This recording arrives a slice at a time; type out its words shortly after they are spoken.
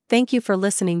Thank you for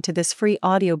listening to this free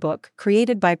audiobook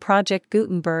created by Project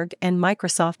Gutenberg and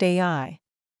Microsoft AI.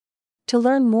 To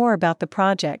learn more about the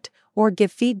project, or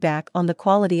give feedback on the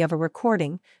quality of a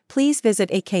recording, please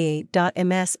visit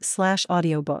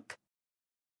aka.ms/audiobook.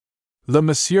 Le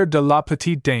Monsieur de la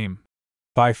Petite Dame,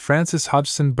 by Francis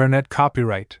Hodgson Burnett.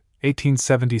 Copyright,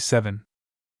 1877.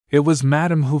 It was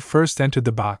Madame who first entered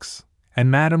the box, and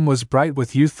Madame was bright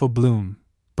with youthful bloom,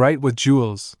 bright with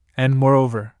jewels, and,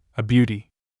 moreover, a beauty.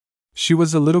 She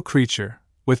was a little creature,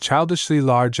 with childishly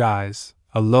large eyes,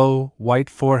 a low, white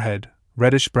forehead,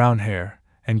 reddish-brown hair,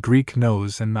 and Greek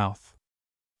nose and mouth.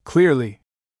 "Clearly,"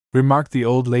 remarked the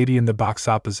old lady in the box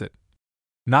opposite,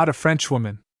 "not a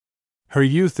Frenchwoman. Her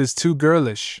youth is too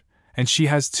girlish, and she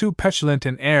has too petulant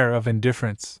an air of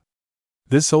indifference."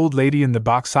 This old lady in the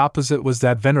box opposite was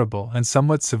that venerable and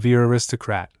somewhat severe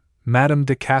aristocrat, Madame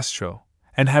de Castro,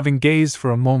 and having gazed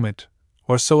for a moment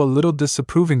or so a little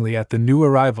disapprovingly at the new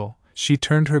arrival, she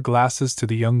turned her glasses to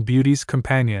the young beauty's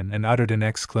companion and uttered an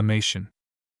exclamation.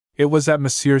 It was at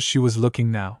Monsieur she was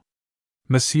looking now.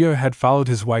 Monsieur had followed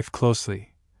his wife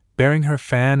closely, bearing her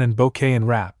fan and bouquet and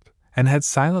wrap, and had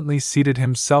silently seated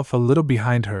himself a little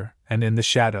behind her and in the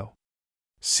shadow.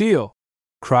 "Seal!"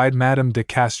 cried Madame de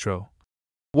Castro.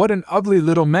 "What an ugly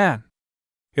little man!"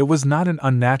 It was not an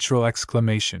unnatural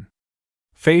exclamation.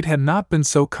 Fate had not been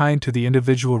so kind to the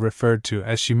individual referred to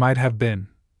as she might have been.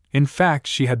 In fact,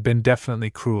 she had been definitely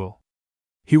cruel.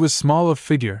 He was small of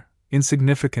figure,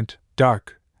 insignificant,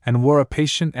 dark, and wore a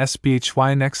patient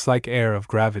SBHYNX-like air of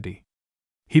gravity.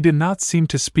 He did not seem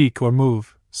to speak or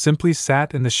move, simply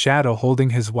sat in the shadow holding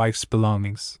his wife's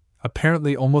belongings,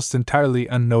 apparently almost entirely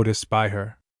unnoticed by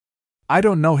her. "I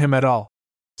don't know him at all,"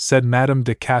 said Madame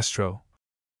de Castro,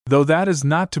 "though that is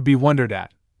not to be wondered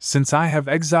at, since I have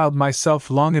exiled myself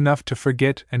long enough to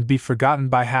forget and be forgotten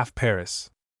by half Paris.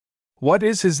 What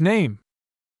is his name?"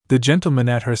 The gentleman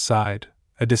at her side,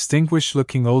 a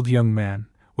distinguished-looking old young man,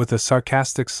 with a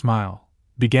sarcastic smile,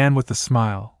 began with a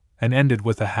smile, and ended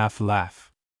with a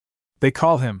half-laugh. "They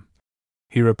call him,"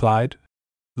 he replied,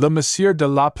 "Le Monsieur de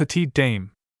la Petite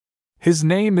Dame. His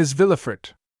name is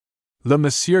Villefort." "Le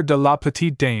Monsieur de la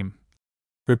Petite Dame,"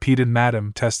 repeated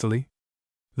Madame testily.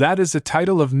 "That is a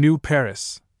title of New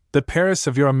Paris, the Paris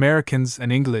of your Americans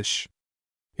and English.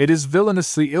 It is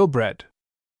villainously ill-bred."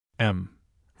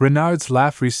 Renard's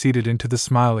laugh receded into the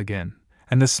smile again,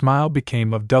 and the smile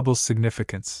became of double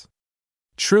significance.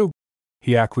 "True,"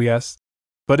 he acquiesced,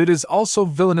 "but it is also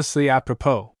villainously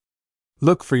apropos.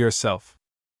 Look for yourself."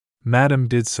 Madame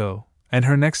did so, and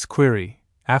her next query,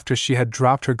 after she had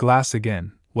dropped her glass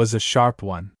again, was a sharp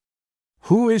one.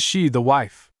 "Who is she, the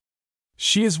wife?"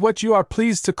 "She is what you are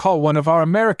pleased to call one of our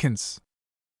Americans.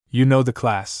 You know the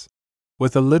class,"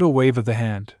 with a little wave of the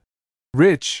hand.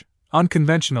 "Rich,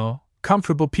 unconventional,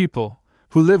 comfortable people,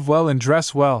 who live well and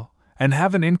dress well, and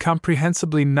have an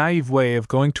incomprehensibly naive way of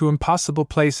going to impossible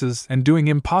places and doing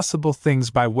impossible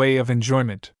things by way of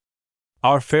enjoyment.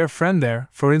 Our fair friend there,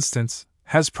 for instance,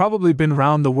 has probably been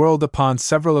round the world upon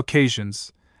several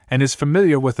occasions, and is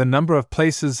familiar with a number of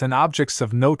places and objects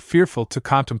of note fearful to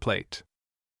contemplate.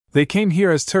 They came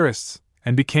here as tourists,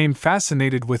 and became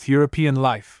fascinated with European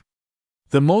life.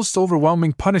 The most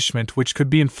overwhelming punishment which could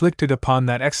be inflicted upon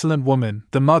that excellent woman,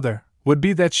 the mother, would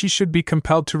be that she should be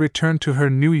compelled to return to her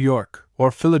New York,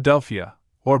 or Philadelphia,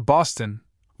 or Boston,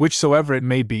 whichsoever it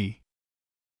may be."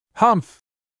 "Humph!"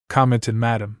 commented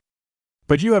Madame.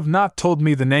 "But you have not told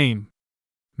me the name.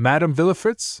 Madame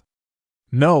Villefort's?"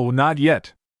 "No, not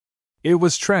yet. It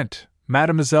was Trent,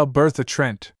 Mademoiselle Bertha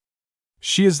Trent.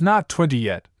 She is not 20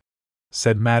 yet,"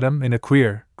 said Madame in a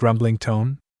queer, grumbling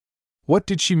tone. "What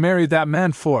did she marry that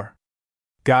man for?"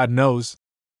 "God knows,"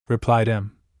 replied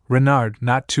Renard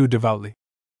not too devoutly.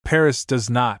 "Paris does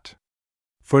not."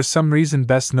 For some reason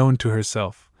best known to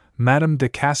herself, Madame de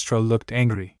Castro looked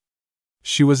angry.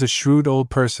 She was a shrewd old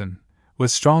person,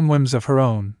 with strong whims of her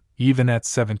own, even at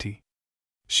 70.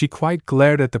 She quite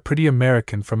glared at the pretty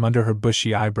American from under her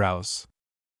bushy eyebrows.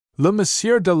 "Le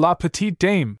Monsieur de la Petite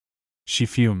Dame," she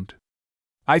fumed.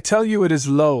 "I tell you it is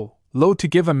low, low to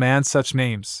give a man such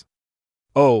names."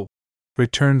 "Oh,"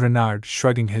 returned Renard,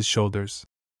 shrugging his shoulders.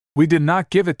 "We did not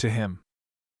give it to him.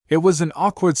 It was an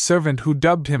awkward servant who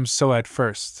dubbed him so at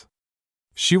first.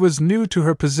 She was new to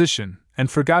her position, and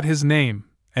forgot his name,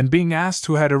 and being asked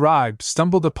who had arrived,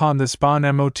 stumbled upon this bon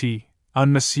mot,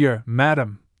 on Monsieur,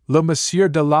 Madame, le Monsieur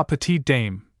de la Petite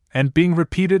Dame, and being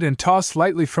repeated and tossed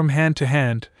lightly from hand to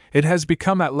hand, it has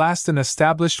become at last an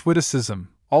established witticism,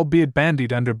 albeit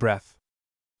bandied under breath.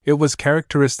 It was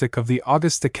characteristic of the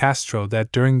Auguste de Castro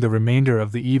that during the remainder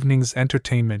of the evening's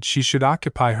entertainment she should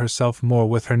occupy herself more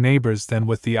with her neighbors than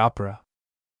with the opera.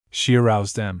 She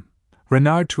aroused M.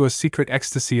 Renard to a secret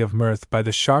ecstasy of mirth by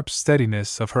the sharp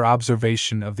steadiness of her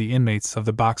observation of the inmates of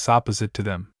the box opposite to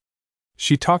them.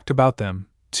 She talked about them,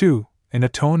 too, in a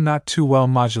tone not too well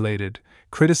modulated,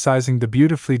 criticizing the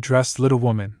beautifully dressed little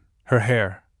woman, her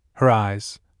hair, her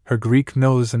eyes, her Greek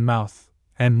nose and mouth,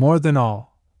 and more than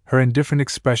all, her indifferent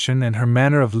expression and her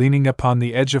manner of leaning upon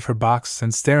the edge of her box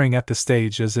and staring at the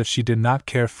stage as if she did not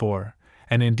care for,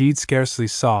 and indeed scarcely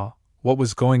saw, what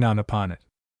was going on upon it.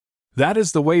 "That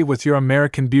is the way with your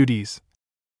American beauties,"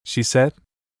 she said.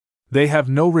 "They have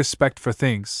no respect for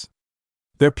things.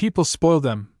 Their people spoil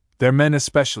them, their men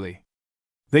especially.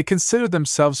 They consider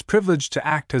themselves privileged to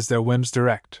act as their whims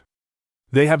direct.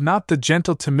 They have not the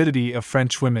gentle timidity of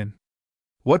French women.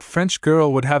 What French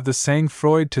girl would have the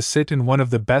sang-froid to sit in one of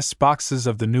the best boxes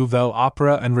of the Nouvelle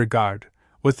Opera and regard,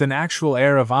 with an actual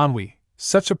air of ennui,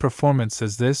 such a performance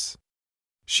as this?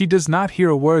 She does not hear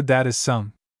a word that is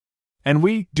sung.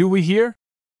 And do we hear?"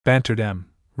 bantered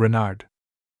M. Renard.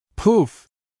 "Poof!"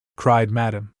 cried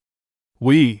Madame.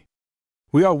 We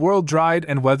are world-dried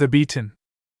and weather-beaten.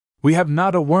 We have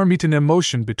not a worm-eaten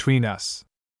emotion between us.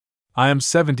 I am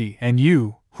 70, and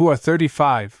you, who are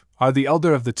 35, are the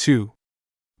elder of the two.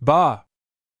 Bah!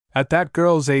 At that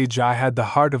girl's age I had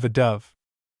the heart of a dove.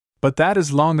 But that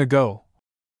is long ago,"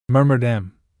 murmured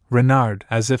M. Renard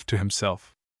as if to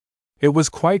himself. It was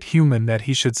quite human that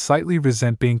he should slightly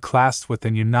resent being classed with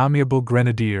an unamiable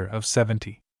grenadier of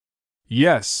 70.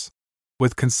 "Yes,"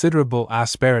 with considerable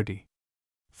asperity.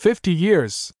 50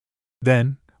 years!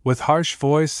 Then, with harsh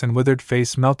voice and withered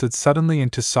face melted suddenly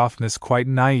into softness quite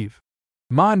naive.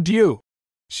 "Mon Dieu!"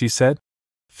 she said.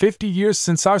 50 years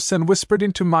since Arsène whispered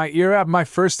into my ear at my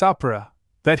first opera,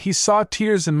 that he saw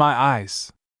tears in my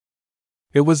eyes."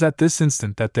 It was at this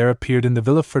instant that there appeared in the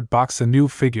Villefort box a new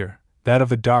figure, that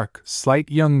of a dark, slight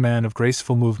young man of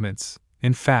graceful movements,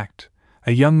 in fact,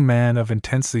 a young man of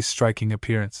intensely striking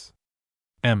appearance.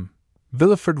 M.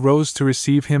 Villefort rose to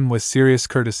receive him with serious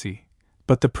courtesy,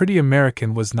 but the pretty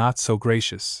American was not so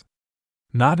gracious.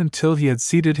 Not until he had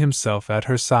seated himself at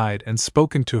her side and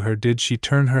spoken to her did she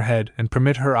turn her head and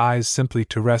permit her eyes simply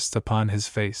to rest upon his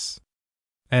face.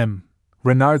 M.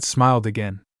 Renard smiled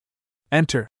again.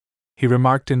 "Enter," he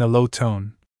remarked in a low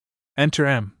tone. "Enter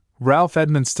M. Ralph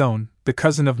Edmonstone, the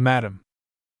cousin of Madame."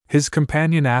 His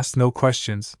companion asked no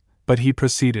questions, but he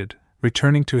proceeded,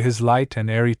 returning to his light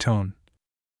and airy tone.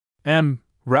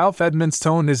 Ralph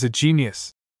Edmonstone is a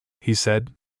genius," he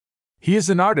said. "He is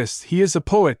an artist, he is a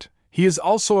poet, he is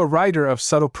also a writer of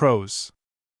subtle prose.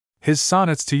 His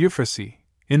sonnets to Euphrasie,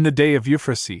 in the day of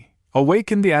Euphrasie,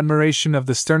 awakened the admiration of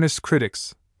the sternest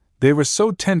critics. They were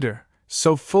so tender,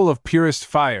 so full of purest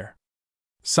fire.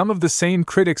 Some of the sane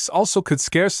critics also could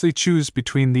scarcely choose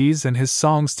between these and his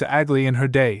songs to Aglaé in her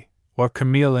day, or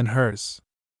Camille in hers.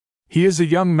 He is a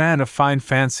young man of fine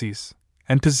fancies,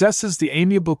 and possesses the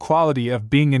amiable quality of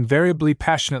being invariably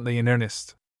passionately in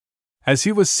earnest. As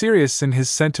he was serious in his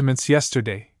sentiments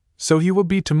yesterday, so he will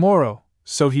be tomorrow,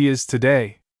 so he is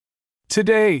today."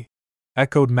 "Today!"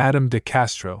 echoed Madame de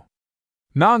Castro.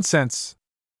 "Nonsense!"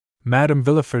 Madame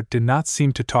Villefort did not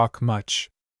seem to talk much.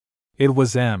 It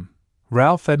was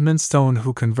Ralph Edmonstone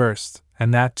who conversed,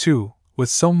 and that too, with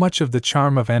so much of the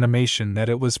charm of animation that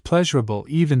it was pleasurable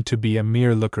even to be a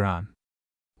mere looker-on.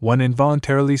 One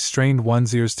involuntarily strained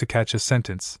one's ears to catch a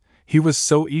sentence, he was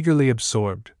so eagerly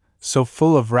absorbed, so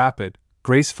full of rapid,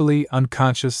 gracefully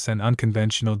unconscious and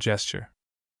unconventional gesture.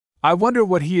 "I wonder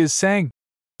what he is saying,"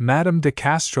 Madame de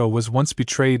Castro was once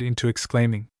betrayed into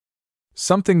exclaiming.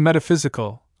 "Something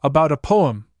metaphysical, about a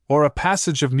poem, or a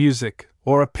passage of music,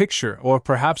 or a picture, or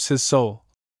perhaps his soul,"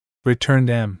 returned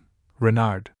M.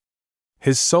 Renard.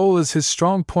 "His soul is his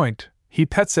strong point, he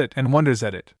pets it and wonders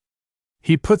at it.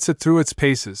 He puts it through its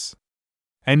paces.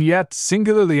 And yet,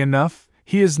 singularly enough,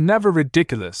 he is never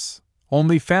ridiculous,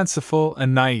 only fanciful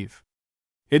and naive.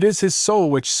 It is his soul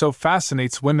which so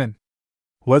fascinates women."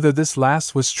 Whether this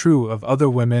last was true of other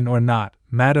women or not,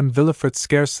 Madame Villefort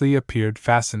scarcely appeared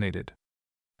fascinated.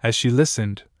 As she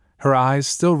listened, her eyes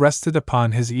still rested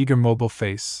upon his eager mobile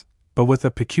face, but with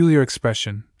a peculiar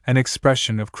expression, an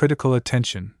expression of critical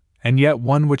attention, and yet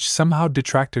one which somehow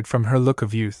detracted from her look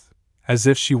of youth, as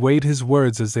if she weighed his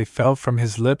words as they fell from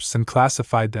his lips and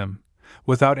classified them,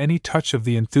 without any touch of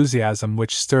the enthusiasm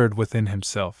which stirred within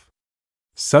himself.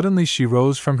 Suddenly she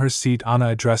rose from her seat. Anna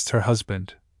addressed her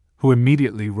husband, who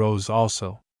immediately rose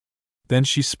also. Then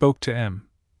she spoke to M.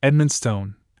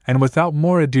 Edmonstone, and without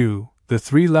more ado, the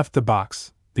three left the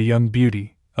box. The young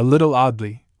beauty, a little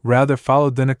oddly, rather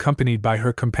followed than accompanied by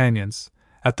her companions,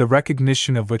 at the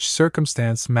recognition of which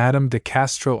circumstance Madame de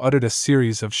Castro uttered a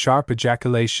series of sharp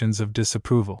ejaculations of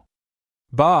disapproval.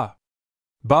 "Bah!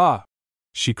 Bah!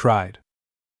 She cried.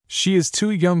 She is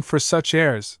too young for such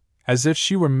airs, as if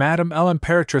she were Madame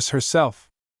l'Imperatrice herself.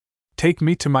 Take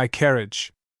me to my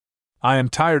carriage. I am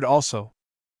tired also.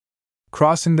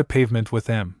 Crossing the pavement with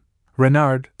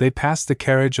Renard, they passed the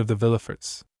carriage of the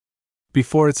Villeforts.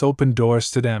 Before its open door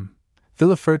stood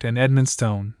Villefort and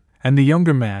Edmonstone, and the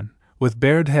younger man, with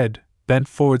bared head, bent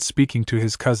forward speaking to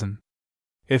his cousin.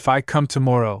 If I come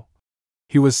tomorrow,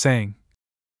 he was saying.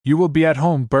 You will be at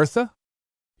home, Bertha?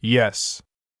 Yes.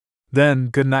 Then,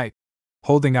 good night,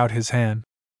 holding out his hand.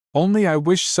 Only I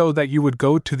wish so that you would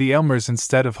go to the Aylmers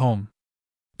instead of home.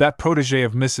 That protégé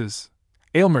of Mrs.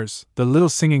 Aylmer's, the little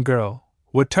singing girl,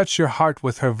 would touch your heart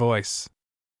with her voice.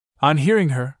 On hearing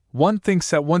her, one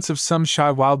thinks at once of some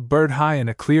shy wild bird high in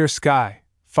a clear sky,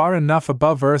 far enough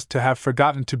above earth to have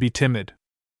forgotten to be timid.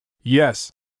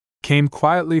 Yes, came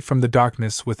quietly from the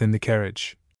darkness within the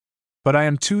carriage. But I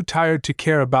am too tired to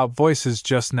care about voices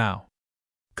just now.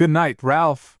 Good night,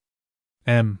 Ralph.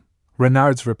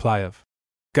 Renard's reply of,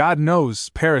 God knows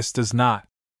Paris does not,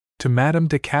 to Madame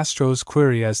de Castro's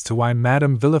query as to why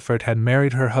Madame Villefort had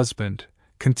married her husband,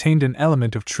 contained an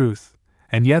element of truth,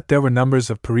 and yet there were numbers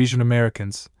of Parisian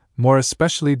Americans, more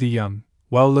especially the young,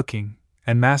 well-looking,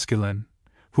 and masculine,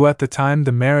 who at the time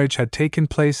the marriage had taken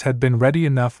place had been ready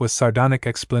enough with sardonic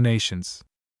explanations.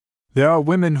 There are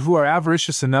women who are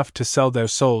avaricious enough to sell their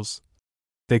souls,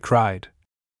 they cried.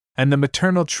 And the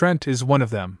maternal Trent is one of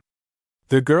them.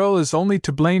 The girl is only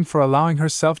to blame for allowing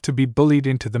herself to be bullied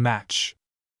into the match.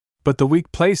 But the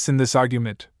weak place in this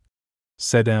argument,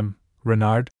 said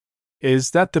Renard,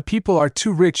 is that the people are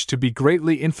too rich to be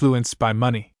greatly influenced by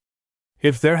money.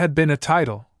 If there had been a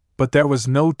title, but there was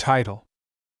no title.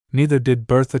 Neither did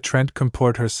Bertha Trent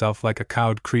comport herself like a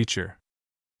cowed creature.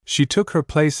 She took her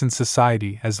place in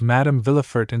society as Madame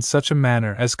Villefort in such a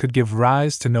manner as could give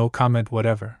rise to no comment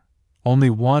whatever.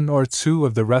 Only one or two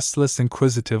of the restless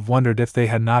inquisitive wondered if they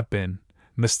had not been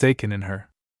mistaken in her.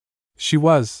 She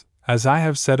was, as I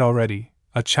have said already,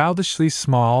 a childishly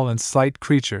small and slight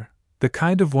creature, the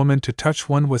kind of woman to touch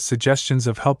one with suggestions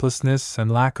of helplessness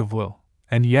and lack of will,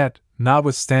 and yet,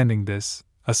 notwithstanding this,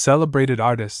 a celebrated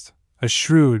artist, a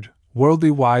shrewd,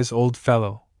 worldly-wise old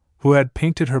fellow, who had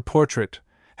painted her portrait,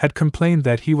 had complained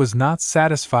that he was not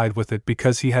satisfied with it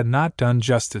because he had not done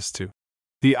justice to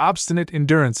the obstinate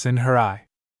endurance in her eye.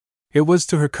 It was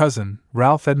to her cousin,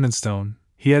 Ralph Edmonstone,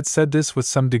 he had said this with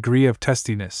some degree of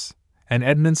testiness, and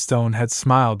Edmonstone had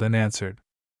smiled and answered,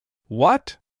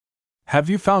 What? Have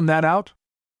you found that out?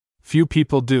 Few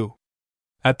people do.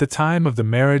 At the time of the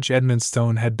marriage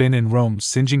Edmonstone had been in Rome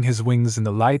singeing his wings in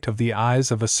the light of the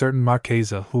eyes of a certain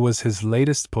Marchesa who was his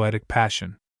latest poetic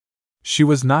passion. She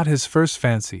was not his first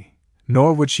fancy,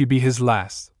 nor would she be his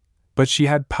last, but she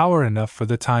had power enough for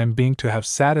the time being to have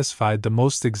satisfied the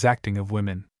most exacting of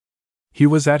women. He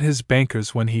was at his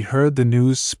banker's when he heard the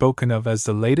news spoken of as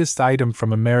the latest item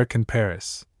from American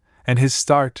Paris, and his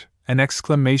start, an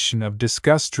exclamation of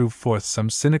disgust drew forth some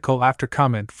cynical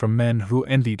after-comment from men who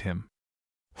envied him.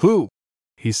 Who?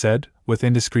 He said, with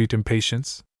indiscreet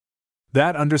impatience.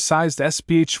 That undersized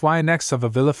SBHYNX of a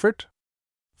Villefort?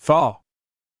 Faugh!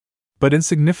 But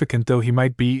insignificant though he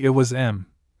might be, it was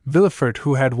Villefort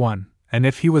who had won, and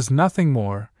if he was nothing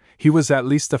more, he was at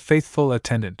least a faithful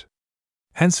attendant.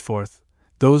 Henceforth,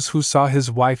 those who saw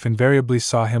his wife invariably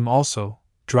saw him also,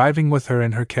 driving with her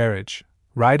in her carriage,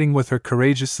 riding with her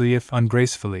courageously if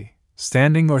ungracefully,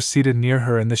 standing or seated near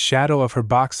her in the shadow of her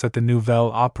box at the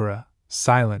Nouvelle Opera,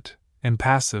 silent,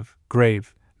 impassive,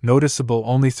 grave, noticeable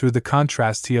only through the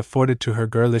contrast he afforded to her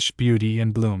girlish beauty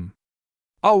and bloom.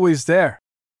 Always there,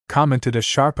 commented a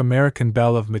sharp American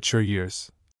belle of mature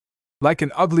years. Like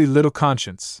an ugly little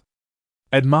conscience.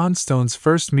 Edmonstone's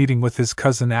first meeting with his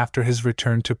cousin after his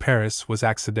return to Paris was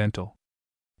accidental.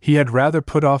 He had rather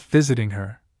put off visiting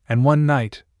her, and one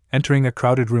night, entering a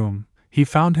crowded room, he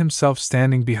found himself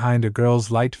standing behind a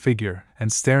girl's light figure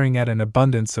and staring at an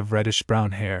abundance of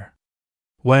reddish-brown hair.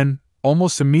 When,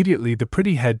 almost immediately, the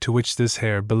pretty head to which this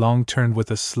hair belonged turned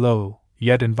with a slow,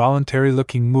 yet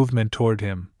involuntary-looking movement toward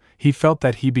him, he felt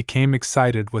that he became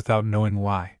excited without knowing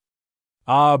why.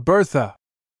 Ah, Bertha!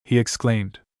 He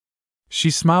exclaimed. She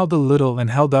smiled a little and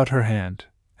held out her hand,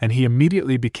 and he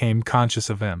immediately became conscious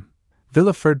of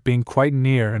Villefort being quite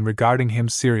near and regarding him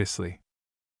seriously.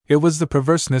 It was the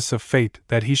perverseness of fate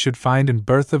that he should find in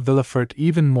Bertha Villefort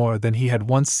even more than he had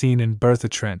once seen in Bertha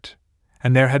Trent,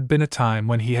 and there had been a time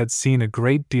when he had seen a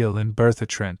great deal in Bertha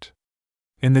Trent.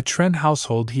 In the Trent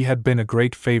household he had been a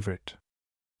great favorite.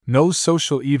 No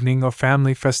social evening or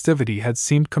family festivity had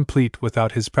seemed complete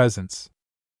without his presence.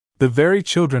 The very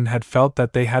children had felt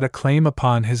that they had a claim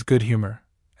upon his good humor,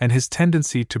 and his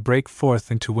tendency to break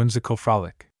forth into whimsical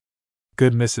frolic.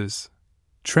 Good Mrs.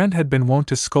 Trent had been wont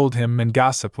to scold him and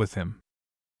gossip with him.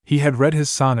 He had read his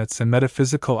sonnets and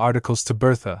metaphysical articles to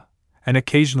Bertha, and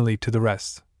occasionally to the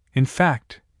rest. In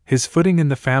fact, his footing in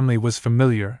the family was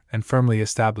familiar and firmly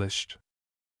established.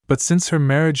 But since her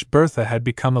marriage, Bertha had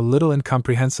become a little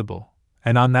incomprehensible,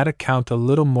 and on that account a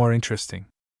little more interesting.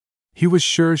 He was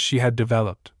sure she had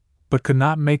developed, but could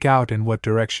not make out in what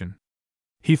direction.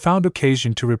 He found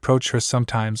occasion to reproach her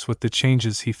sometimes with the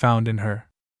changes he found in her.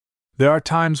 "There are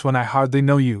times when I hardly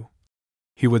know you,"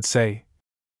 he would say.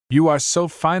 "You are so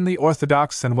finely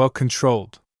orthodox and well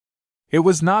controlled. It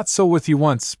was not so with you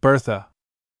once, Bertha.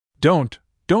 Don't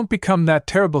become that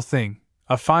terrible thing,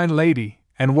 a fine lady,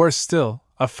 and worse still,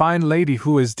 a fine lady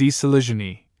who is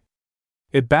disillusionée."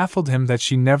 It baffled him that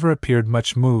she never appeared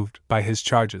much moved by his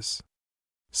charges.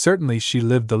 Certainly she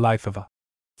lived the life of a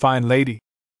fine lady,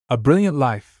 a brilliant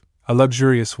life, a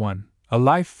luxurious one, a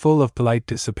life full of polite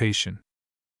dissipation.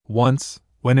 Once,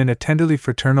 when in a tenderly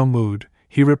fraternal mood,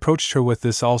 he reproached her with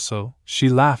this also, she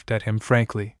laughed at him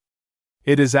frankly.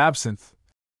 "It is absinthe,"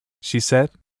 she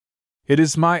said. "It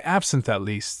is my absinthe at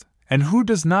least, and who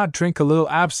does not drink a little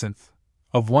absinthe,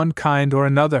 of one kind or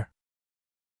another?"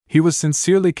 He was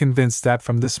sincerely convinced that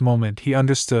from this moment he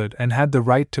understood and had the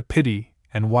right to pity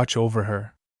and watch over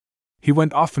her. He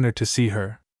went oftener to see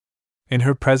her. In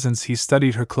her presence he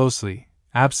studied her closely,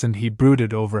 absent he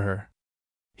brooded over her.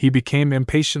 He became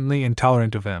impatiently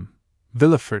intolerant of M.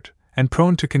 Villefort, and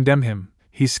prone to condemn him,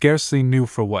 he scarcely knew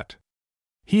for what.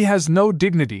 "He has no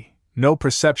dignity, no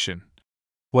perception,"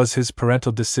 was his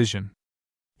parental decision.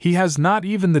 "He has not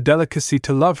even the delicacy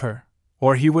to love her,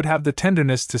 or he would have the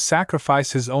tenderness to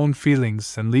sacrifice his own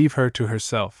feelings and leave her to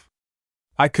herself.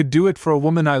 I could do it for a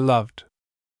woman I loved."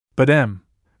 But M.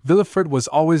 Villefort was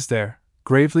always there,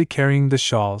 gravely carrying the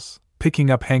shawls, picking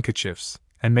up handkerchiefs,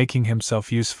 and making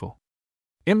himself useful.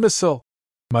 "Imbecile!"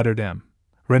 muttered M.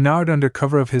 Renard under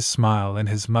cover of his smile and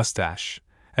his mustache,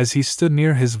 as he stood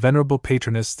near his venerable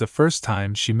patroness the first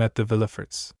time she met the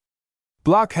Villeforts.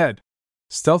 "Blockhead!"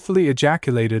 stealthily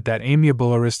ejaculated that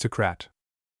amiable aristocrat.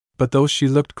 But though she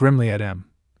looked grimly at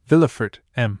M. Villefort,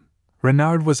 M.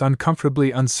 Renard was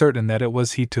uncomfortably uncertain that it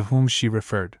was he to whom she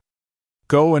referred.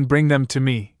 "Go and bring them to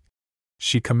me,"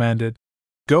 she commanded.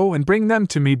 "Go and bring them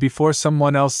to me before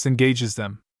someone else engages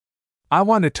them. I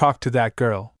want to talk to that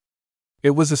girl."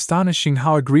 It was astonishing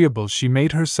how agreeable she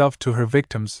made herself to her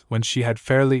victims when she had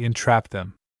fairly entrapped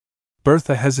them.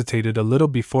 Bertha hesitated a little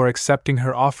before accepting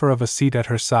her offer of a seat at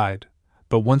her side,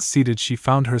 but once seated she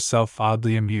found herself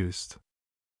oddly amused.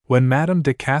 When Madame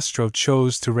de Castro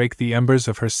chose to rake the embers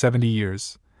of her 70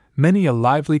 years, many a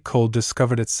lively coal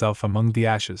discovered itself among the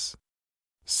ashes.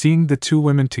 Seeing the two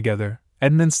women together,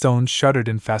 Edmonstone shuddered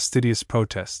in fastidious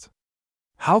protest.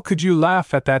 "How could you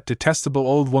laugh at that detestable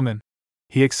old woman?"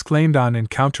 he exclaimed on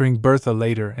encountering Bertha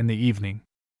later in the evening.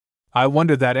 "I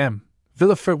wonder that M.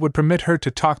 Villefort would permit her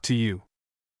to talk to you.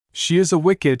 She is a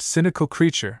wicked, cynical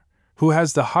creature, who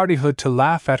has the hardihood to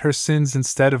laugh at her sins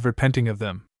instead of repenting of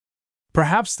them.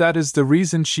 Perhaps that is the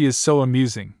reason she is so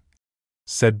amusing,"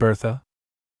 said Bertha.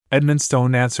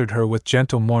 Edmonstone answered her with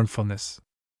gentle mournfulness.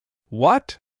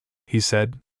 "What?" he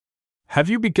said. "Have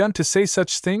you begun to say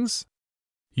such things?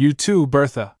 You too,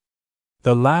 Bertha?"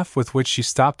 The laugh with which she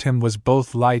stopped him was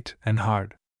both light and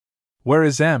hard. "Where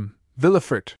is M.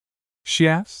 Villefort?" she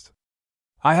asked.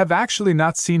 "I have actually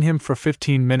not seen him for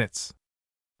 15 minutes.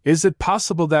 Is it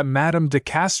possible that Madame de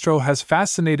Castro has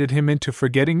fascinated him into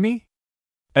forgetting me?"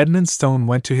 Edmonstone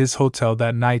went to his hotel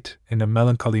that night in a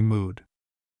melancholy mood.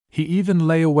 He even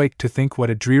lay awake to think what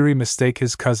a dreary mistake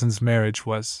his cousin's marriage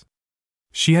was.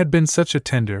 She had been such a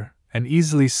tender and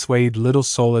easily swayed little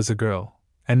soul as a girl,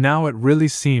 and now it really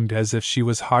seemed as if she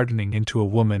was hardening into a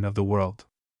woman of the world.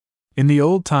 In the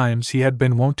old times he had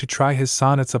been wont to try his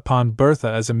sonnets upon Bertha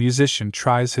as a musician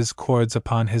tries his chords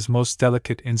upon his most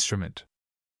delicate instrument.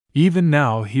 Even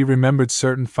now he remembered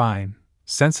certain fine,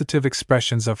 sensitive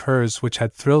expressions of hers which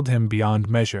had thrilled him beyond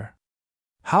measure.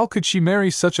 "How could she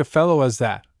marry such a fellow as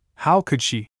that? How could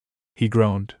she?" he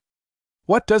groaned.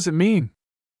 "What does it mean?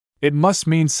 It must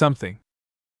mean something."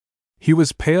 He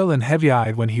was pale and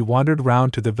heavy-eyed when he wandered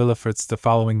round to the Villeforts the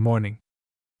following morning.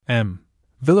 M.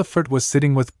 Villefort was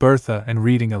sitting with Bertha and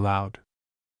reading aloud.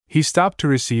 He stopped to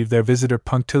receive their visitor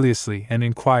punctiliously and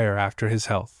inquire after his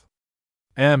health.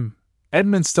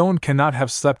 "Edmonstone cannot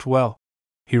have slept well,"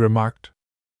 he remarked.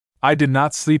 "I did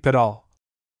not sleep at all,"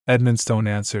 Edmonstone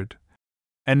answered,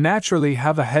 "and naturally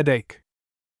have a headache."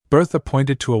 Bertha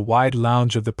pointed to a wide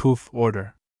lounge of the Pouf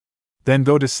order. "Then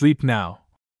go to sleep now,"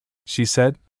 she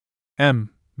said.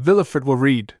 "M. Villefort will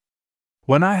read."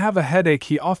 When I have a headache,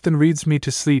 he often reads me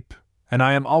to sleep, and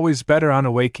I am always better on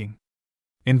awaking.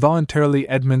 Involuntarily,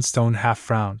 Edmondstone half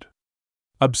frowned.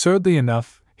 Absurdly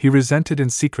enough, he resented in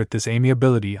secret this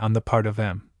amiability on the part of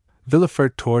M.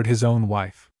 Villefort toward his own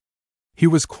wife. He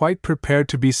was quite prepared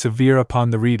to be severe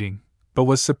upon the reading, but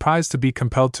was surprised to be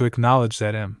compelled to acknowledge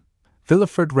that M.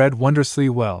 Villefort read wondrously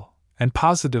well, and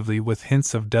positively with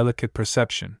hints of delicate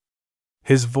perception.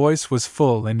 His voice was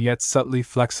full and yet subtly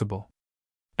flexible.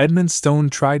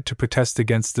 Edmondstone tried to protest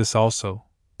against this also,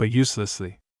 but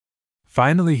uselessly.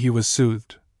 Finally he was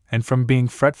soothed, and from being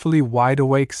fretfully wide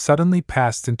awake suddenly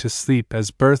passed into sleep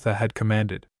as Bertha had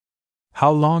commanded.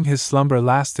 How long his slumber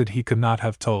lasted he could not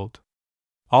have told.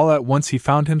 All at once he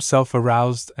found himself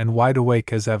aroused and wide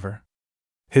awake as ever.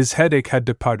 His headache had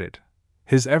departed.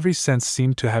 His every sense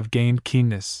seemed to have gained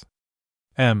keenness.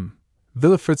 M.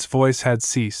 Villefort's voice had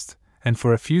ceased, and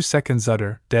for a few seconds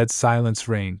utter, dead silence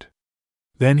reigned.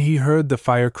 Then he heard the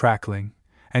fire crackling,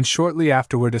 and shortly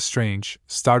afterward a strange,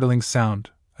 startling sound,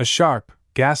 a sharp,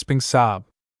 gasping sob.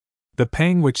 The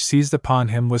pang which seized upon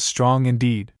him was strong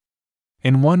indeed.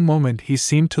 In one moment he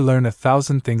seemed to learn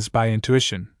 1,000 things by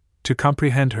intuition, to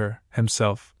comprehend her,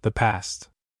 himself, the past.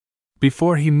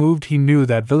 Before he moved he knew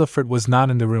that Villefort was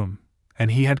not in the room, and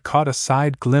he had caught a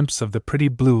side glimpse of the pretty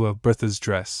blue of Bertha's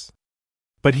dress.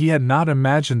 But he had not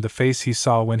imagined the face he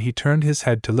saw when he turned his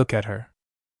head to look at her.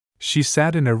 She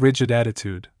sat in a rigid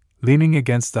attitude, leaning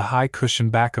against the high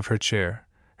cushioned back of her chair,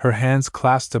 her hands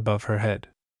clasped above her head.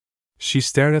 She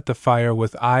stared at the fire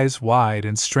with eyes wide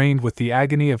and strained with the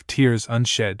agony of tears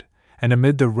unshed, and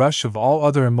amid the rush of all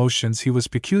other emotions he was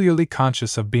peculiarly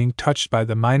conscious of being touched by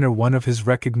the minor one of his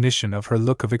recognition of her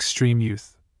look of extreme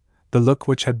youth, the look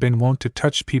which had been wont to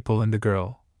touch people in the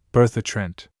girl, Bertha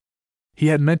Trent. He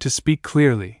had meant to speak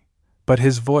clearly, but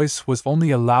his voice was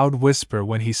only a loud whisper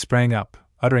when he sprang up,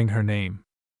 uttering her name.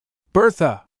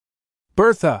 "Bertha!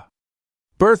 Bertha!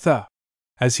 Bertha!"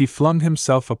 as he flung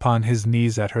himself upon his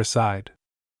knees at her side.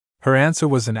 Her answer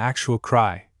was an actual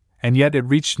cry, and yet it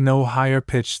reached no higher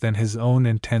pitch than his own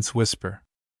intense whisper.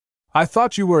 "I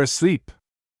thought you were asleep."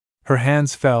 Her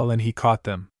hands fell and he caught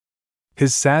them.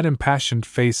 His sad impassioned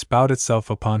face bowed itself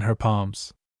upon her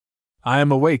palms. "I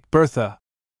am awake, Bertha,"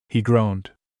 he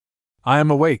groaned. "I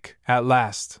am awake, at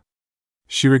last."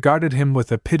 She regarded him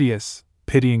with a piteous,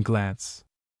 pitying glance.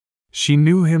 She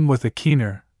knew him with a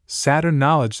keener, sadder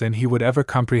knowledge than he would ever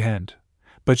comprehend,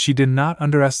 but she did not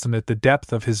underestimate the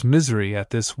depth of his misery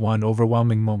at this one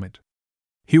overwhelming moment.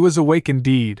 He was awake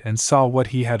indeed and saw what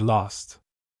he had lost.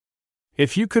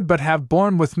 "If you could but have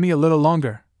borne with me a little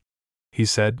longer," he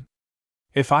said.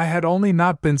 "If I had only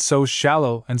not been so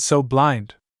shallow and so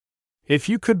blind. If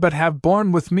you could but have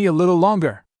borne with me a little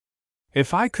longer.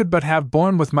 If I could but have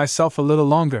borne with myself a little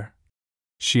longer,"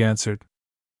 she answered.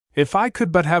 "If I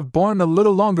could but have borne a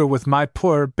little longer with my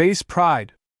poor, base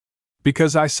pride.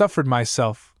 Because I suffered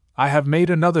myself, I have made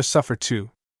another suffer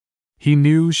too." He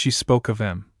knew she spoke of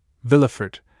M.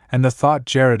 Villefort, and the thought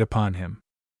jarred upon him.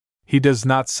 "He does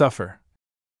not suffer,"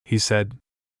 he said.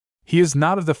 "He is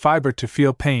not of the fibre to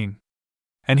feel pain."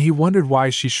 And he wondered why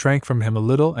she shrank from him a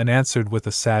little and answered with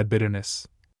a sad bitterness.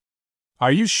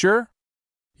 "Are you sure?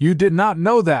 You did not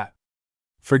know that?"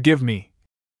 "Forgive me,"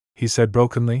 he said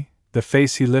brokenly, the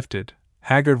face he lifted,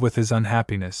 haggard with his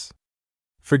unhappiness.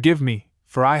 "Forgive me,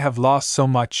 for I have lost so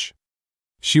much."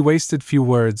 She wasted few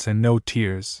words and no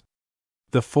tears.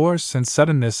 The force and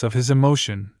suddenness of his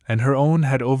emotion and her own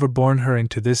had overborne her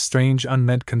into this strange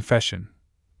unmeant confession,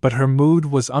 but her mood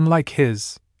was unlike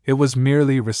his, it was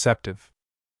merely receptive.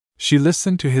 She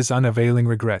listened to his unavailing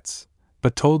regrets,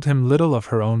 but told him little of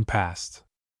her own past.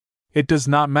 "It does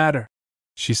not matter,"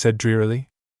 she said drearily.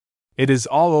 "It is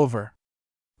all over.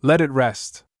 Let it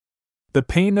rest. The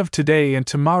pain of today and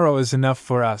tomorrow is enough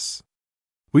for us.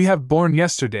 We have borne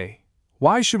yesterday,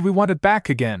 why should we want it back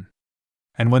again?"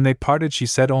 And when they parted she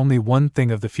said only one thing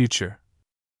of the future.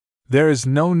 "There is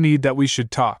no need that we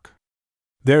should talk.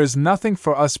 There is nothing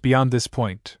for us beyond this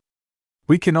point.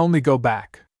 We can only go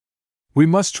back. We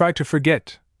must try to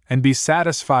forget, and be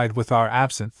satisfied with our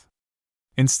absinthe."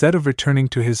 Instead of returning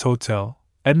to his hotel,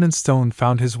 Edmondstone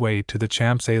found his way to the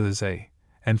Champs-Élysées,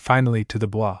 and finally to the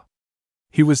Bois.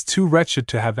 He was too wretched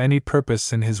to have any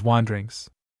purpose in his wanderings.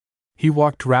 He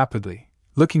walked rapidly,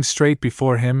 looking straight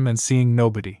before him and seeing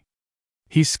nobody.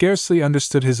 He scarcely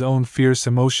understood his own fierce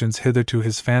emotions. Hitherto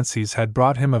his fancies had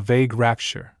brought him a vague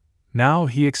rapture. Now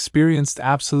he experienced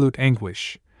absolute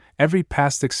anguish. Every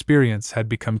past experience had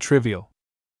become trivial.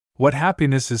 What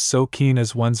happiness is so keen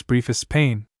as one's briefest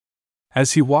pain?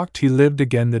 As he walked he lived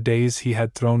again the days he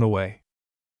had thrown away.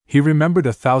 He remembered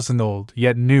 1,000 old,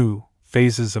 yet new,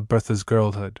 phases of Bertha's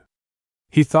girlhood.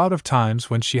 He thought of times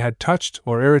when she had touched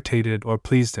or irritated or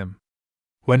pleased him.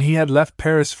 When he had left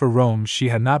Paris for Rome, she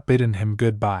had not bidden him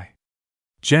good-bye.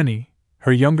 Jenny,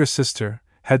 her younger sister,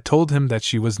 had told him that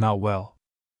she was not well.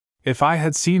 If I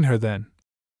had seen her then,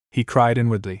 he cried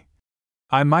inwardly,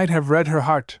 I might have read her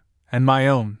heart, and my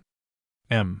own.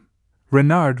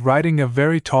 Renard, riding a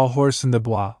very tall horse in the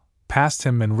Bois, passed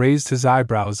him and raised his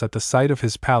eyebrows at the sight of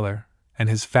his pallor and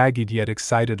his fagged yet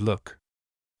excited look.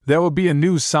 There will be a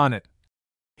new sonnet,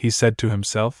 he said to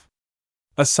himself.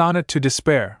 A sonnet to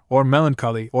despair, or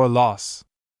melancholy, or loss.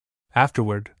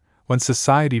 Afterward, when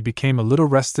society became a little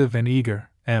restive and eager,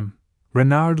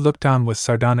 Renard looked on with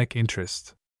sardonic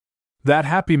interest. That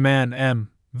happy man,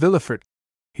 Villefort,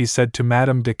 he said to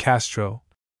Madame de Castro,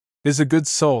 is a good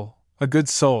soul, a good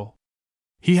soul.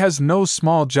 He has no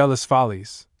small jealous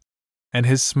follies. And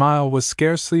his smile was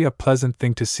scarcely a pleasant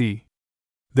thing to see.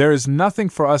 There is nothing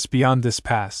for us beyond this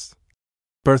past,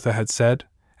 Bertha had said,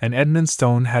 and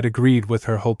Edmonstone had agreed with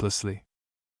her hopelessly.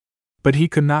 But he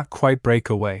could not quite break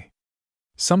away.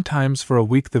 Sometimes for a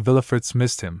week the Villeforts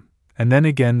missed him, and then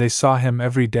again they saw him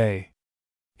every day.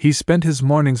 He spent his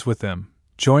mornings with them,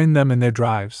 joined them in their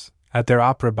drives, at their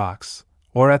opera box,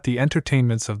 or at the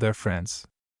entertainments of their friends.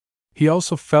 He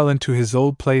also fell into his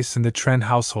old place in the Trent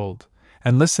household,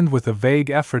 and listened with a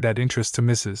vague effort at interest to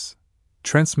Mrs.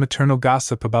 Trent's maternal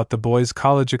gossip about the boys'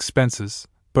 college expenses,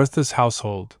 Bertha's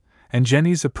household, and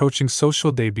Jenny's approaching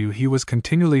social debut. He was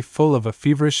continually full of a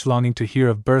feverish longing to hear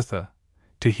of Bertha,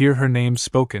 to hear her name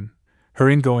spoken, her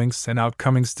ingoings and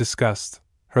outcomings discussed,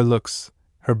 her looks,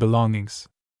 her belongings.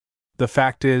 The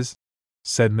fact is,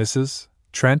 said Mrs.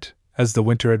 Trent, as the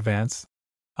winter advanced,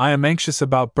 I am anxious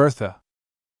about Bertha.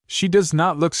 She does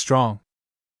not look strong.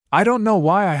 I don't know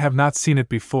why I have not seen it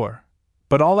before,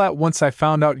 but all at once I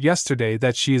found out yesterday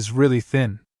that she is really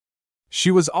thin. She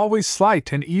was always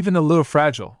slight and even a little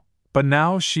fragile, but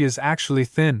now she is actually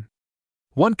thin.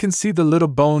 One can see the little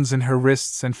bones in her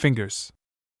wrists and fingers.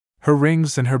 Her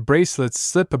rings and her bracelets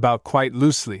slip about quite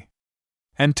loosely.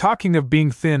 And talking of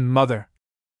being thin, mother,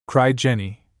 cried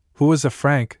Jenny, who was a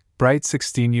frank, bright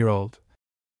 16-year-old,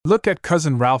 look at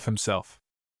Cousin Ralph himself.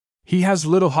 He has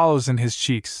little hollows in his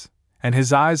cheeks, and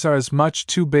his eyes are as much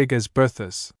too big as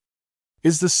Bertha's.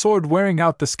 Is the sword wearing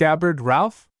out the scabbard,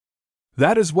 Ralph?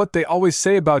 That is what they always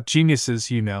say about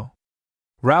geniuses, you know.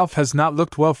 Ralph has not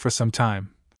looked well for some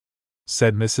time,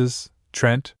 said Mrs.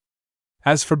 Trent.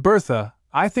 As for Bertha,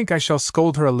 I think I shall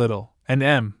scold her a little,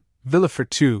 and Villefort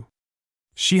too.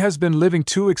 She has been living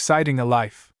too exciting a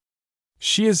life.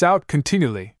 She is out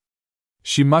continually.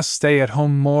 She must stay at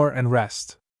home more and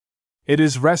rest. It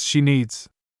is rest she needs.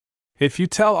 If you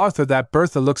tell Arthur that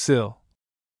Bertha looks ill,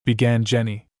 began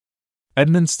Jenny.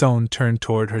 Edmonstone turned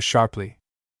toward her sharply.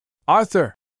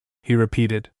 Arthur, he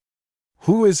repeated.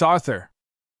 Who is Arthur?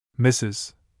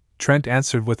 Mrs. Trent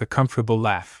answered with a comfortable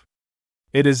laugh.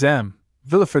 It is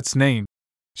Villefort's name,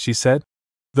 she said,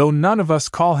 though none of us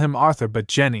call him Arthur but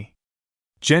Jenny.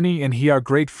 Jenny and he are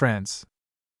great friends.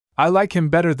 I like him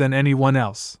better than anyone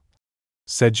else,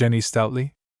 said Jenny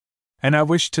stoutly. And I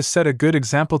wish to set a good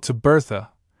example to Bertha,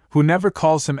 who never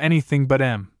calls him anything but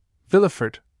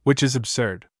Villefort, which is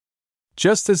absurd.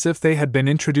 Just as if they had been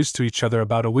introduced to each other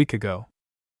about a week ago.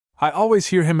 I always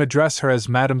hear him address her as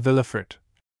Madame Villefort,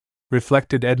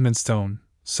 reflected Edmonstone,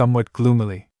 somewhat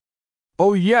gloomily.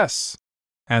 Oh yes,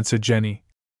 answered Jenny.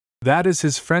 That is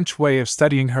his French way of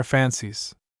studying her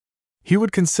fancies. He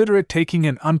would consider it taking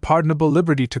an unpardonable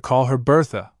liberty to call her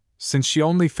Bertha, since she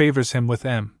only favors him with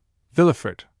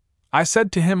Villefort. I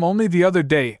said to him only the other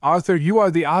day, Arthur, you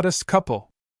are the oddest couple.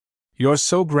 You're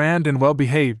so grand and well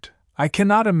behaved, I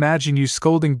cannot imagine you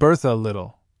scolding Bertha a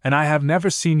little, and I have never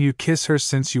seen you kiss her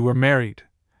since you were married.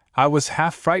 I was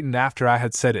half frightened after I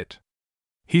had said it.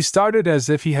 He started as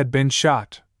if he had been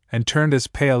shot, and turned as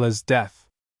pale as death.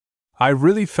 I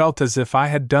really felt as if I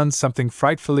had done something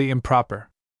frightfully improper.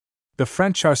 The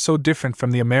French are so different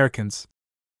from the Americans,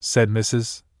 said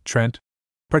Mrs. Trent,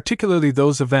 particularly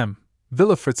those of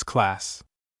Villefort's class.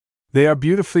 They are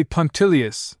beautifully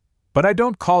punctilious, but I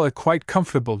don't call it quite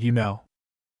comfortable, you know.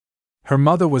 Her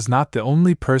mother was not the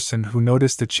only person who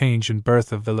noticed a change in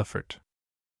Bertha Villefort.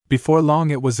 Before long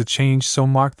it was a change so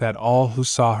marked that all who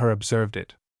saw her observed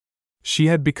it. She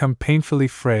had become painfully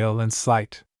frail and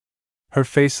slight. Her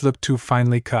face looked too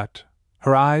finely cut,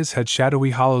 her eyes had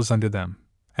shadowy hollows under them,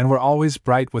 and were always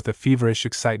bright with a feverish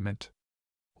excitement.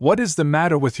 What is the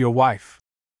matter with your wife?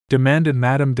 Demanded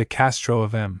Madame de Castro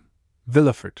of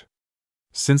Villefort.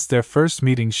 Since their first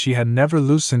meeting she had never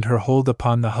loosened her hold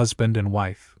upon the husband and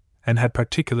wife, and had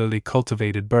particularly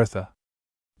cultivated Bertha.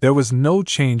 There was no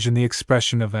change in the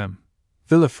expression of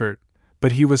Villefort,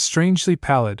 but he was strangely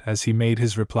pallid as he made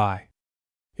his reply.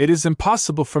 "It is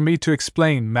impossible for me to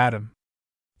explain, madam.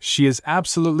 She is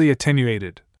absolutely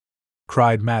attenuated,"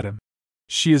 cried madam.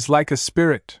 "She is like a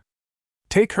spirit.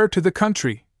 Take her to the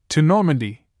country, to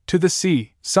Normandy, to the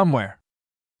sea, somewhere.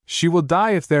 She will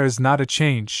die if there is not a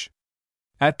change.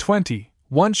 At 20,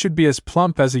 one should be as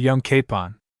plump as a young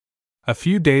capon." A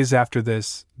few days after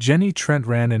this, Jenny Trent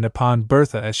ran in upon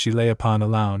Bertha as she lay upon a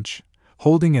lounge,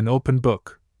 holding an open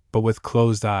book, but with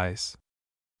closed eyes.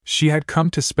 She had come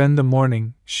to spend the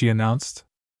morning, she announced.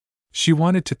 She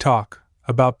wanted to talk,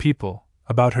 about people,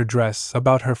 about her dress,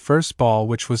 about her first ball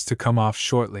which was to come off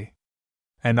shortly.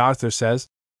 "And Arthur says,"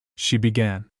 she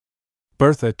began.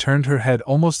 Bertha turned her head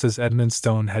almost as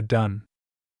Edmondstone had done.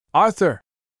 "Arthur!"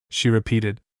 she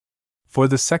repeated. For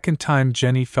the second time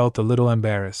Jenny felt a little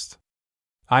embarrassed.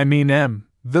 "I mean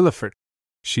Villefort,"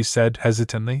 she said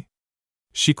hesitantly.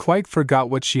 She quite forgot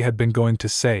what she had been going to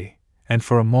say, and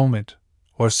for a moment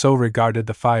or so regarded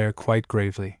the fire quite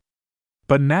gravely.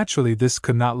 But naturally this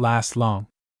could not last long.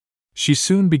 She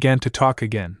soon began to talk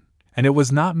again, and it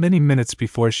was not many minutes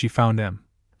before she found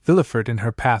Villefort in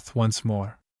her path once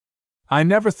more. "I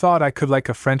never thought I could like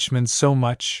a Frenchman so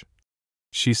much,"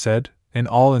 she said, in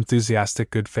all enthusiastic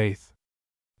good faith.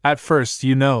 "At first,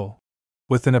 you know,"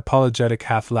 with an apologetic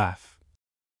half-laugh,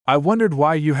 "I wondered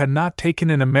why you had not taken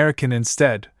an American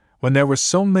instead, when there were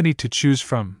so many to choose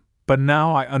from, but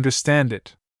now I understand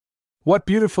it. What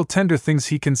beautiful tender things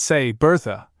he can say,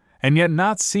 Bertha, and yet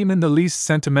not seem in the least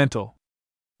sentimental.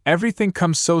 Everything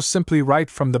comes so simply right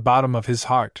from the bottom of his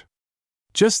heart.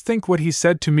 Just think what he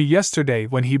said to me yesterday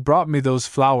when he brought me those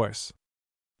flowers.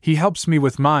 He helps me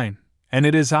with mine, and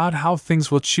it is odd how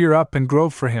things will cheer up and grow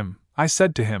for him. I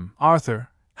said to him, 'Arthur,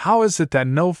 how is it that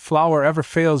no flower ever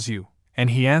fails you?'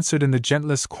 And he answered in the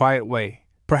gentlest quiet way,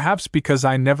 'Perhaps because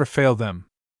I never fail them.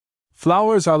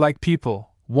 Flowers are like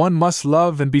people, one must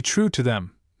love and be true to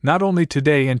them, not only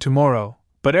today and tomorrow,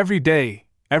 but every day,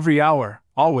 every hour,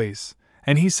 always,'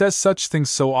 and he says such things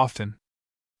so often.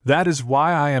 That is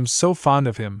why I am so fond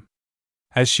of him."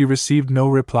 As she received no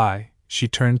reply, she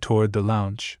turned toward the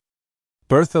lounge.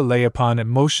 Bertha lay upon it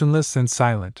motionless and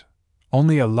silent,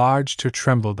 only a large tear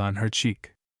trembled on her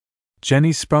cheek.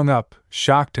 Jenny sprung up,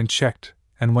 shocked and checked,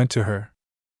 and went to her.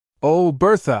 "Oh,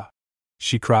 Bertha!"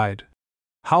 she cried.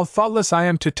 "How thoughtless I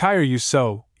am to tire you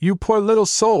so, you poor little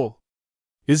soul!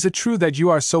 Is it true that you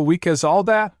are so weak as all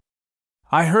that?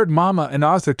 I heard Mamma and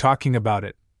Arthur talking about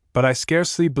it, but I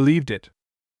scarcely believed it.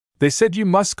 They said you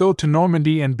must go to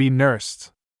Normandy and be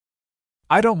nursed."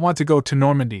 "I don't want to go to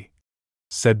Normandy,"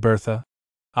 said Bertha.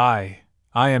 I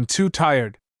am too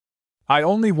tired. I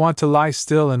only want to lie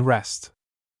still and rest.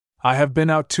 I have been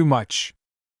out too much."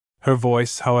 Her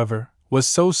voice, however, was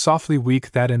so softly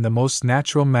weak that in the most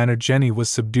natural manner Jenny was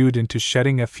subdued into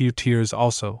shedding a few tears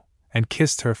also, and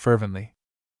kissed her fervently.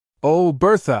 "Oh,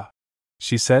 Bertha,"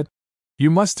 she said,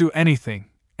 "you must do anything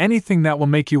that will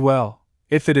make you well,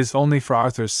 if it is only for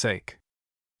Arthur's sake.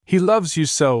 He loves you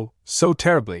so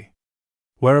terribly."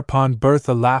 Whereupon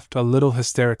Bertha laughed a little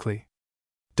hysterically.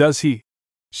 "Does he,"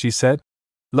 she said,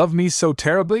 "love me so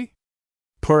terribly?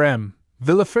 Poor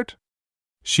Villefort?"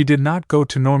 She did not go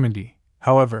to Normandy,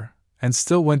 however, and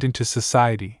still went into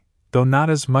society, though not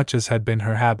as much as had been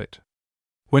her habit.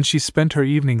 When she spent her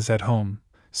evenings at home,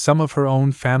 some of her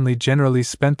own family generally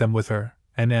spent them with her,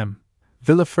 and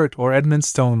Villefort or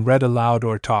Edmondstone read aloud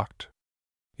or talked.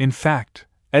 In fact,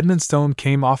 Edmondstone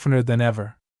came oftener than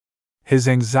ever. His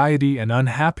anxiety and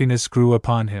unhappiness grew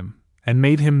upon him, and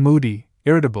made him moody,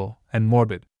 irritable, and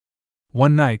morbid.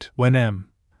 One night, when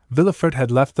Villefort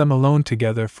had left them alone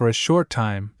together for a short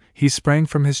time, he sprang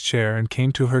from his chair and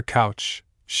came to her couch,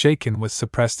 shaken with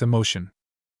suppressed emotion.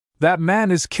 "That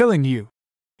man is killing you!"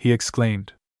 he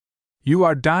exclaimed. "You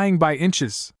are dying by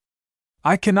inches.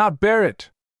 I cannot bear it."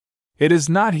 "It is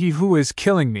not he who is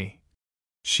killing me,"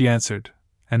 she answered,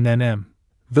 and then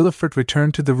Villefort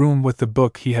returned to the room with the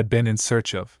book he had been in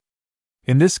search of.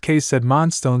 In this case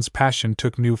Edmondstone's passion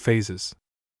took new phases.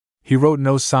 He wrote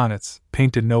no sonnets,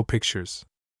 painted no pictures.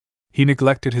 He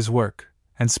neglected his work,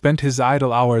 and spent his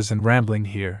idle hours in rambling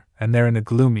here and there in a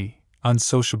gloomy,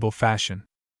 unsociable fashion.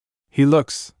 "He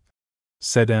looks,"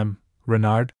 said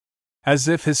Renard, "as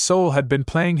if his soul had been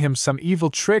playing him some evil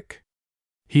trick."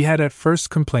 He had at first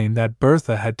complained that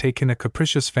Bertha had taken a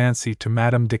capricious fancy to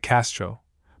Madame de Castro,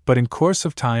 but in course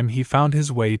of time he found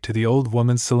his way to the old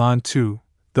woman's salon too,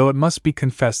 though it must be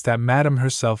confessed that Madame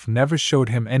herself never showed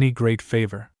him any great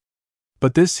favor.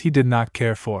 But this he did not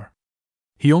care for.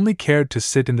 He only cared to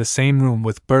sit in the same room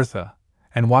with Bertha,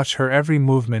 and watch her every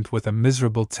movement with a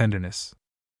miserable tenderness.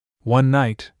 One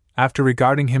night, after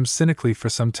regarding him cynically for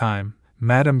some time,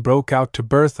 Madame broke out to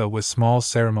Bertha with small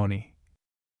ceremony.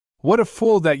 "What a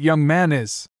fool that young man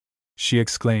is!" she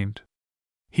exclaimed.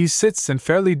 "He sits and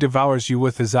fairly devours you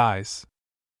with his eyes.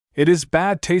 It is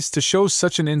bad taste to show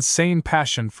such an insane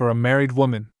passion for a married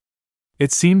woman."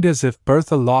 It seemed as if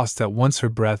Bertha lost at once her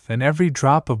breath and every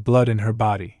drop of blood in her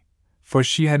body, for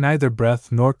she had neither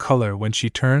breath nor color when she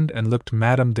turned and looked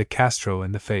Madame de Castro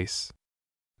in the face.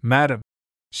 "Madame,"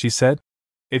 she said,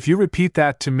 "if you repeat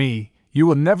that to me, you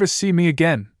will never see me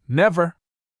again, never!"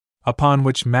 Upon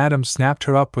which Madame snapped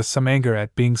her up with some anger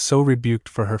at being so rebuked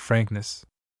for her frankness.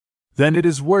 "Then it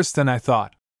is worse than I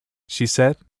thought," she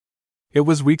said. It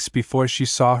was weeks before she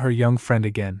saw her young friend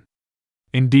again.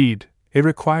 Indeed, it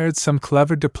required some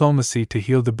clever diplomacy to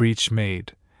heal the breach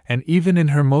made, and even in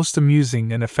her most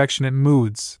amusing and affectionate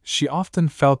moods, she often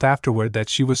felt afterward that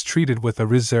she was treated with a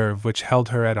reserve which held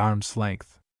her at arm's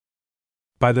length.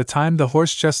 By the time the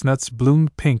horse-chestnuts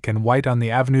bloomed pink and white on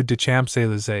the Avenue des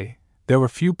Champs-Élysées, there were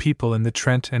few people in the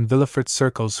Trent and Villefort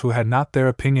circles who had not their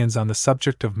opinions on the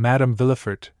subject of Madame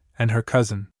Villefort and her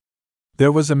cousin.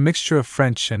 There was a mixture of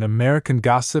French and American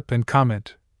gossip and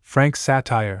comment, frank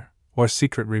satire, or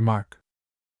secret remark.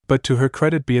 But to her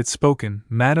credit be it spoken,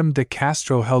 Madame de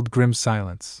Castro held grim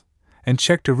silence, and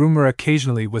checked a rumor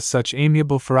occasionally with such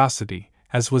amiable ferocity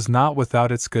as was not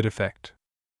without its good effect.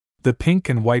 The pink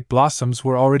and white blossoms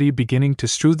were already beginning to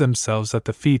strew themselves at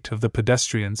the feet of the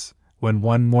pedestrians, when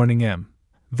one morning M.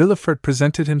 Villefort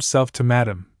presented himself to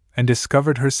Madame, and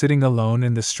discovered her sitting alone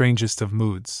in the strangest of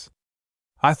moods.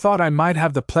 "I thought I might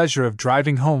have the pleasure of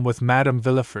driving home with Madame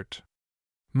Villefort.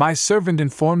 My servant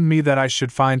informed me that I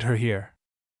should find her here."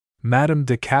 Madame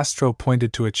de Castro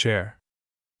pointed to a chair.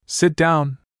 "Sit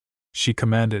down," she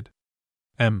commanded.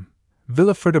 M.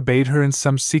 Villefort obeyed her in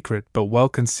some secret but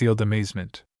well-concealed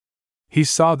amazement. He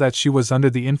saw that she was under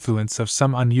the influence of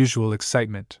some unusual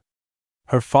excitement.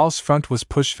 Her false front was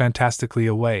pushed fantastically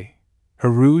away,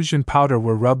 her rouge and powder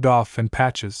were rubbed off in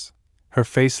patches, her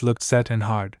face looked set and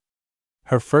hard.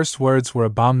 Her first words were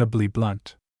abominably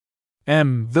blunt.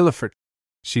 "M. Villefort,"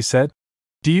 she said,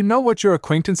 "do you know what your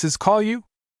acquaintances call you?"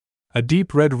 A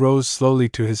deep red rose slowly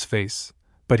to his face,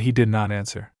 but he did not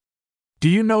answer. "Do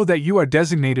you know that you are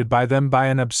designated by them by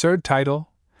an absurd title,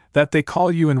 that they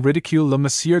call you in ridicule le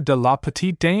Monsieur de la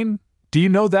Petite Dame? Do you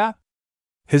know that?"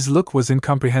 His look was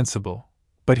incomprehensible,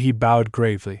 but he bowed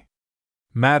gravely.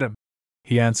 "Madam,"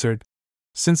 he answered,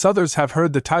 "since others have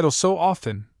heard the title so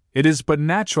often, it is but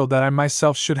natural that I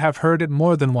myself should have heard it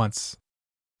more than once."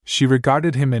 She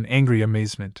regarded him in angry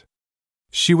amazement.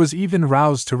 She was even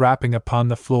roused to rapping upon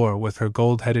the floor with her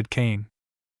gold-headed cane.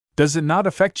 "Does it not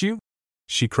affect you?"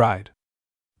 she cried.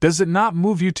 "Does it not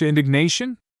move you to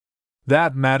indignation?"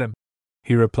 "That, madam,"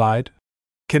 he replied,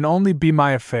 "can only be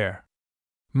my affair.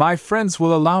 My friends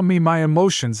will allow me my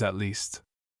emotions at least."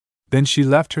 Then she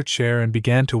left her chair and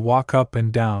began to walk up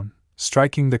and down,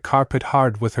 striking the carpet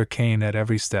hard with her cane at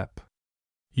every step.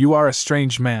 "You are a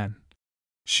strange man,"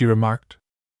 she remarked.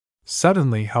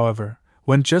 Suddenly, however,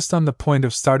 when just on the point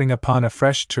of starting upon a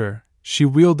fresh tour, she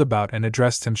wheeled about and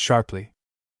addressed him sharply.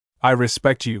 "I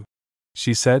respect you,"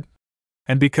 she said,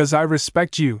 "and because I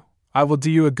respect you, I will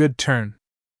do you a good turn."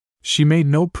 She made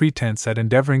no pretense at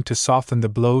endeavoring to soften the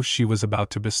blow she was about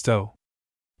to bestow.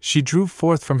 She drew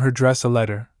forth from her dress a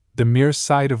letter, the mere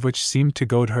sight of which seemed to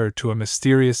goad her to a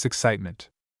mysterious excitement.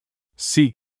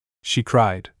 "See!" she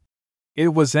cried.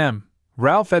 "It was M.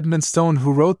 Ralph Edmonstone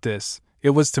who wrote this. It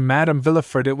was to Madame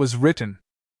Villefort it was written.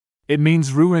 It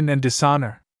means ruin and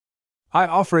dishonor. I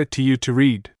offer it to you to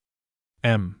read."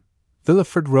 M.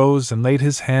 Villefort rose and laid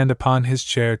his hand upon his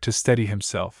chair to steady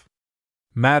himself.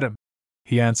 "Madam,"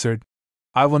 he answered,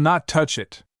 "I will not touch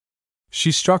it."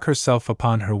 She struck herself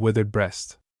upon her withered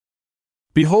breast.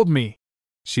 "Behold me,"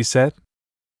 she said.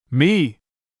 "Me!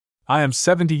 I am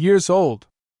 70 years old.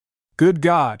 Good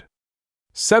God!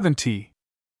 70!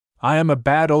 I am a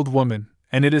bad old woman,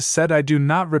 and it is said I do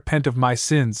not repent of my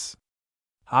sins.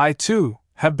 I, too,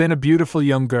 have been a beautiful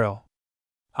young girl.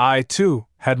 I, too,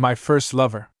 had my first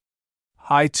lover.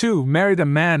 I, too, married a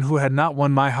man who had not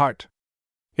won my heart.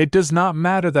 It does not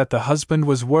matter that the husband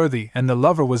was worthy and the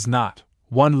lover was not,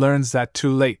 one learns that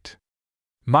too late.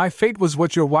 My fate was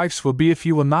what your wife's will be if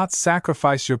you will not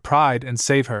sacrifice your pride and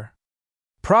save her."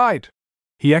 "Pride!"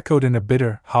 he echoed in a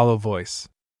bitter, hollow voice.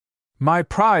 "My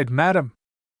pride, madam!"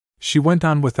 she went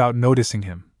on without noticing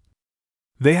him.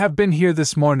 "They have been here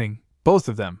this morning, both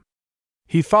of them."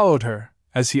 He followed her,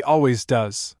 as he always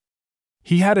does.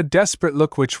 He had a desperate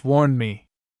look which warned me.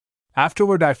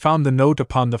 Afterward I found the note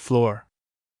upon the floor.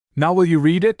 Now will you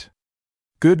read it?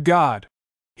 Good God!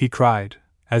 He cried,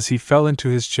 as he fell into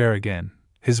his chair again,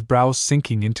 his brow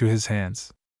sinking into his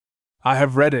hands. "I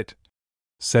have read it,"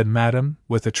 said Madame,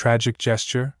 with a tragic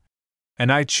gesture.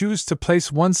 And I choose to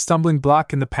place one stumbling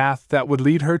block in the path that would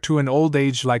lead her to an old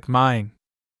age like mine.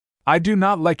 I do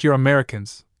not like your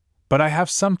Americans, but I have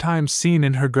sometimes seen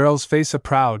in her girl's face a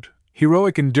proud,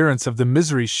 heroic endurance of the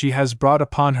misery she has brought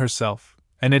upon herself,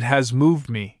 and it has moved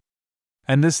me.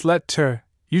 And this letter,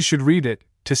 you should read it,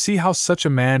 to see how such a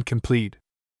man can plead.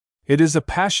 It is a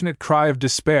passionate cry of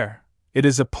despair, it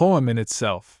is a poem in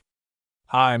itself.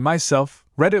 I, myself,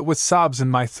 read it with sobs in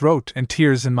my throat and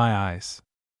tears in my eyes.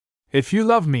 If you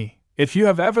love me, if you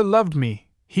have ever loved me,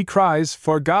 he cries,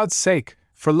 for God's sake,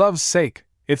 for love's sake,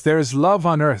 if there is love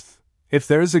on earth, if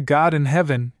there is a God in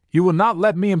heaven, you will not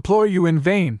let me implore you in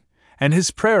vain, and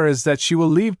his prayer is that she will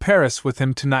leave Paris with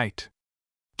him tonight.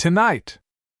 Tonight!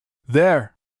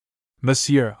 There!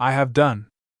 Monsieur, I have done.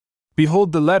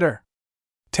 Behold the letter.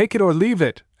 Take it or leave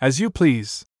it, as you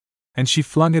please. And she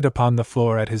flung it upon the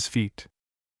floor at his feet.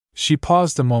 She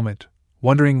paused a moment,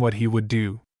 wondering what he would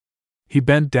do. He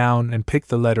bent down and picked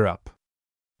the letter up.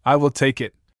 I will take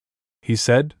it, he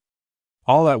said.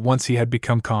 All at once he had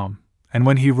become calm, and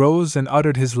when he rose and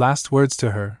uttered his last words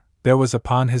to her, there was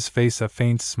upon his face a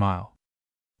faint smile.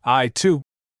 I too,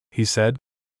 he said,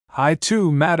 I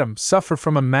too, madam, suffer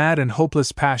from a mad and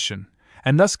hopeless passion,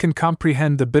 and thus can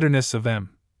comprehend the bitterness of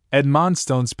Edmond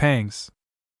Stone's pangs.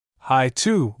 I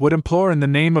too would implore in the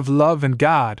name of love and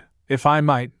God, if I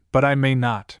might, but I may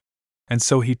not. And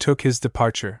so he took his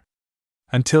departure.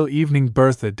 Until evening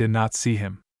Bertha did not see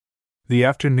him. The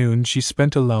afternoon she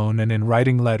spent alone and in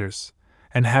writing letters,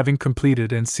 and having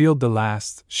completed and sealed the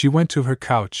last, she went to her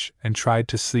couch and tried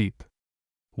to sleep.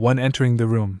 One entering the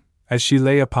room, as she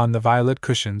lay upon the violet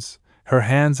cushions, her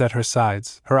hands at her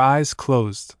sides, her eyes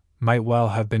closed, might well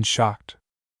have been shocked.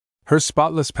 Her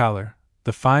spotless pallor,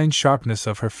 the fine sharpness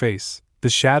of her face, the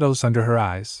shadows under her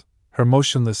eyes, her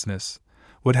motionlessness,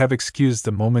 would have excused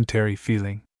the momentary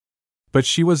feeling. But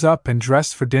she was up and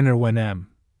dressed for dinner when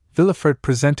Villefort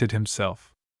presented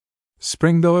himself.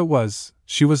 Spring though it was,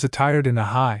 she was attired in a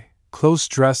high, close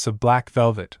dress of black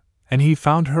velvet, and he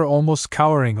found her almost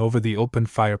cowering over the open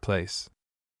fireplace.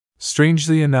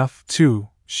 Strangely enough, too,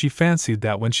 she fancied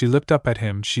that when she looked up at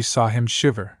him she saw him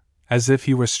shiver, as if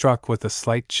he were struck with a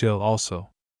slight chill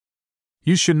also.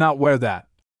 You should not wear that,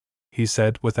 he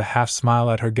said with a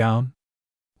half-smile at her gown.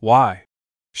 Why?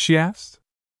 She asked.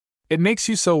 It makes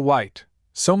you so white,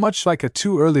 so much like a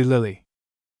too early lily.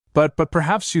 But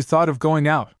perhaps you thought of going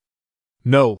out?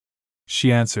 No,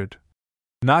 she answered.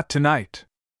 Not tonight.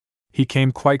 He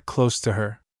came quite close to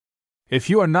her. If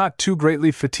you are not too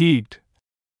greatly fatigued,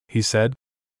 he said,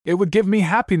 it would give me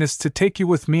happiness to take you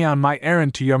with me on my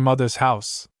errand to your mother's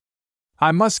house.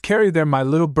 I must carry there my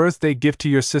little birthday gift to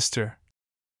your sister.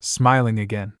 Smiling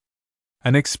again.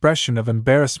 An expression of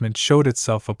embarrassment showed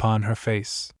itself upon her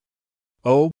face.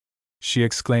 Oh, she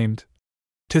exclaimed,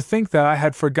 to think that I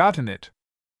had forgotten it.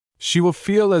 She will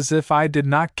feel as if I did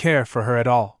not care for her at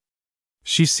all.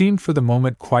 She seemed for the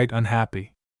moment quite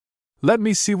unhappy. Let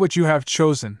me see what you have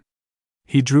chosen.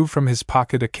 He drew from his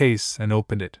pocket a case and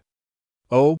opened it.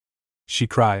 Oh, she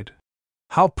cried.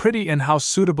 How pretty and how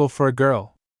suitable for a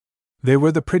girl. They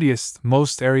were the prettiest,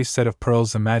 most airy set of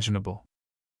pearls imaginable.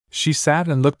 She sat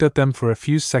and looked at them for a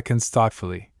few seconds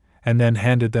thoughtfully, and then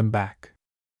handed them back.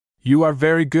 You are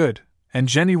very good, and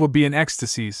Jenny will be in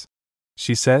ecstasies,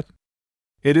 she said.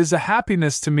 It is a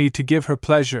happiness to me to give her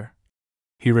pleasure,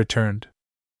 he returned.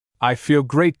 I feel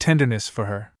great tenderness for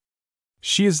her.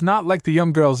 She is not like the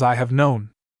young girls I have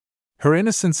known. Her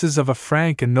innocence is of a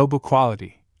frank and noble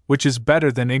quality, which is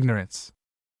better than ignorance.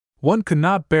 One could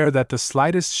not bear that the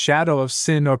slightest shadow of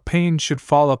sin or pain should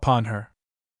fall upon her.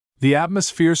 The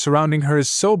atmosphere surrounding her is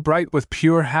so bright with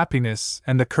pure happiness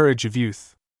and the courage of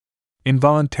youth.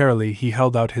 Involuntarily he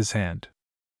held out his hand.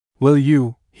 Will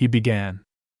you, he began.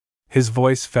 His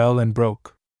voice fell and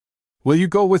broke. Will you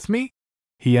go with me?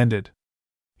 He ended.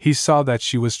 He saw that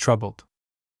she was troubled.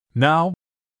 Now?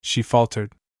 She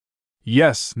faltered.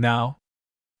 Yes, now.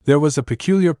 There was a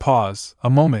peculiar pause, a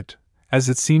moment, as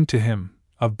it seemed to him,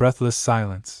 of breathless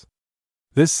silence.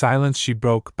 This silence she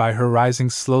broke by her rising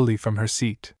slowly from her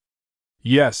seat.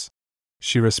 Yes,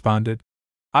 she responded.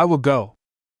 I will go.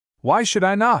 Why should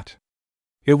I not?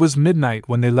 It was midnight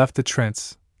when they left the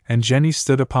Trents, and Jenny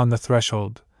stood upon the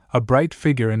threshold, a bright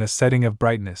figure in a setting of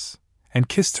brightness, and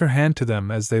kissed her hand to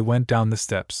them as they went down the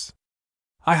steps.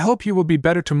 I hope you will be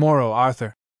better tomorrow,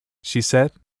 Arthur, she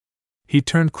said. He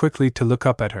turned quickly to look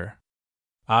up at her.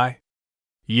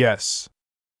 Yes.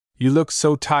 You look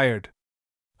so tired.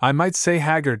 I might say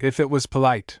haggard if it was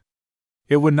polite.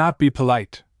 It would not be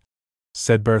polite,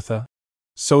 said Bertha.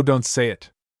 So don't say it.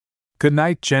 Good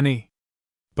night, Jenny.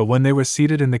 But when they were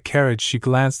seated in the carriage, she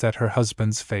glanced at her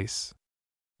husband's face.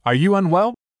 "Are you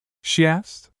unwell?" she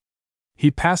asked.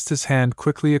 He passed his hand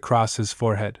quickly across his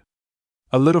forehead.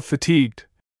 "A little fatigued,"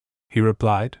 he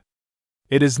replied.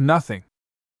 "It is nothing.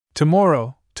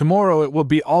 Tomorrow it will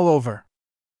be all over."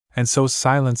 And so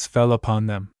silence fell upon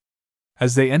them.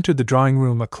 As they entered the drawing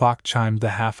room, a clock chimed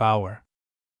the half-hour.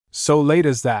 "So late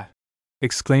as that!"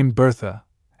 exclaimed Bertha,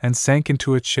 and sank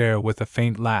into a chair with a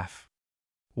faint laugh.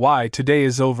 "Why, today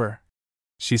is over,"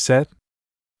 she said.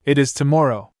 "It is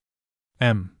tomorrow."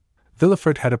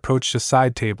 Villefort had approached a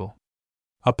side table.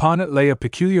 Upon it lay a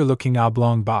peculiar-looking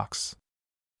oblong box.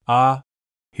 "Ah,"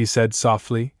 he said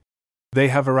softly, "they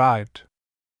have arrived."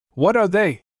 "What are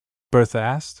they?" Bertha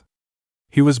asked.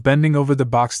 He was bending over the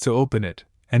box to open it,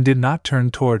 and did not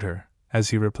turn toward her,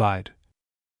 as he replied.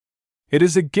 "It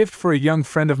is a gift for a young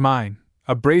friend of mine,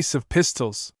 a brace of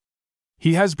pistols.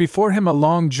 He has before him a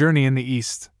long journey in the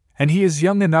East, and he is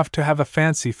young enough to have a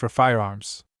fancy for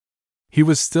firearms." He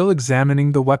was still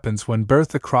examining the weapons when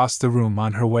Bertha crossed the room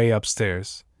on her way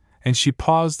upstairs, and she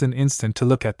paused an instant to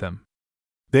look at them.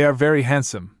 "They are very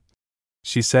handsome,"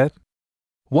 she said.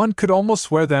 "One could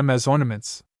almost wear them as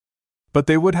ornaments. But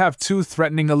they would have too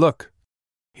threatening a look,"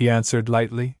 he answered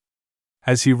lightly.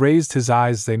 As he raised his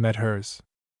eyes, they met hers.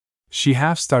 She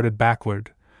half started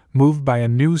backward, moved by a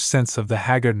new sense of the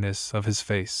haggardness of his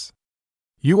face.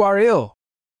 "You are ill!"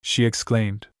 she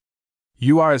exclaimed.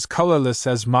 "You are as colorless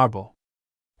as marble."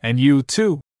 "And you,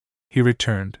 too," he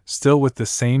returned, still with the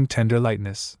same tender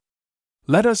lightness.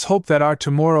 "Let us hope that our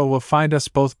tomorrow will find us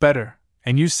both better,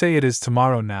 and you say it is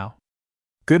tomorrow now.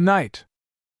 Good night."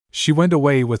 She went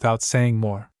away without saying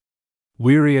more.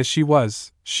 Weary as she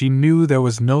was, she knew there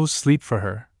was no sleep for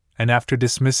her, and after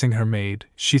dismissing her maid,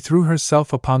 she threw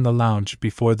herself upon the lounge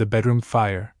before the bedroom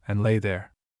fire and lay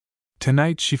there.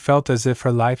 Tonight she felt as if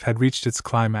her life had reached its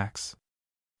climax.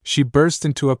 She burst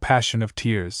into a passion of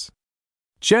tears.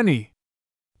 "Jenny!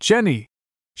 Jenny!"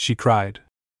 she cried.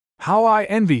 How I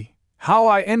envy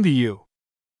you!"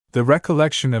 The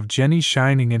recollection of Jenny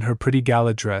shining in her pretty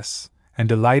gala dress, and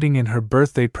delighting in her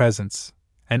birthday presents,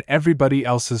 and everybody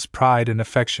else's pride and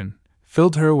affection,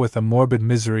 filled her with a morbid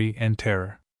misery and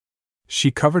terror. She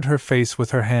covered her face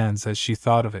with her hands as she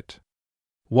thought of it.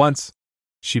 "Once,"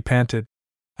 she panted,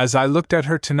 "as I looked at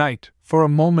her tonight, for a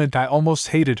moment I almost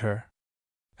hated her.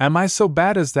 Am I so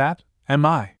bad as that, am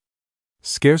I?"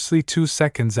 Scarcely 2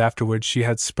 seconds afterward she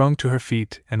had sprung to her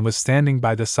feet and was standing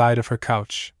by the side of her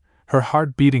couch, her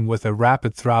heart beating with a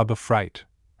rapid throb of fright,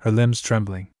 her limbs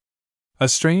trembling. A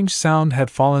strange sound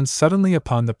had fallen suddenly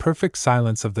upon the perfect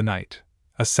silence of the night,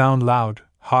 a sound loud,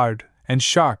 hard, and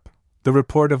sharp, the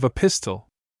report of a pistol.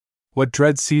 What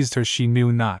dread seized her she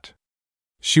knew not.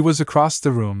 She was across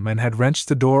the room and had wrenched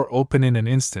the door open in an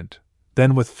instant,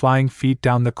 then with flying feet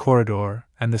down the corridor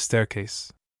and the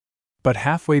staircase. But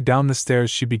halfway down the stairs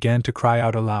she began to cry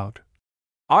out aloud.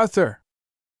 "Arthur!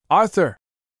 Arthur!"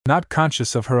 not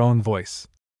conscious of her own voice.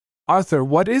 "Arthur,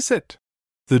 what is it?"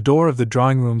 The door of the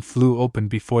drawing-room flew open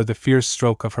before the fierce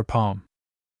stroke of her palm.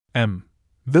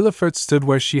 Villefort stood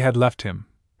where she had left him,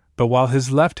 but while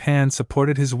his left hand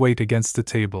supported his weight against the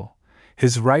table,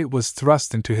 his right was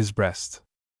thrust into his breast.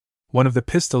 One of the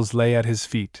pistols lay at his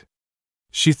feet.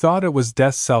 She thought it was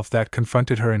Death's self that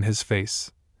confronted her in his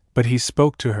face, but he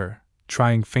spoke to her,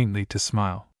 trying faintly to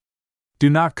smile. "Do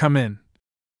not come in,"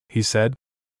 he said.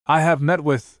 "I have met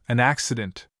with an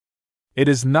accident. It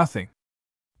is nothing.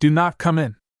 Do not come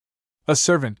in. A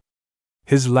servant."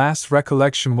 His last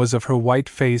recollection was of her white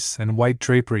face and white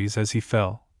draperies as he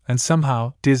fell, and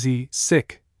somehow, dizzy,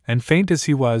 sick, and faint as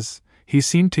he was, he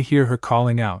seemed to hear her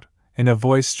calling out, in a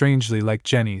voice strangely like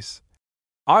Jenny's,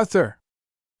 "Arthur!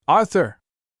 Arthur!"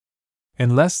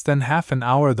 In less than half an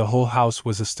hour the whole house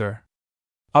was astir.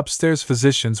 Upstairs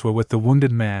physicians were with the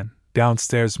wounded man,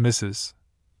 downstairs Mrs.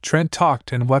 Trent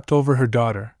talked and wept over her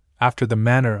daughter, after the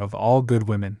manner of all good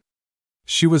women.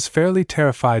 She was fairly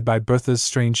terrified by Bertha's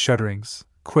strange shudderings,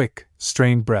 quick,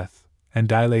 strained breath, and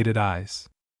dilated eyes.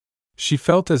 She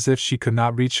felt as if she could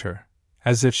not reach her,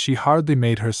 as if she hardly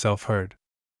made herself heard.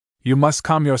 "You must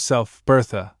calm yourself,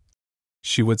 Bertha,"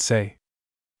 she would say.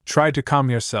 "Try to calm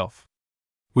yourself.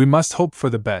 We must hope for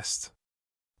the best.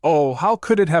 Oh, how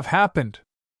could it have happened?"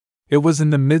 It was in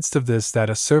the midst of this that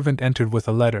a servant entered with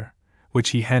a letter,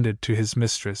 which he handed to his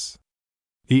mistress.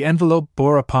 The envelope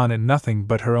bore upon it nothing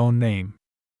but her own name.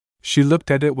 She looked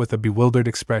at it with a bewildered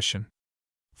expression.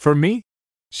 "For me?"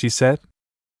 she said.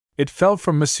 "It fell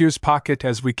from Monsieur's pocket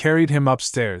as we carried him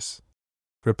upstairs,"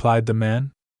 replied the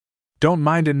man. "Don't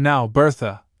mind it now,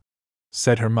 Bertha,"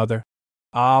 said her mother.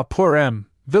 "Ah, poor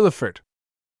Villefort!"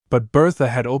 But Bertha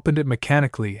had opened it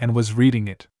mechanically and was reading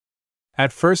it.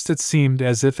 At first it seemed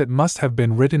as if it must have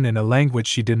been written in a language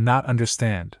she did not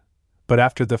understand, but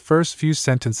after the first few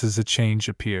sentences a change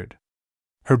appeared.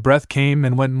 Her breath came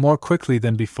and went more quickly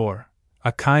than before,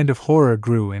 a kind of horror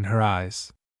grew in her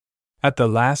eyes. At the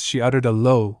last she uttered a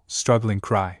low, struggling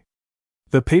cry.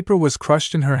 The paper was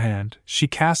crushed in her hand, she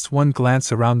cast one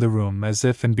glance around the room as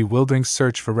if in bewildering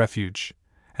search for refuge,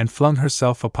 and flung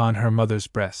herself upon her mother's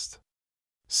breast.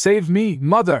 "Save me,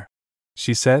 mother!"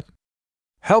 she said.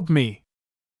 "Help me!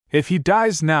 If he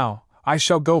dies now, I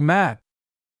shall go mad!"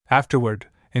 Afterward,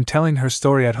 in telling her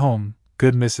story at home,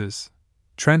 good Mrs.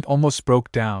 Trent almost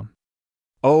broke down.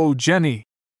 "Oh, Jenny,"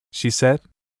 she said.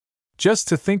 "Just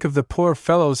to think of the poor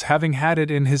fellow's having had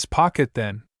it in his pocket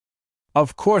then!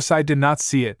 Of course I did not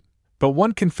see it, but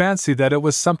one can fancy that it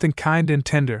was something kind and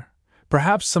tender,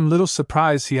 perhaps some little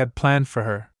surprise he had planned for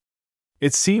her.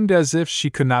 It seemed as if she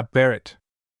could not bear it."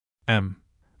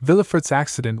 Villefort's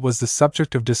accident was the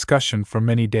subject of discussion for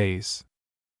many days.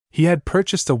 He had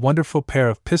purchased a wonderful pair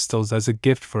of pistols as a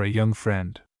gift for a young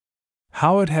friend.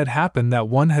 How it had happened that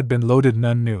one had been loaded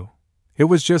none knew. It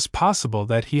was just possible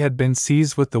that he had been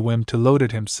seized with the whim to load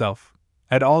it himself.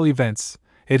 At all events,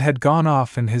 it had gone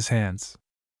off in his hands.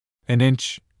 An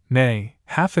inch, nay,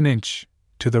 half an inch,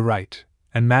 to the right,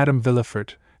 and Madame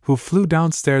Villefort, who flew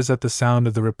downstairs at the sound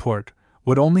of the report,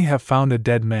 would only have found a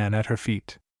dead man at her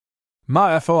feet.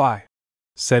 "Ma foi,"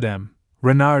 said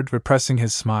Renard, repressing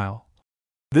his smile.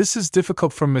 "This is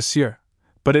difficult for Monsieur,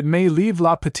 but it may leave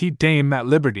la petite dame at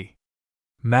liberty."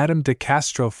 Madame de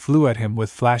Castro flew at him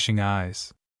with flashing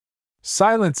eyes.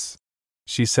 "Silence!"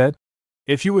 she said.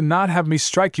 "If you would not have me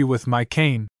strike you with my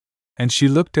cane," and she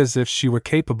looked as if she were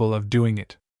capable of doing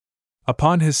it.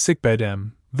 Upon his sickbed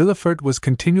Villefort was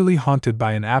continually haunted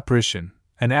by an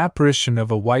apparition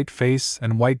of a white face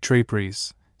and white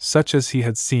draperies, such as he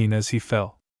had seen as he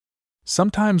fell.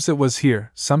 Sometimes it was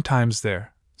here, sometimes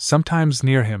there, sometimes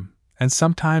near him, and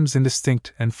sometimes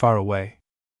indistinct and far away.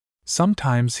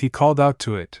 Sometimes he called out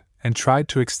to it, and tried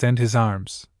to extend his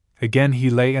arms. Again he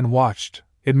lay and watched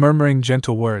it, murmuring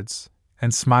gentle words,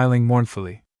 and smiling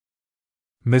mournfully.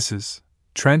 Mrs.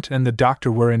 Trent and the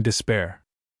doctor were in despair.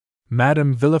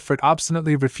 Madame Villefort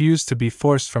obstinately refused to be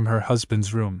forced from her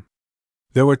husband's room.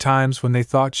 There were times when they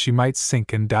thought she might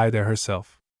sink and die there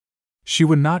herself. She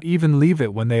would not even leave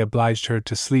it when they obliged her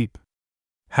to sleep.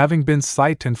 Having been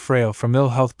slight and frail from ill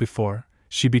health before,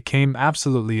 she became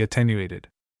absolutely attenuated.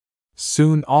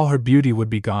 Soon all her beauty would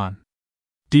be gone.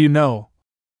 "Do you know,"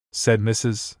 said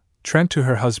Mrs. Trent to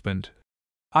her husband,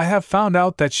 "I have found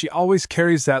out that she always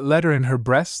carries that letter in her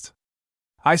breast?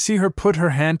 I see her put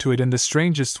her hand to it in the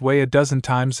strangest way a dozen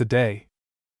times a day."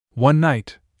 One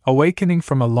night, awakening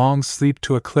from a long sleep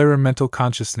to a clearer mental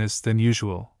consciousness than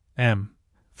usual,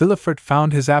 Villefort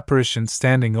found his apparition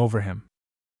standing over him.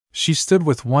 She stood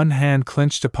with one hand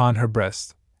clenched upon her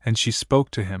breast, and she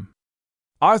spoke to him.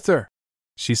 "Arthur,"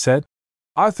 she said.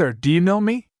 "Arthur, do you know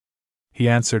me?" He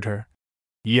answered her.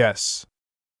 "Yes."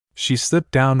 She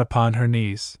slipped down upon her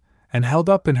knees, and held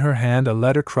up in her hand a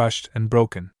letter crushed and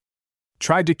broken.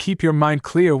 "Try to keep your mind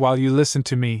clear while you listen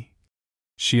to me,"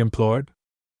 she implored.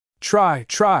 "Try.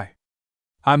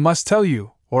 I must tell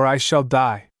you, or I shall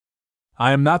die.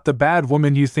 I am not the bad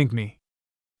woman you think me.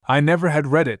 I never had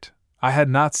read it, I had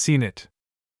not seen it.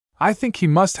 I think he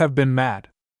must have been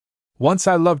mad. Once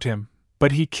I loved him,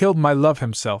 but he killed my love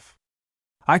himself.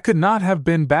 I could not have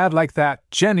been bad like that,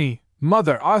 Jenny,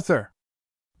 mother, Arthur.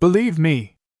 Believe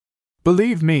me.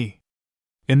 Believe me."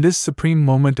 In this supreme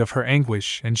moment of her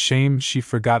anguish and shame she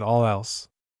forgot all else.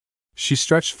 She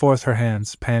stretched forth her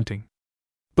hands, panting.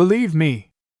 "Believe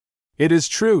me. It is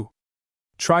true.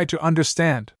 Try to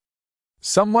understand.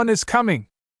 Someone is coming.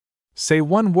 Say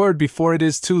one word before it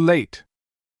is too late."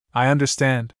 "I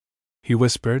understand," he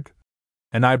whispered.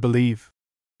 "And I believe."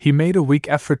 He made a weak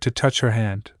effort to touch her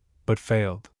hand, but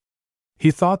failed. He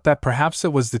thought that perhaps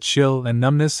it was the chill and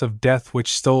numbness of death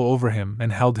which stole over him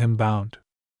and held him bound.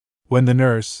 When the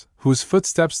nurse, whose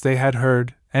footsteps they had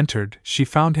heard, entered, she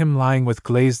found him lying with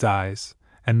glazed eyes,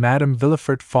 and Madame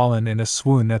Villefort fallen in a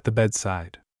swoon at the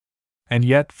bedside. And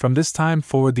yet, from this time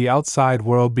forward the outside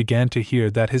world began to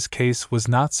hear that his case was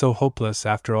not so hopeless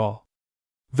after all.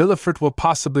 "Villefort will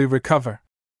possibly recover,"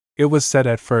 it was said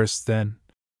at first, then,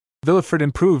 "Villefort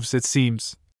improves, it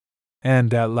seems."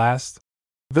 And, at last,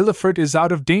 "Villefort is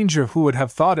out of danger, who would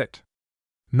have thought it?"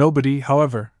 Nobody,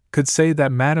 however, could say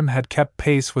that Madame had kept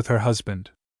pace with her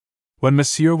husband. When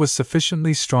Monsieur was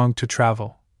sufficiently strong to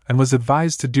travel, and was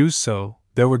advised to do so,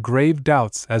 there were grave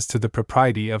doubts as to the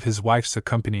propriety of his wife's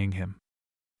accompanying him.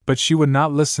 But she would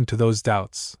not listen to those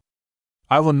doubts.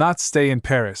 "I will not stay in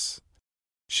Paris,"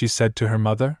 she said to her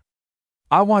mother.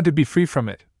 "I want to be free from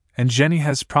it, and Jenny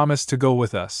has promised to go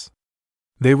with us."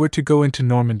 They were to go into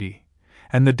Normandy,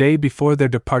 and the day before their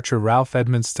departure Ralph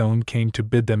Edmonstone came to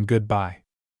bid them good-bye.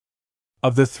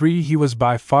 Of the three he was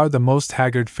by far the most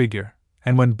haggard figure,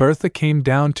 and when Bertha came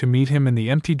down to meet him in the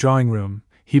empty drawing-room,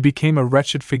 he became a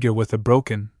wretched figure with a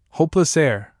broken, hopeless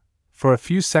air. For a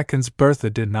few seconds Bertha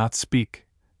did not speak,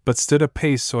 but stood a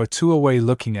pace or two away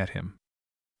looking at him.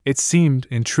 It seemed,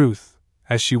 in truth,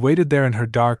 as she waited there in her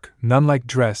dark, nun-like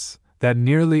dress, that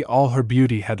nearly all her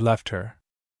beauty had left her.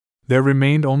 There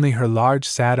remained only her large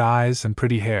sad eyes and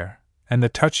pretty hair, and the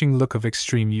touching look of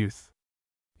extreme youth.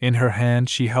 In her hand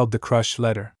she held the crushed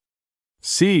letter.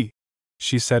 "See,"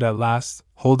 she said at last,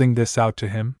 holding this out to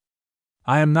him.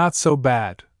 "I am not so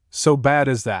bad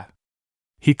as that."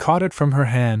 He caught it from her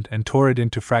hand and tore it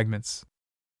into fragments.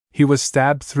 He was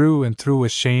stabbed through and through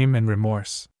with shame and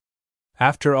remorse.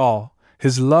 After all,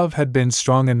 his love had been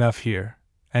strong enough here,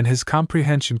 and his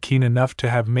comprehension keen enough to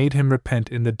have made him repent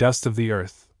in the dust of the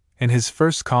earth, in his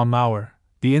first calm hour,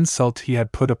 the insult he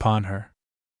had put upon her.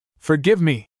 "Forgive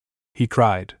me!" he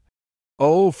cried.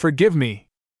 "Oh, forgive me!"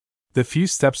 The few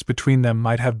steps between them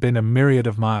might have been a myriad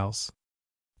of miles.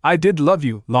 "I did love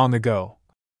you long ago,"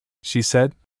 she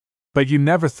said, "but you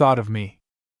never thought of me.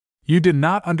 You did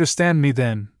not understand me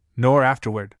then, nor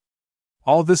afterward.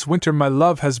 All this winter my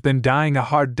love has been dying a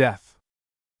hard death.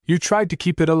 You tried to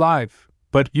keep it alive,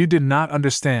 but you did not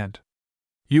understand.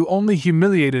 You only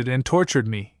humiliated and tortured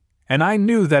me, and I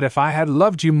knew that if I had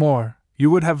loved you more, you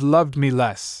would have loved me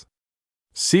less.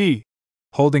 See,"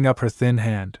 holding up her thin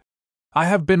hand, "I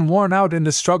have been worn out in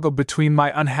the struggle between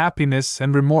my unhappiness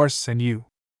and remorse and you.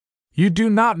 You do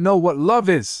not know what love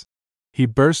is!" He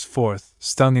burst forth,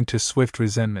 stung into swift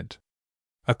resentment.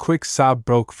 A quick sob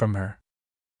broke from her.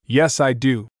 "Yes, I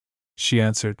do," she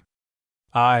answered.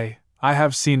 I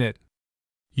have seen it."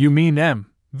 "You mean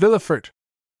M. Villefort!"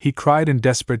 he cried in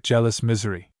desperate jealous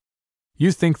misery.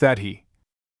 "You think that he—"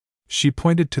 She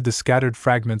pointed to the scattered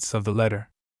fragments of the letter.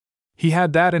 "He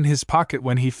had that in his pocket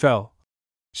when he fell,"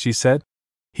 she said.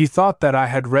 "He thought that I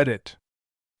had read it.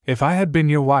 If I had been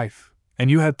your wife, and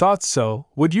you had thought so,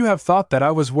 would you have thought that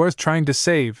I was worth trying to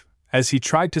save, as he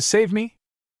tried to save me?"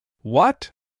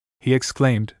 "What?" he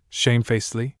exclaimed,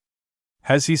 shamefacedly.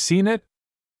 "Has he seen it?"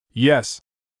 "Yes,"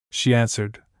 she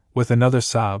answered, with another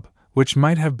sob, which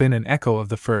might have been an echo of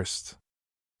the first.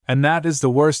 "And that is the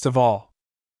worst of all."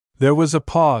 There was a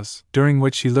pause, during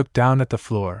which he looked down at the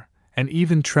floor, and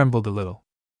even trembled a little.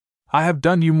 "I have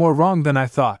done you more wrong than I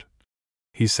thought,"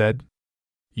 he said.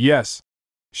 "Yes,"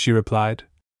 she replied,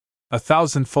 "a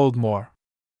thousandfold more."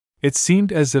 It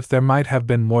seemed as if there might have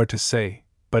been more to say,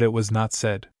 but it was not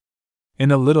said.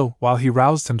 In a little while he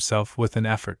roused himself with an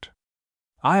effort.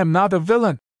 "I am not a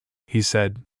villain," he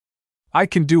said. "I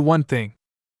can do one thing.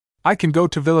 I can go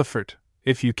to Villefort,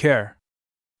 if you care."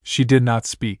 She did not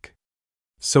speak.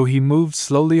 So he moved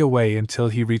slowly away until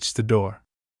he reached the door.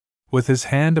 With his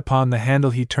hand upon the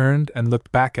handle he turned and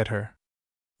looked back at her.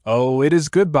 "Oh, it is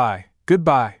goodbye,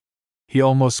 goodbye," he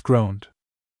almost groaned.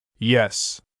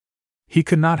 "Yes." He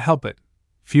could not help it.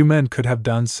 Few men could have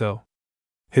done so.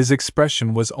 His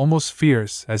expression was almost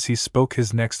fierce as he spoke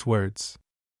his next words.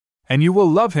 "And you will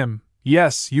love him,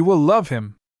 yes, you will love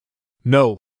him."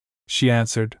 "No," she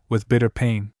answered, with bitter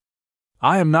pain.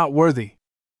 "I am not worthy."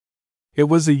 It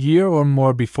was a year or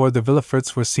more before the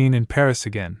Villeforts were seen in Paris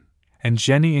again, and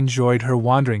Jenny enjoyed her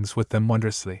wanderings with them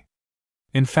wondrously.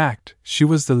 In fact, she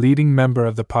was the leading member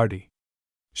of the party.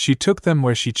 She took them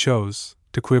where she chose,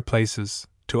 to queer places,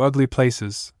 to ugly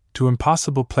places, to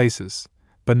impossible places,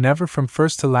 but never from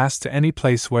first to last to any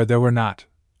place where there were not,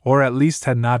 or at least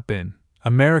had not been,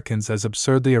 Americans as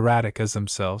absurdly erratic as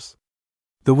themselves.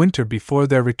 The winter before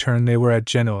their return they were at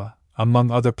Genoa, among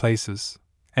other places,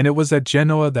 and it was at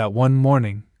Genoa that one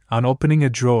morning, on opening a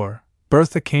drawer,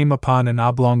 Bertha came upon an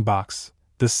oblong box,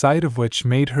 the sight of which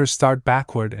made her start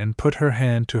backward and put her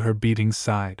hand to her beating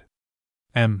side.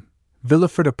 M.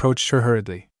 Villefort approached her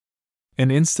hurriedly.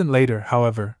 An instant later,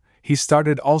 however, he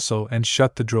started also and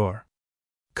shut the drawer.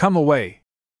 "Come away,"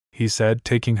 he said,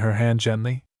 taking her hand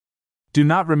gently. "Do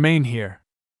not remain here."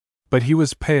 But he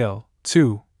was pale,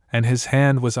 too, and his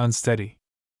hand was unsteady.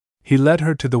 He led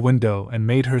her to the window and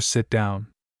made her sit down.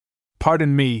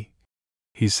 "Pardon me,"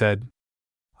 he said.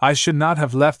 "I should not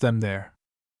have left them there."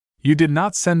 "You did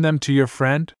not send them to your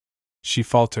friend?" she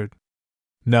faltered.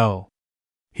 "No."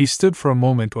 He stood for a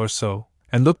moment or so,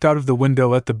 and looked out of the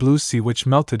window at the blue sea which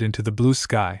melted into the blue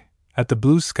sky, at the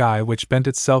blue sky which bent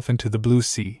itself into the blue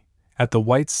sea, at the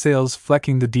white sails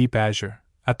flecking the deep azure,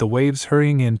 at the waves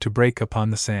hurrying in to break upon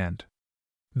the sand.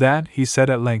 "That," he said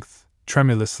at length,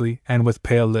 tremulously and with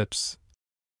pale lips,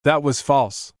 "that was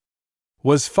false."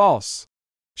 "Was false!"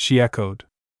 she echoed.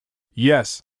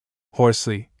 Yes,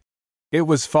 hoarsely. It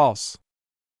was false.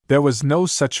 There was no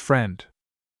such friend.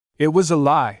 It was a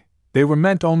lie, they were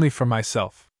meant only for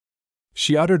myself.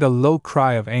 She uttered a low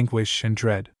cry of anguish and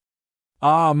dread.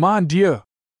 Ah, mon Dieu,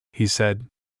 he said.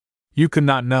 You could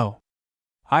not know.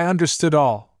 I understood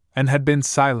all, and had been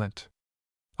silent.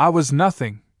 I was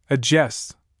nothing, a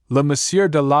jest, le Monsieur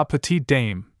de la Petite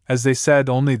Dame, as they said,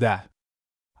 only that.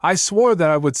 I swore that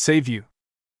I would save you.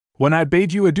 When I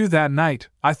bade you adieu that night,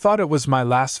 I thought it was my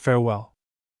last farewell.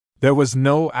 There was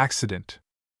no accident.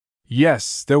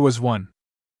 Yes, there was one.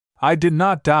 I did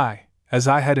not die, as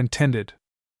I had intended.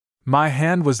 My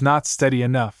hand was not steady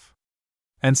enough.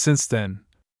 And since then.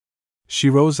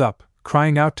 She rose up,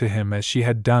 crying out to him as she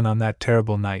had done on that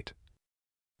terrible night.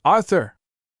 Arthur!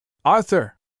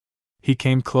 Arthur! He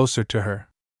came closer to her.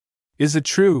 Is it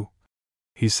true?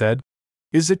 He said.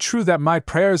 Is it true that my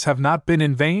prayers have not been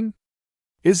in vain?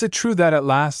 Is it true that at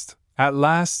last,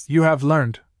 you have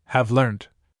learned?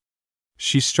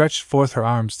 She stretched forth her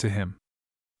arms to him.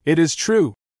 It is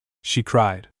true, she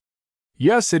cried.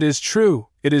 Yes, it is true,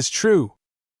 it is true.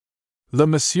 Le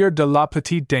Monsieur de la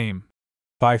Petite Dame,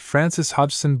 by Frances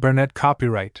Hodgson Burnett,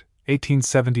 copyright,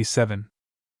 1877.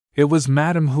 It was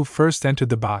Madame who first entered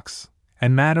the box,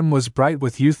 and Madame was bright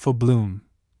with youthful bloom,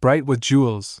 bright with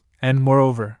jewels, and,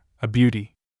 moreover, a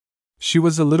beauty. She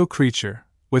was a little creature,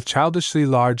 with childishly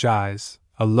large eyes,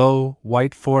 a low,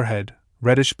 white forehead,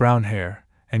 reddish-brown hair,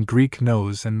 and Greek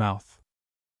nose and mouth.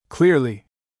 Clearly,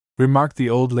 remarked the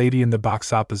old lady in the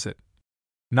box opposite.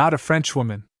 Not a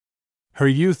Frenchwoman. Her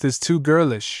youth is too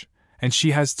girlish, and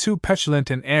she has too petulant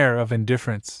an air of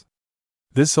indifference.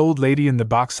 This old lady in the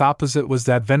box opposite was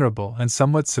that venerable and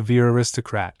somewhat severe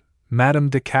aristocrat, Madame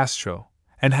de Castro,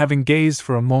 and having gazed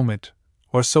for a moment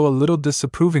or so a little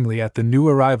disapprovingly at the new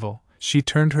arrival, she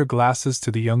turned her glasses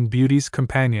to the young beauty's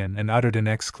companion and uttered an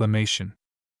exclamation.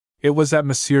 It was at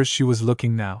Monsieur she was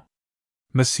looking now.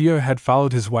 Monsieur had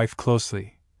followed his wife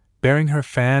closely, bearing her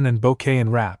fan and bouquet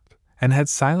and wrap, and had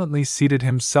silently seated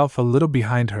himself a little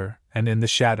behind her and in the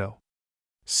shadow.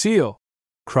 Seal!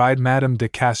 Cried Madame de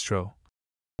Castro.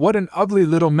 What an ugly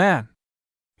little man!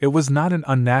 It was not an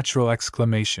unnatural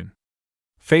exclamation.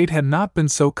 Fate had not been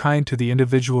so kind to the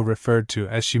individual referred to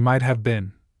as she might have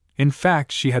been. In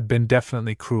fact, she had been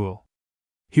definitely cruel.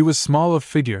 He was small of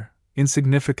figure,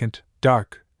 insignificant,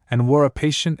 dark, and wore a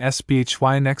patient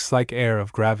SPHYNX-like air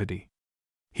of gravity.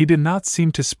 He did not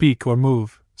seem to speak or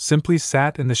move, simply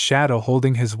sat in the shadow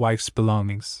holding his wife's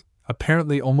belongings,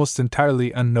 apparently almost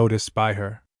entirely unnoticed by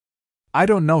her. I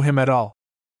don't know him at all,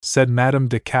 said Madame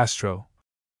de Castro,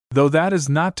 though that is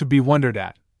not to be wondered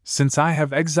at, since I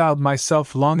have exiled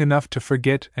myself long enough to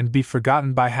forget and be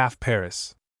forgotten by half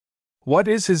Paris. What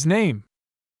is his name?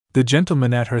 The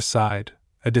gentleman at her side,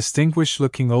 a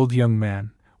distinguished-looking old young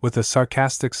man, with a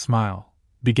sarcastic smile,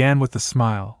 began with a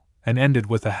smile, and ended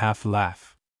with a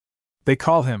half-laugh. They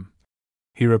call him,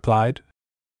 he replied,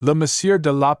 le Monsieur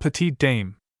de la Petite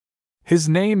Dame. His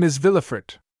name is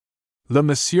Villefort. Le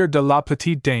Monsieur de la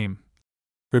Petite Dame,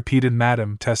 repeated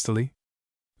Madame testily.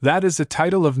 That is the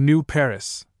title of New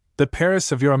Paris, the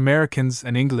Paris of your Americans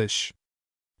and English.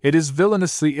 It is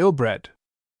villainously ill-bred.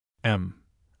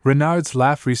 Renard's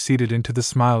laugh receded into the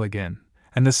smile again,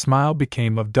 and the smile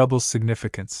became of double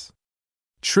significance.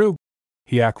 True,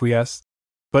 he acquiesced,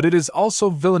 but it is also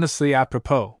villainously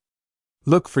apropos.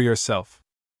 Look for yourself.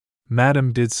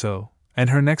 Madame did so, and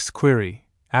her next query,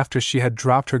 after she had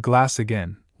dropped her glass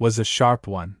again, was a sharp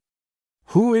one.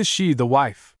 Who is she, the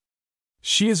wife?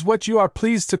 She is what you are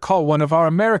pleased to call one of our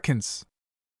Americans.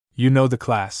 You know the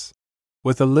class.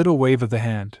 With a little wave of the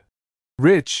hand.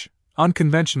 Rich,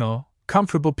 unconventional,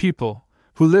 comfortable people,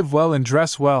 who live well and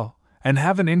dress well, and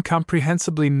have an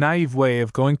incomprehensibly naive way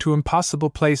of going to impossible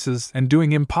places and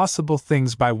doing impossible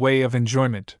things by way of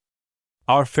enjoyment.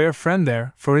 Our fair friend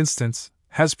there, for instance,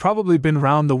 has probably been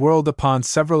round the world upon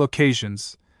several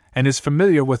occasions, and is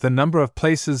familiar with a number of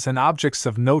places and objects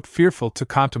of note fearful to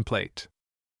contemplate.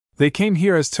 They came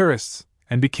here as tourists,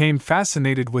 and became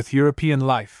fascinated with European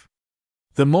life.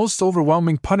 The most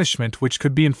overwhelming punishment which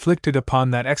could be inflicted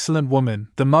upon that excellent woman,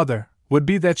 the mother, would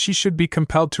be that she should be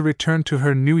compelled to return to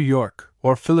her New York,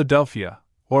 or Philadelphia,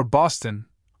 or Boston,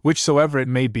 whichsoever it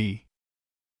may be.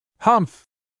 Humph!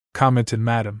 Commented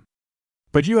Madame.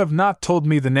 But you have not told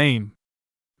me the name.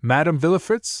 Madame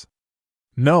Villefort's?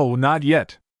 No, not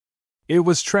yet. It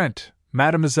was Trent,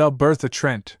 Mademoiselle Bertha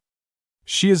Trent.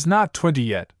 She is not 20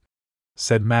 yet,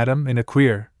 said Madame in a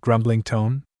queer, grumbling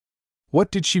tone. What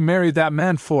did she marry that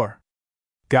man for?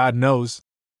 God knows,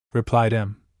 replied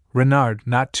Renard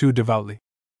not too devoutly.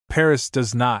 Paris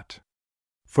does not.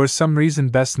 For some reason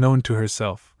best known to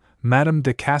herself, Madame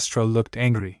de Castro looked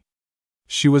angry.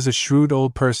 She was a shrewd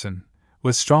old person,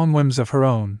 with strong whims of her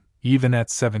own, even at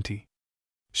 70.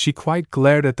 She quite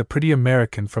glared at the pretty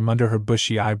American from under her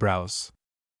bushy eyebrows.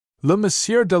 Le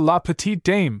Monsieur de la Petite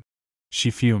Dame, she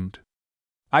fumed.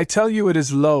 I tell you it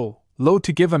is low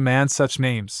to give a man such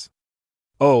names.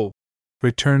 Oh,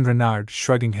 returned Renard,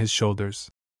 shrugging his shoulders.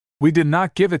 We did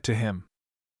not give it to him.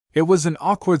 It was an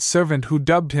awkward servant who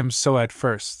dubbed him so at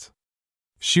first.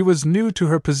 She was new to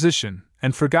her position,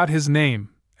 and forgot his name,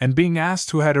 and being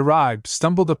asked who had arrived,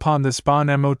 stumbled upon this bon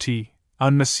mot,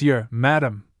 on Monsieur,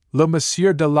 Madame, le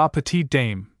Monsieur de la Petite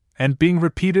Dame, and being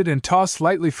repeated and tossed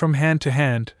lightly from hand to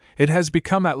hand, it has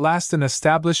become at last an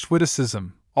established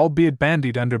witticism, albeit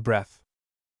bandied under breath.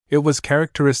 It was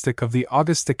characteristic of the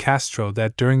Auguste de Castro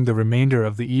that during the remainder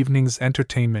of the evening's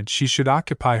entertainment she should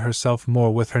occupy herself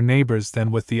more with her neighbors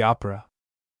than with the opera.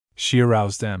 She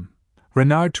aroused M.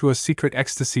 Renard to a secret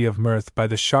ecstasy of mirth by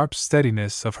the sharp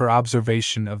steadiness of her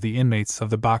observation of the inmates of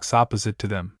the box opposite to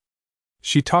them.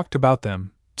 She talked about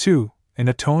them, too, in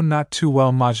a tone not too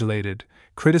well modulated,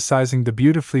 criticizing the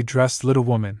beautifully dressed little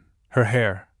woman, her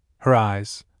hair, her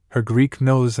eyes, her Greek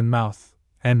nose and mouth,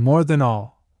 and more than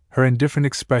all, her indifferent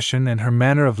expression and her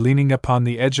manner of leaning upon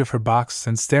the edge of her box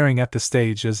and staring at the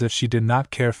stage as if she did not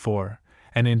care for,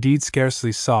 and indeed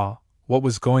scarcely saw, what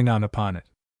was going on upon it.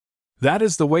 That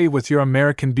is the way with your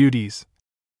American beauties,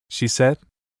 she said.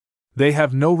 They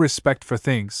have no respect for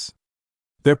things.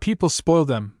 Their people spoil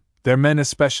them, their men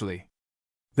especially.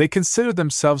 They consider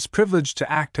themselves privileged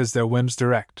to act as their whims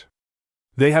direct.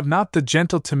 They have not the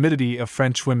gentle timidity of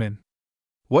French women.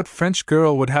 What French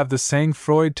girl would have the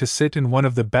sang-froid to sit in one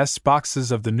of the best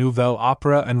boxes of the Nouvelle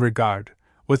Opera and regard,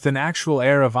 with an actual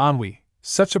air of ennui,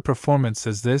 such a performance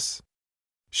as this?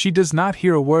 She does not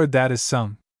hear a word that is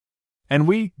sung.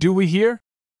 And do we hear?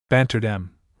 Bantered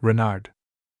M. Renard.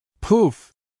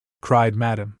 Poof! Cried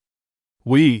Madame.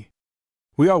 We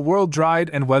are world-dried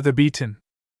and weather-beaten.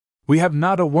 We have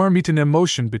not a worm-eaten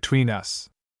emotion between us.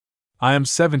 I am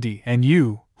 70, and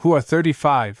you, who are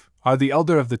 35, are the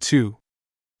elder of the two.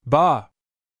 Bah!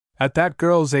 At that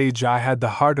girl's age I had the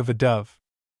heart of a dove.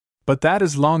 But that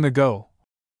is long ago,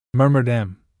 murmured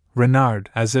M. Renard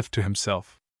as if to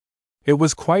himself. It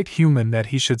was quite human that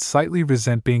he should slightly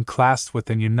resent being classed with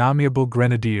an unamiable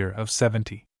grenadier of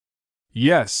 70.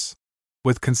 Yes,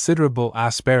 with considerable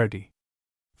asperity.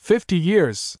 50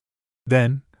 years!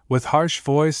 Then, with harsh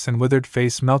voice and withered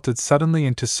face, melted suddenly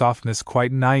into softness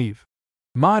quite naive.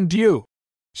 Mon Dieu!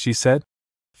 She said.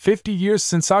 50 years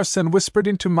since Arsène whispered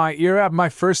into my ear at my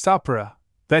first opera,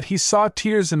 that he saw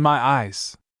tears in my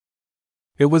eyes.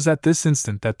 It was at this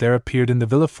instant that there appeared in the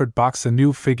Villefort box a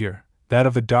new figure, that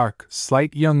of a dark,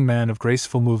 slight young man of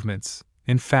graceful movements,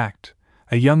 in fact,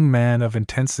 a young man of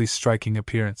intensely striking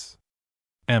appearance.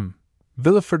 M.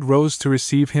 Villefort rose to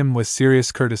receive him with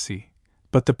serious courtesy,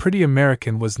 but the pretty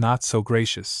American was not so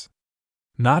gracious.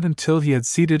 Not until he had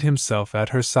seated himself at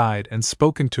her side and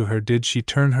spoken to her did she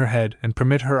turn her head and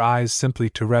permit her eyes simply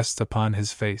to rest upon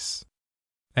his face.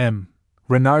 M.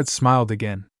 Renard smiled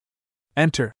again.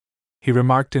 Enter, he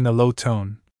remarked in a low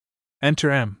tone.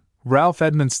 Enter M. Ralph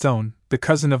Edmonstone, the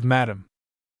cousin of Madame.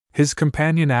 His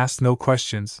companion asked no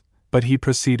questions, but he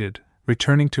proceeded,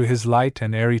 returning to his light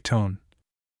and airy tone.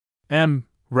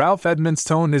 Ralph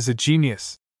Edmonstone is a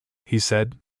genius, he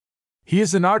said. He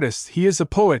is an artist, he is a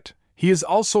poet, he is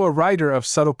also a writer of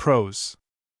subtle prose.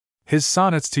 His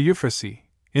sonnets to Euphrasie,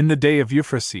 in the day of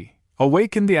Euphrasie,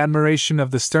 awakened the admiration of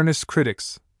the sternest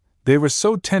critics. They were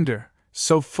so tender,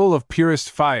 so full of purest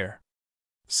fire.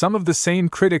 Some of the same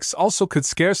critics also could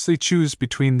scarcely choose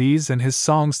between these and his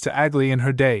songs to Aglaé in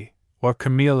her day, or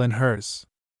Camille in hers.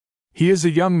 He is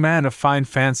a young man of fine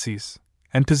fancies,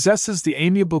 and possesses the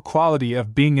amiable quality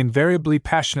of being invariably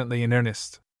passionately in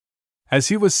earnest. As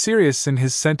he was serious in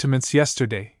his sentiments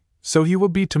yesterday, so he will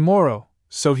be tomorrow,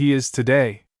 so he is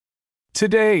today.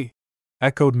 Today!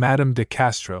 Echoed Madame de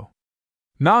Castro.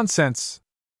 Nonsense!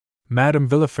 Madame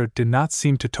Villefort did not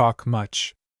seem to talk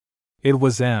much. It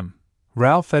was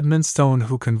Ralph Edmonstone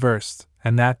who conversed,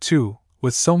 and that too,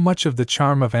 with so much of the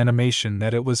charm of animation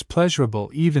that it was pleasurable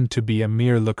even to be a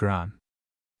mere looker-on.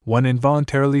 One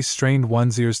involuntarily strained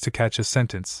one's ears to catch a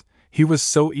sentence, he was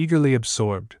so eagerly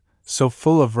absorbed, so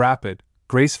full of rapid,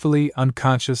 gracefully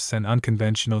unconscious and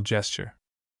unconventional gesture.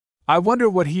 I wonder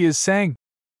what he is saying,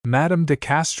 Madame de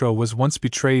Castro was once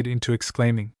betrayed into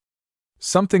exclaiming.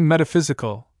 Something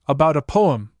metaphysical, about a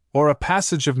poem, or a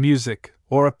passage of music,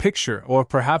 or a picture, or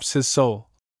perhaps his soul,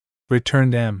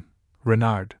 returned M.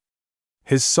 Renard.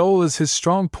 His soul is his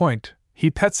strong point,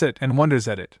 he pets it and wonders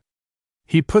at it.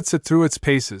 He puts it through its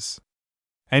paces.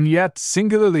 And yet,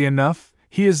 singularly enough,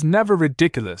 He is never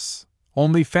ridiculous,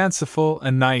 only fanciful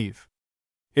and naive.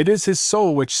 It is his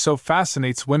soul which so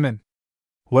fascinates women.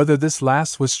 Whether this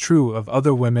last was true of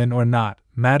other women or not,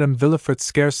 Madame Villefort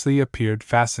scarcely appeared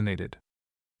fascinated.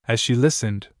 As she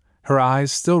listened, her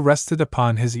eyes still rested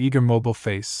upon his eager mobile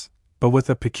face, but with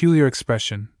a peculiar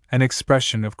expression, an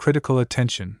expression of critical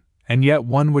attention, and yet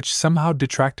one which somehow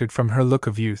detracted from her look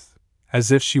of youth, as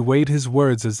if she weighed his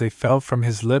words as they fell from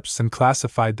his lips and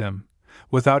classified them,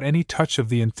 without any touch of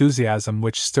the enthusiasm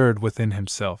which stirred within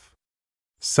himself.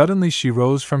 Suddenly she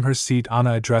rose from her seat.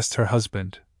 Anna addressed her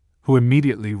husband, who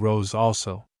immediately rose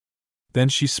also. Then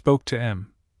she spoke to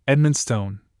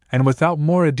Edmondstone, and without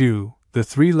more ado, the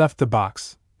three left the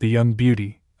box. The young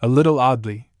beauty, a little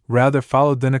oddly, rather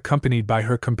followed than accompanied by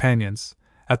her companions,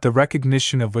 at the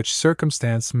recognition of which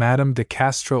circumstance Madame de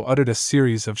Castro uttered a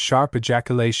series of sharp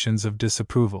ejaculations of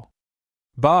disapproval.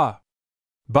 "Bah!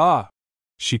 Bah!"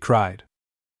 she cried.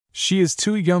 "She is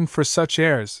too young for such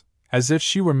airs, as if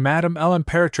she were Madame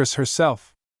l'Imperatrice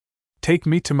herself. Take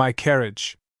me to my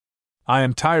carriage. I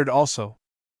am tired also."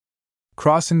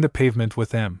 Crossing the pavement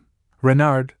with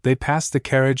Renard, they passed the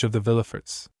carriage of the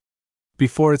Villeforts.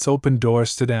 Before its open door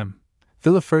stood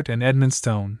Villefort and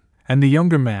Edmondstone, and the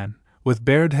younger man, with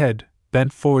bared head,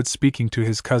 bent forward speaking to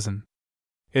his cousin.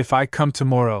 "If I come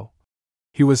tomorrow,"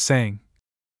 he was saying,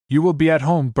 "you will be at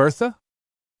home, Bertha?"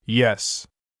 "Yes."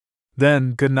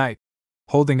 "Then, good night,"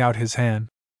 holding out his hand.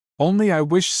 "Only I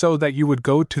wish so that you would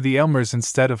go to the Aylmers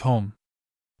instead of home.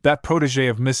 That protégée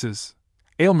of Mrs.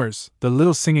 Aylmer's, the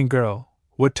little singing girl,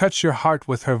 would touch your heart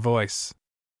with her voice.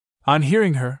 On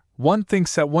hearing her, one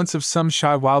thinks at once of some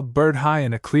shy wild bird high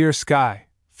in a clear sky,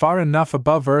 far enough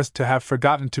above earth to have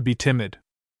forgotten to be timid."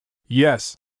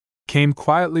 "Yes," came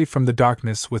quietly from the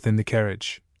darkness within the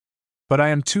carriage. "But I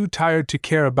am too tired to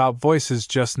care about voices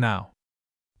just now.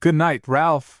 Good night,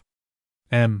 Ralph."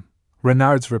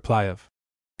 Renard's reply of,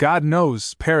 "God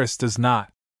knows, Paris does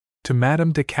not," to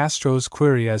Madame de Castro's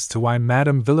query as to why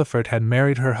Madame Villefort had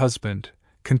married her husband,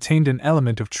 contained an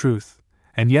element of truth,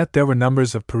 and yet there were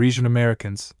numbers of Parisian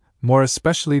Americans, more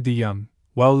especially the young,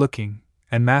 well-looking,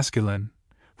 and masculine,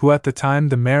 who at the time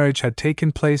the marriage had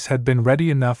taken place had been ready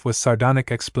enough with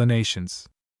sardonic explanations.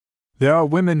 "There are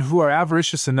women who are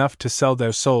avaricious enough to sell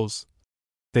their souls,"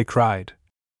 they cried,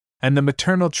 "and the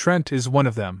maternal Trent is one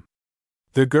of them.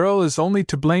 The girl is only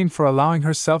to blame for allowing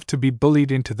herself to be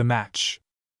bullied into the match.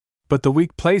 But the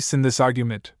weak place in this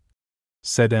argument,"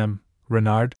 said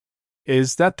Renard,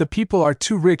 "is that the people are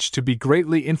too rich to be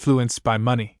greatly influenced by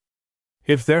money.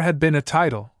 If there had been a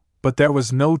title, but there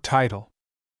was no title."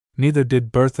 Neither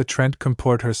did Bertha Trent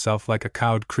comport herself like a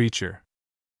cowed creature.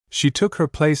 She took her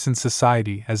place in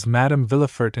society as Madame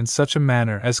Villefort in such a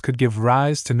manner as could give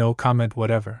rise to no comment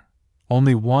whatever.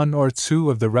 Only one or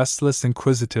two of the restless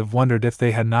inquisitive wondered if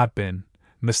they had not been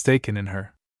mistaken in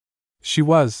her. She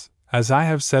was, as I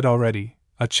have said already,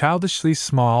 a childishly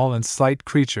small and slight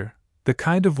creature, the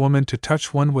kind of woman to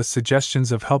touch one with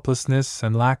suggestions of helplessness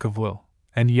and lack of will,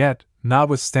 and yet,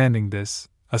 notwithstanding this,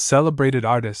 a celebrated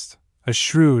artist, a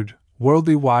shrewd,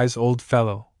 worldly wise old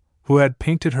fellow, who had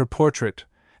painted her portrait,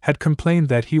 had complained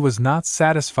that he was not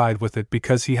satisfied with it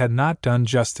because he had not done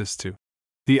justice to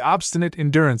the obstinate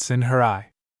endurance in her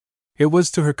eye. It was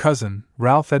to her cousin,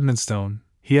 Ralph Edmondstone,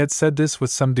 he had said this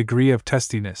with some degree of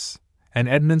testiness, and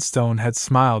Edmondstone had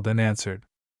smiled and answered,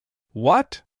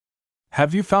 "What?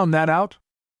 Have you found that out?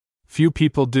 Few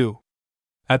people do."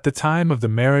 At the time of the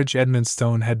marriage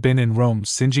Edmondstone had been in Rome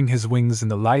singeing his wings in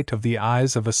the light of the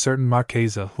eyes of a certain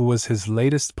Marchesa who was his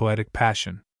latest poetic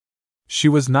passion. She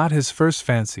was not his first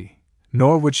fancy,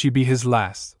 nor would she be his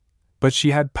last, but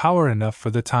she had power enough for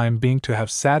the time being to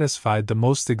have satisfied the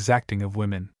most exacting of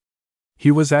women. He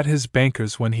was at his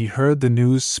banker's when he heard the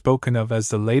news spoken of as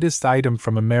the latest item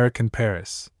from American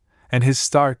Paris, and his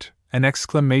start, an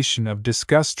exclamation of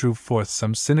disgust drew forth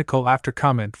some cynical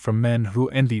after-comment from men who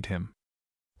envied him.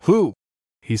 "Who?"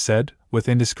 he said, with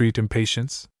indiscreet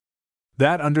impatience.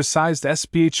 "That undersized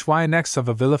SBHYNX of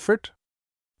a Villefort?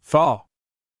 Faugh!"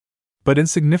 But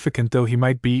insignificant though he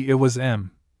might be, it was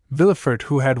Villefort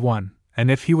who had won,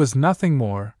 and if he was nothing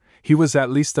more, he was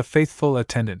at least a faithful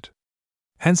attendant.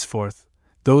 Henceforth,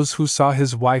 those who saw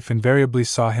his wife invariably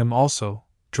saw him also,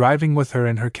 driving with her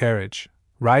in her carriage,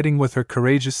 riding with her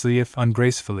courageously if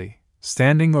ungracefully,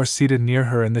 standing or seated near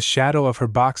her in the shadow of her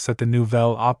box at the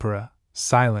Nouvelle Opera,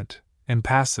 silent,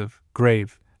 impassive,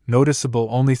 grave, noticeable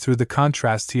only through the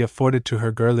contrast he afforded to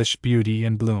her girlish beauty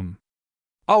and bloom.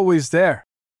 "Always there,"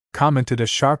 commented a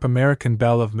sharp American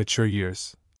belle of mature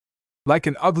years. "Like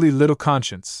an ugly little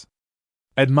conscience."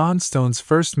 Edmondstone's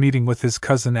first meeting with his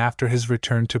cousin after his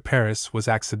return to Paris was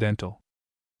accidental.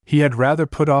 He had rather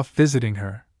put off visiting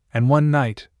her, and one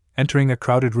night, entering a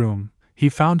crowded room, he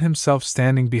found himself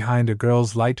standing behind a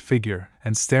girl's light figure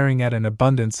and staring at an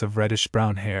abundance of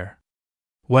reddish-brown hair.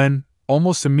 When,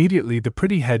 almost immediately, the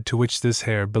pretty head to which this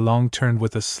hair belonged turned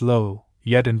with a slow,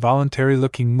 yet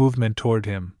involuntary-looking movement toward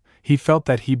him, he felt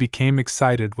that he became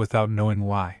excited without knowing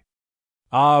why.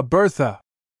 "Ah, Bertha!"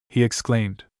 he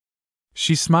exclaimed.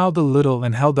 She smiled a little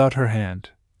and held out her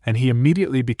hand, and he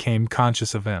immediately became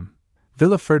conscious of M.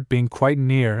 Villefort being quite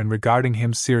near and regarding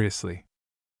him seriously.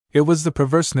 It was the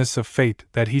perverseness of fate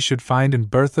that he should find in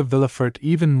Bertha Villefort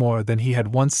even more than he had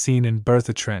once seen in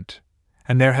Bertha Trent,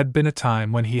 and there had been a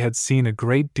time when he had seen a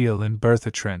great deal in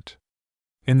Bertha Trent.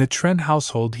 In the Trent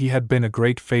household he had been a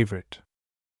great favorite.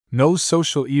 No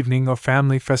social evening or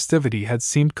family festivity had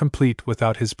seemed complete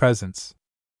without his presence.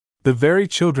 The very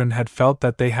children had felt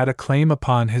that they had a claim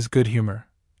upon his good humor,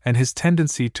 and his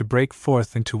tendency to break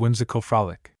forth into whimsical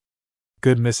frolic.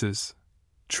 Good Mrs.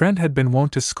 Trent had been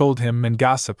wont to scold him and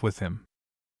gossip with him.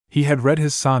 He had read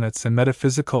his sonnets and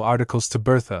metaphysical articles to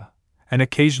Bertha, and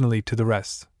occasionally to the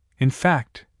rest. In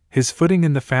fact, his footing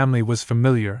in the family was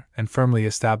familiar and firmly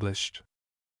established.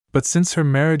 But since her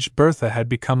marriage Bertha had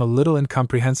become a little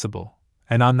incomprehensible,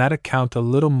 and on that account a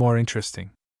little more interesting.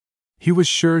 He was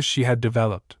sure she had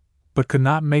developed, but could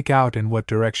not make out in what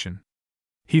direction.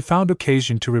 He found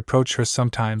occasion to reproach her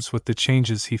sometimes with the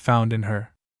changes he found in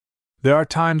her. "There are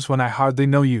times when I hardly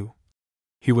know you,"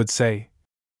 he would say.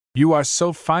 "You are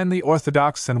so finely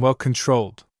orthodox and well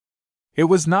controlled. It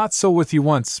was not so with you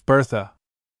once, Bertha.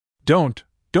 Don't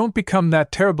become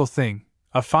that terrible thing,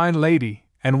 a fine lady,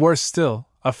 and worse still,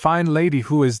 a fine lady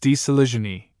who is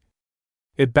disillusionée."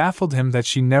 It baffled him that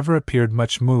she never appeared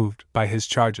much moved by his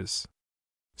charges.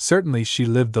 Certainly she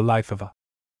lived the life of a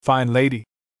fine lady,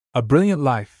 a brilliant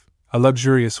life, a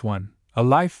luxurious one, a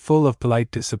life full of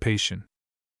polite dissipation.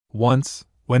 Once,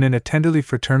 when in a tenderly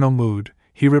fraternal mood,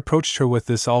 he reproached her with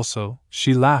this also,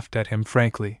 she laughed at him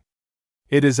frankly.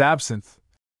 "It is absinthe,"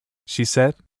 she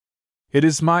said. "It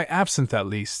is my absinthe at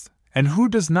least, and who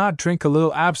does not drink a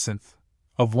little absinthe,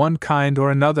 of one kind or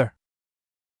another?"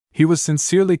 He was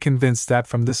sincerely convinced that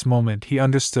from this moment he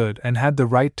understood and had the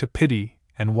right to pity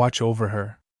and watch over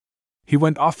her. He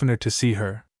went oftener to see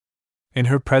her. In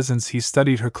her presence he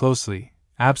studied her closely,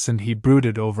 absent he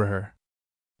brooded over her.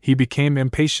 He became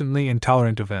impatiently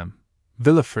intolerant of M.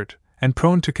 Villefort, and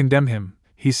prone to condemn him,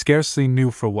 he scarcely knew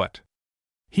for what.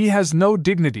 "He has no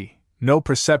dignity, no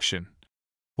perception,"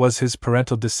 was his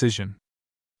parental decision.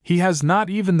 "He has not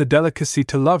even the delicacy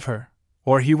to love her,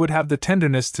 or he would have the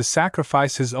tenderness to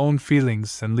sacrifice his own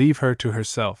feelings and leave her to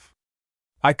herself.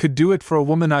 I could do it for a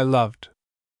woman I loved."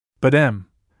 But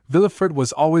M. Villefort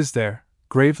was always there,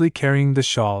 gravely carrying the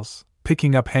shawls,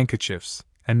 picking up handkerchiefs,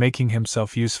 and making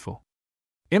himself useful.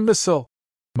 "Imbecile!"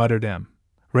 muttered M.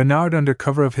 Renard under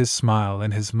cover of his smile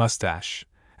and his mustache,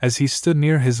 as he stood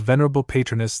near his venerable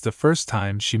patroness the first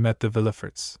time she met the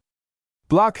Villeforts.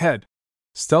 "Blockhead!"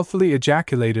 stealthily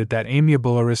ejaculated that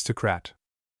amiable aristocrat.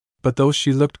 But though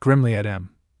she looked grimly at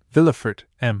M. Villefort,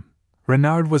 M.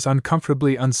 Renard was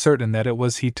uncomfortably uncertain that it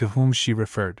was he to whom she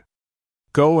referred.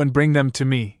 "Go and bring them to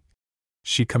me,"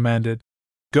 she commanded.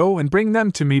 "Go and bring them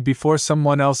to me before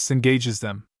someone else engages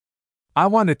them. I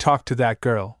want to talk to that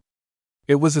girl."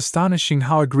 It was astonishing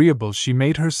how agreeable she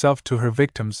made herself to her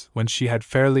victims when she had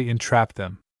fairly entrapped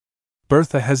them.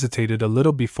 Bertha hesitated a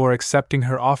little before accepting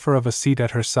her offer of a seat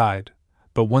at her side,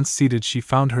 but once seated she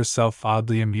found herself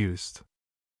oddly amused.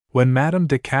 When Madame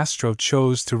de Castro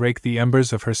chose to rake the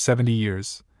embers of her 70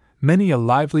 years, many a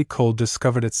lively coal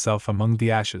discovered itself among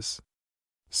the ashes.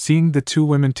 Seeing the two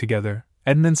women together,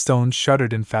 Edmonstone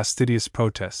shuddered in fastidious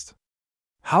protest.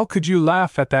 "How could you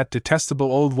laugh at that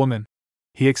detestable old woman?"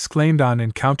 he exclaimed on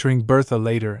encountering Bertha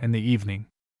later in the evening.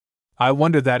 "I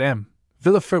wonder that M.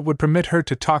 Villefort would permit her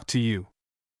to talk to you.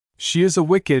 She is a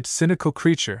wicked, cynical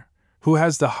creature, who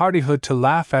has the hardihood to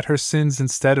laugh at her sins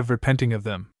instead of repenting of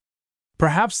them.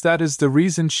 Perhaps that is the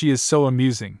reason she is so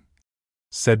amusing,"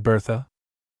 said Bertha.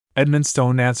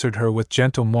 Edmonstone answered her with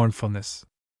gentle mournfulness.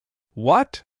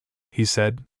 "What?" he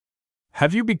said.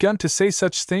 "Have you begun to say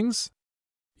such things?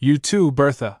 You too,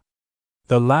 Bertha."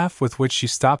 The laugh with which she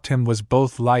stopped him was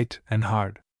both light and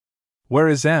hard. "Where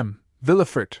is M.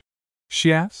 Villefort?"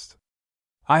 she asked.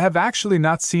 "I have actually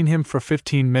not seen him for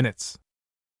 15 minutes.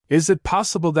 Is it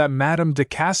possible that Madame de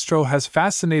Castro has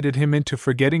fascinated him into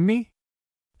forgetting me?"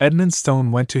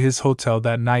 Edmonstone went to his hotel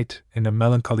that night in a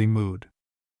melancholy mood.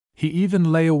 He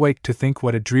even lay awake to think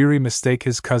what a dreary mistake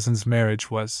his cousin's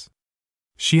marriage was.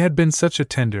 She had been such a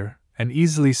tender and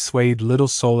easily swayed little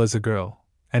soul as a girl,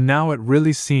 and now it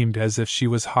really seemed as if she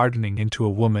was hardening into a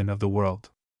woman of the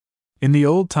world. In the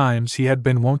old times he had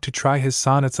been wont to try his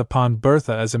sonnets upon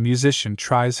Bertha as a musician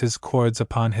tries his chords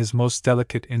upon his most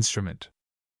delicate instrument.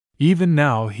 Even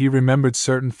now he remembered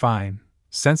certain fine,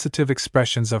 sensitive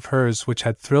expressions of hers which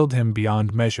had thrilled him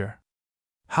beyond measure.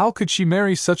 "How could she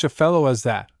marry such a fellow as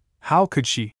that? How could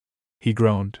she?" he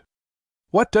groaned.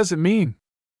 "What does it mean?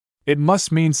 It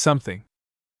must mean something."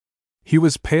 He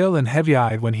was pale and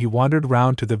heavy-eyed when he wandered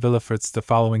round to the Villeforts the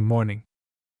following morning.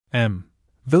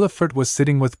 Villefort was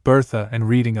sitting with Bertha and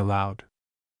reading aloud.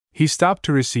 He stopped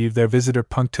to receive their visitor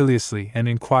punctiliously and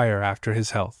inquire after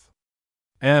his health.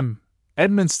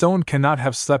 "Edmondstone cannot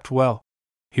have slept well,"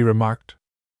 he remarked.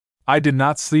 "I did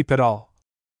not sleep at all,"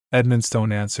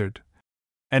 Edmondstone answered,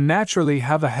 "and naturally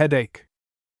have a headache."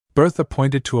 Bertha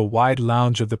pointed to a wide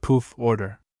lounge of the pouf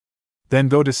order. "Then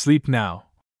go to sleep now,"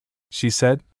 she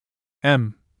said.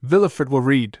 Villefort will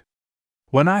read.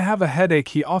 When I have a headache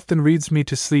he often reads me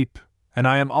to sleep, and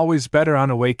I am always better on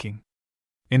awaking."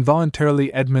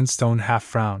 Involuntarily Edmondstone half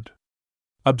frowned.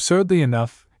 Absurdly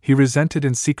enough, he resented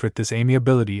in secret this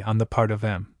amiability on the part of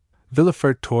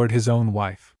Villefort toward his own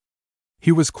wife.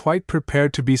 He was quite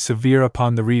prepared to be severe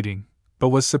upon the reading, but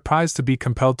was surprised to be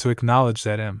compelled to acknowledge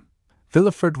that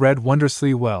Villefort read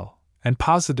wondrously well, and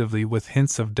positively with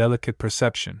hints of delicate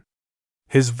perception.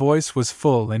 His voice was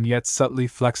full and yet subtly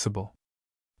flexible.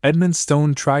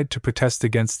 Edmondstone tried to protest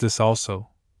against this also,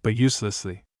 but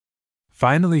uselessly.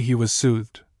 Finally he was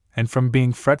soothed, and from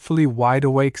being fretfully wide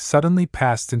awake suddenly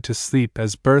passed into sleep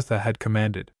as Bertha had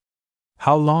commanded.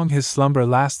 How long his slumber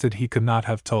lasted he could not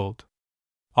have told.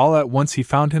 All at once he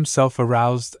found himself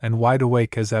aroused and wide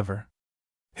awake as ever.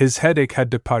 His headache had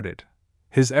departed.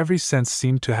 His every sense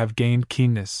seemed to have gained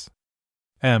keenness.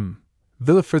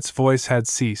 Villefort's voice had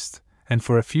ceased, and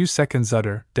for a few seconds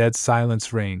utter, dead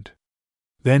silence reigned.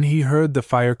 Then he heard the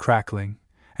fire crackling,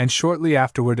 and shortly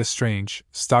afterward a strange,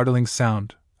 startling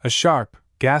sound, a sharp,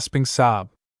 gasping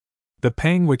sob. The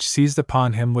pang which seized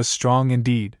upon him was strong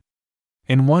indeed.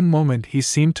 In one moment he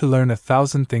seemed to learn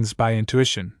 1,000 things by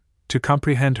intuition, to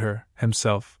comprehend her,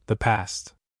 himself, the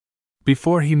past.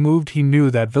 Before he moved he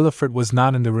knew that Villefort was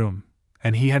not in the room,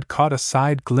 and he had caught a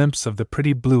side glimpse of the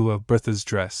pretty blue of Bertha's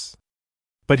dress.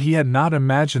 But he had not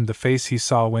imagined the face he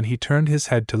saw when he turned his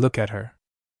head to look at her.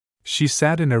 She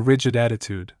sat in a rigid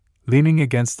attitude, leaning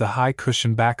against the high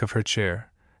cushioned back of her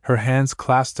chair, her hands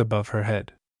clasped above her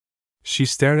head. She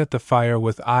stared at the fire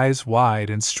with eyes wide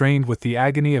and strained with the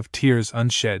agony of tears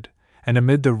unshed, and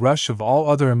amid the rush of all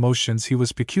other emotions he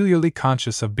was peculiarly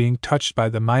conscious of being touched by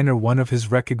the minor one of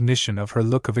his recognition of her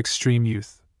look of extreme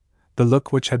youth, the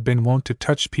look which had been wont to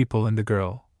touch people in the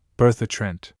girl, Bertha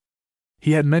Trent.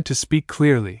 He had meant to speak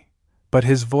clearly, but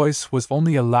his voice was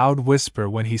only a loud whisper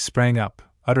when he sprang up,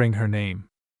 uttering her name.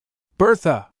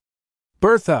 "Bertha!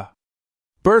 Bertha!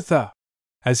 Bertha!"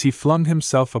 as he flung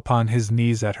himself upon his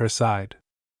knees at her side.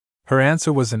 Her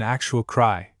answer was an actual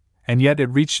cry, and yet it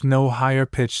reached no higher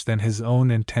pitch than his own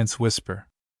intense whisper.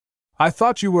 "I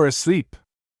thought you were asleep."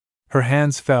 Her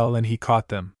hands fell and he caught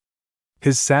them.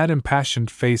 His sad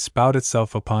impassioned face bowed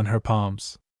itself upon her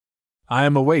palms. "I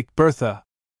am awake, Bertha,"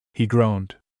 he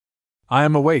groaned. "I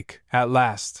am awake, at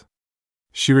last."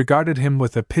 She regarded him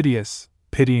with a piteous,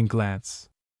 pitying glance.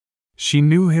 She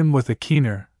knew him with a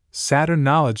keener, sadder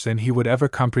knowledge than he would ever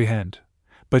comprehend,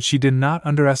 but she did not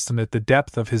underestimate the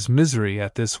depth of his misery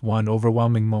at this one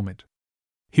overwhelming moment.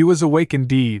 He was awake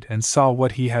indeed and saw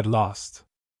what he had lost.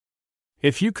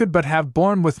 "If you could but have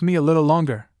borne with me a little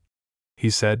longer,"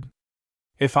 he said.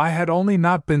 "If I had only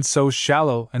not been so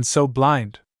shallow and so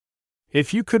blind.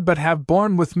 If you could but have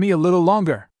borne with me a little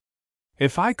longer.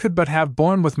 If I could but have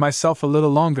borne with myself a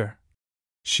little longer,"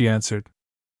 she answered.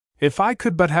 "If I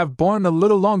could but have borne a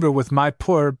little longer with my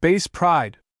poor, base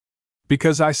pride.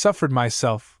 Because I suffered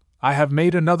myself, I have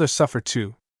made another suffer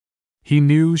too." He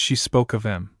knew she spoke of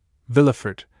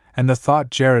Villefort, and the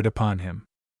thought jarred upon him.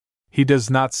 "He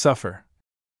does not suffer,"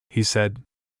 he said.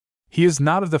 "He is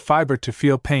not of the fibre to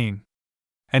feel pain."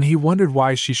 And he wondered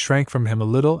why she shrank from him a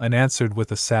little and answered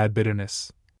with a sad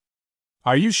bitterness.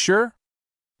 "Are you sure?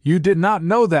 You did not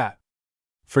know that?"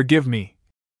 "Forgive me,"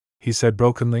 he said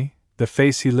brokenly, the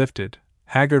face he lifted,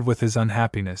 haggard with his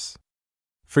unhappiness.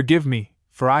 "Forgive me,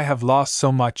 for I have lost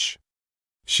so much."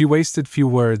 She wasted few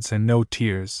words and no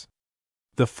tears.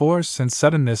 The force and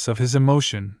suddenness of his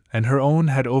emotion and her own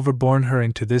had overborne her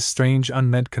into this strange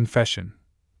unmeant confession,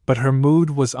 but her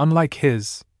mood was unlike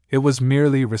his, it was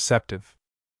merely receptive.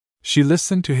 She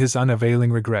listened to his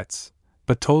unavailing regrets,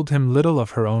 but told him little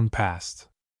of her own past.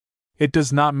 "It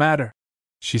does not matter,"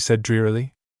 she said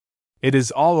drearily. "It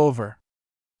is all over.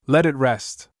 Let it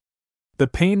rest. The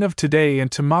pain of today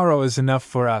and tomorrow is enough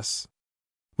for us.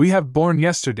 We have borne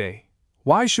yesterday,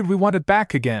 Why should we want it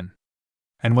back again?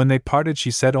 And when they parted,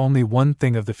 she said only one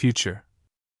thing of the future.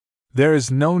 There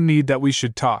is no need that we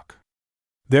should talk.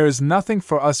 There is nothing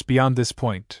for us beyond this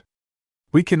point.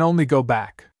 We can only go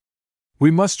back.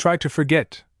 We must try to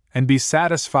forget, and be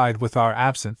satisfied with our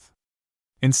absinthe.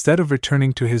 Instead of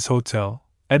returning to his hotel,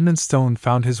 Edmonstone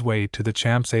found his way to the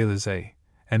Champs-Élysées,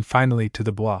 and finally to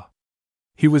the Bois.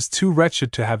 He was too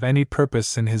wretched to have any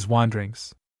purpose in his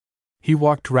wanderings. He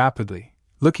walked rapidly,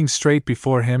 looking straight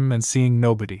before him and seeing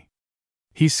nobody.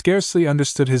 He scarcely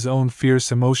understood his own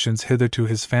fierce emotions. Hitherto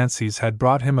his fancies had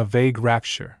brought him a vague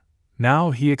rapture.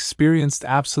 Now he experienced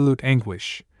absolute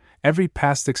anguish. Every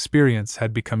past experience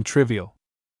had become trivial.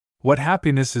 What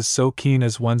happiness is so keen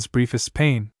as one's briefest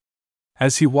pain?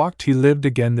 As he walked, he lived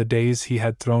again the days he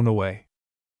had thrown away.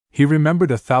 He remembered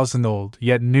 1,000 old,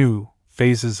 yet new,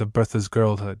 phases of Bertha's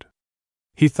girlhood.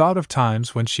 He thought of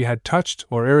times when she had touched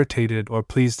or irritated or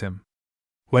pleased him.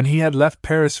 When he had left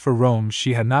Paris for Rome,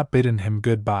 she had not bidden him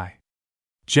good-bye.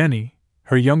 Jenny,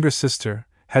 her younger sister,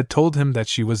 had told him that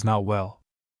she was not well.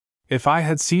 If I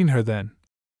had seen her then,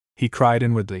 he cried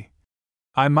inwardly,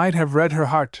 I might have read her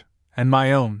heart, and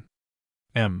my own.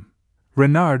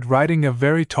 Renard, riding a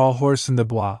very tall horse in the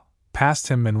Bois, passed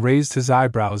him and raised his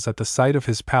eyebrows at the sight of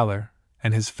his pallor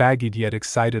and his fagged yet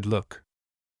excited look.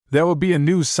 There will be a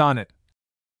new sonnet,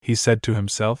 he said to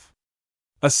himself.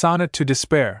 A sonnet to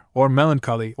despair, or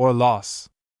melancholy, or loss.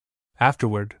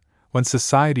 Afterward, when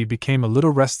society became a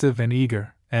little restive and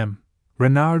eager,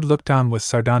 Renard looked on with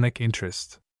sardonic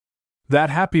interest. That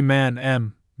happy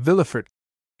man, Villefort,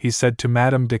 he said to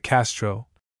Madame de Castro,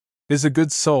 is a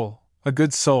good soul, a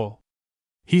good soul.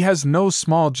 He has no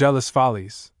small jealous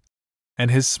follies. And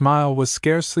his smile was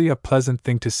scarcely a pleasant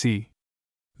thing to see.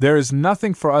 There is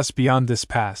nothing for us beyond this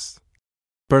past,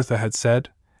 Bertha had said,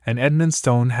 and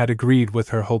Edmonstone had agreed with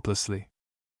her hopelessly.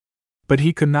 But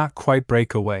he could not quite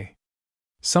break away.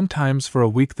 Sometimes for a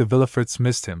week the Villeforts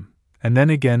missed him, and then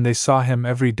again they saw him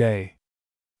every day.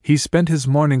 He spent his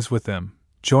mornings with them,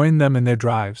 joined them in their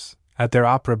drives, at their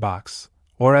opera box,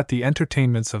 or at the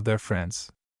entertainments of their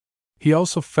friends. He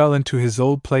also fell into his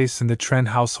old place in the Trent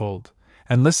household,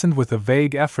 and listened with a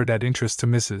vague effort at interest to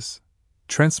Mrs.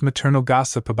 Trent's maternal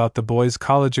gossip about the boys'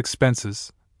 college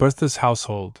expenses, Bertha's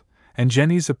household, and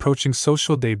Jenny's approaching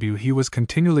social debut. He was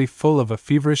continually full of a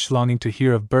feverish longing to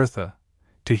hear of Bertha,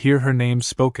 to hear her name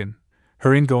spoken,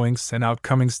 her ingoings and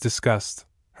outcomings discussed,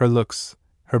 her looks,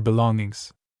 her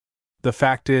belongings. The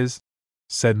fact is,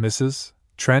 said Mrs.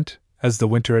 Trent, as the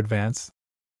winter advanced,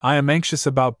 I am anxious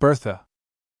about Bertha.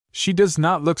 She does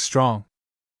not look strong.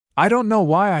 I don't know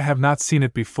why I have not seen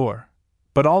it before,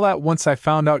 but all at once I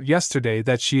found out yesterday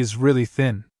that she is really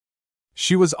thin.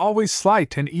 She was always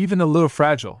slight and even a little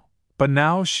fragile, but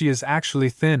now she is actually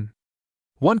thin.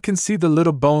 One can see the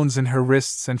little bones in her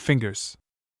wrists and fingers.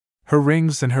 Her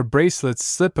rings and her bracelets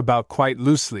slip about quite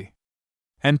loosely.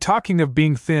 And talking of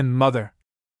being thin, mother,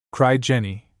 cried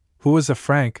Jenny, who was a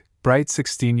frank, bright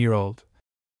 16-year-old,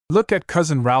 look at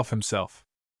Cousin Ralph himself.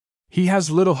 He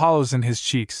has little hollows in his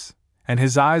cheeks, and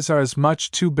his eyes are as much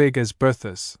too big as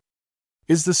Bertha's.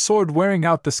 Is the sword wearing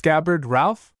out the scabbard,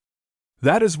 Ralph?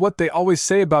 That is what they always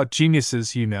say about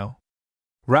geniuses, you know.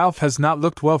 Ralph has not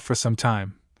looked well for some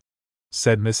time,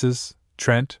 said Mrs.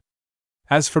 Trent.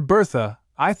 As for Bertha,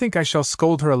 I think I shall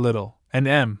scold her a little,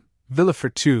 and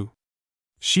Villefort too.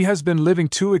 She has been living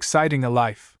too exciting a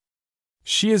life.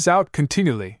 She is out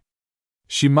continually.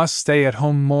 She must stay at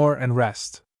home more and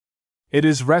rest. It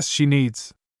is rest she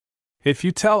needs. If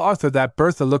you tell Arthur that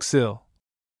Bertha looks ill,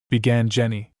 began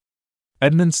Jenny.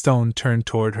 Edmonstone turned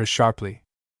toward her sharply.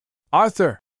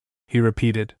 Arthur, he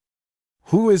repeated.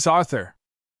 Who is Arthur?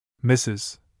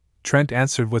 Mrs. Trent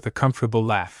answered with a comfortable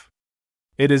laugh.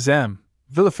 It is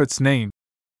Villefort's name,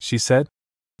 she said,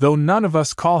 though none of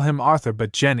us call him Arthur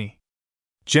but Jenny.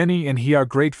 Jenny and he are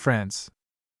great friends.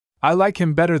 I like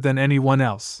him better than anyone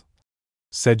else,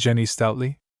 said Jenny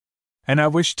stoutly. And I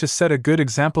wish to set a good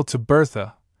example to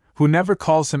Bertha, who never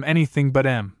calls him anything but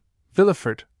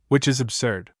Villefort, which is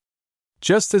absurd.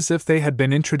 Just as if they had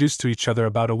been introduced to each other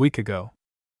about a week ago.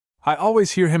 I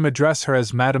always hear him address her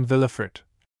as Madame Villefort,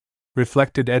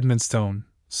 reflected Edmonstone,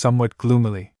 somewhat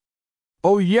gloomily.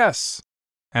 Oh yes,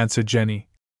 answered Jenny.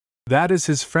 That is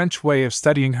his French way of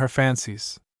studying her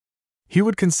fancies. He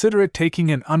would consider it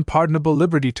taking an unpardonable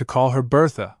liberty to call her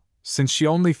Bertha, since she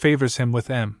only favors him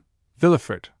with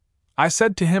Villefort. I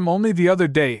said to him only the other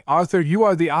day, Arthur, you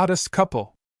are the oddest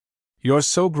couple. You're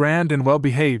so grand and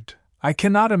well-behaved, I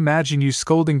cannot imagine you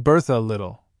scolding Bertha a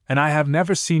little, and I have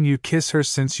never seen you kiss her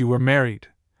since you were married.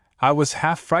 I was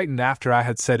half frightened after I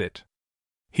had said it.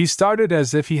 He started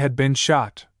as if he had been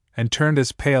shot, and turned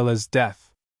as pale as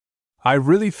death. I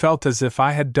really felt as if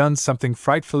I had done something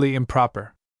frightfully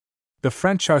improper. The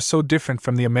French are so different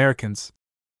from the Americans,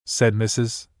 said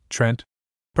Mrs. Trent,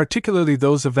 particularly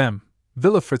those of M.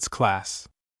 Villefort's class.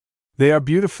 They are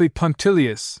beautifully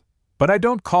punctilious, but I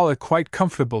don't call it quite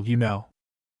comfortable, you know.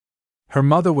 Her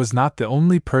mother was not the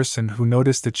only person who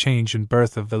noticed the change in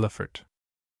Bertha Villefort.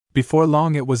 Before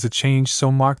long it was a change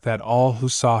so marked that all who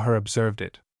saw her observed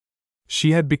it.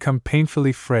 She had become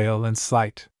painfully frail and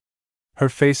slight. Her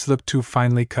face looked too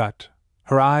finely cut,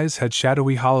 her eyes had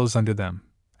shadowy hollows under them,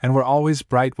 and were always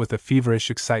bright with a feverish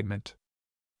excitement.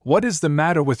 "What is the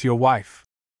matter with your wife?"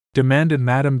 demanded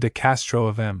Madame de Castro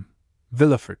of M.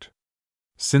 Villefort.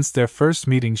 Since their first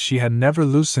meeting she had never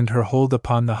loosened her hold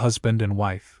upon the husband and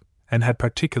wife, and had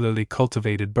particularly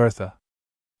cultivated Bertha.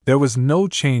 There was no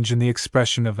change in the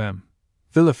expression of M.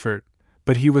 Villefort,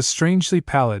 but he was strangely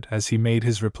pallid as he made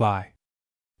his reply.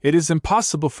 "It is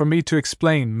impossible for me to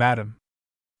explain, madam.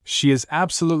 She is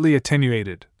absolutely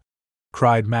attenuated,"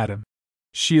 cried Madame.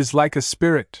 "She is like a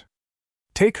spirit.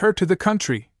 Take her to the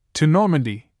country, to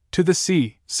Normandy, to the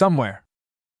sea, somewhere.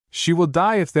 She will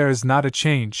die if there is not a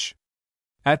change.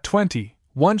 At 20,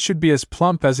 one should be as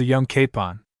plump as a young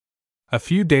capon." A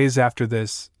few days after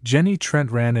this, Jenny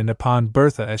Trent ran in upon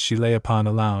Bertha as she lay upon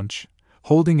a lounge,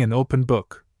 holding an open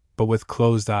book, but with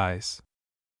closed eyes.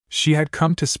 She had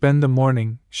come to spend the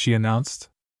morning, she announced.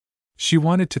 She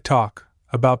wanted to talk,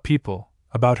 about people,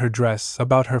 about her dress,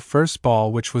 about her first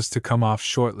ball which was to come off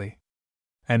shortly.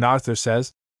 "And Arthur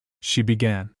says," she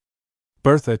began.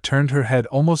 Bertha turned her head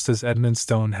almost as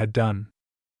Edmondstone had done.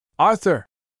 "Arthur!"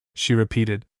 she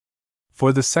repeated.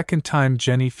 For the second time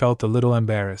Jenny felt a little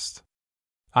embarrassed.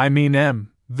 "I mean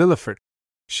M. Villefort,"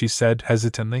 she said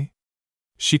hesitantly.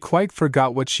 She quite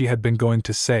forgot what she had been going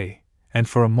to say, and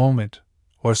for a moment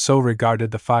or so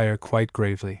regarded the fire quite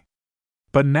gravely.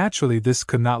 But naturally this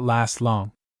could not last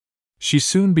long. She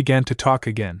soon began to talk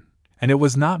again, and it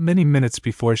was not many minutes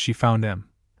before she found M.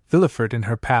 Villefort in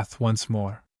her path once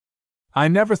more. "I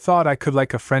never thought I could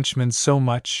like a Frenchman so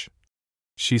much,"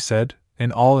 she said,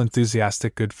 in all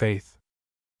enthusiastic good faith.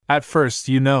 "At first,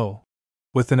 you know,"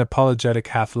 with an apologetic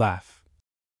half-laugh,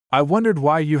 "I wondered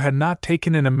why you had not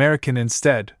taken an American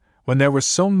instead, when there were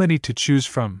so many to choose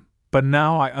from, but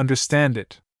now I understand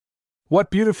it. What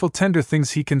beautiful tender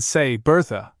things he can say,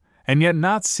 Bertha, and yet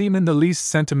not seem in the least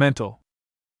sentimental.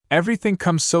 Everything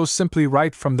comes so simply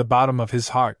right from the bottom of his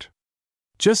heart.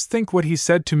 Just think what he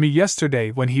said to me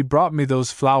yesterday when he brought me those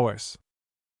flowers.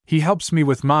 He helps me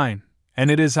with mine,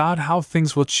 and it is odd how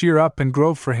things will cheer up and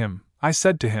grow for him. I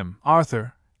said to him,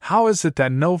 'Arthur, how is it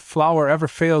that no flower ever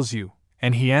fails you?'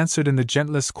 And he answered in the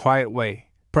gentlest quiet way,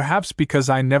 'Perhaps because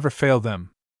I never fail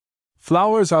them.'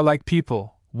 Flowers are like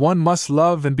people, one must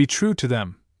love and be true to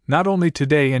them, not only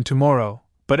today and tomorrow,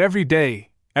 but every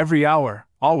day, every hour,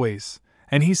 always,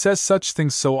 and he says such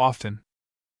things so often.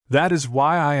 That is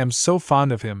why I am so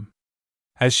fond of him."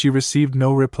 As she received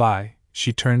no reply,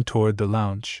 she turned toward the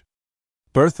lounge.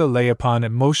 Bertha lay upon it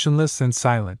motionless and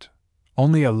silent,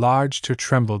 only a large tear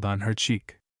trembled on her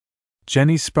cheek.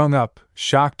 Jenny sprung up,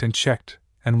 shocked and checked,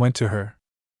 and went to her.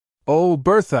 "Oh,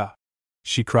 Bertha!"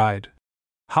 she cried.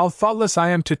 "How thoughtless I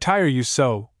am to tire you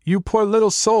so, you poor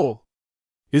little soul!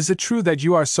 Is it true that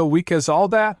you are so weak as all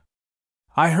that?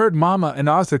 I heard Mamma and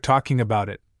Arthur talking about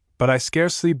it, but I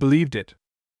scarcely believed it.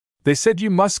 They said you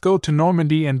must go to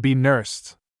Normandy and be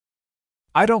nursed."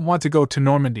 "I don't want to go to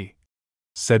Normandy,"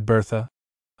 said Bertha.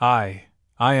 I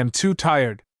am too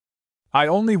tired. I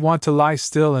only want to lie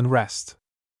still and rest.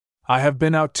 I have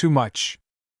been out too much."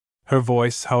 Her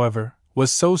voice, however, was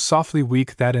so softly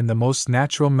weak that in the most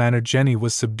natural manner Jenny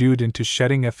was subdued into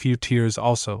shedding a few tears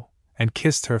also, and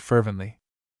kissed her fervently.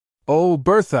 "Oh,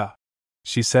 Bertha,"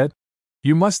 she said,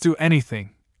 "you must do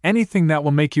anything that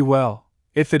will make you well,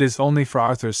 if it is only for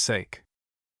Arthur's sake.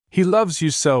 He loves you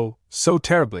so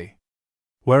terribly."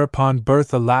 Whereupon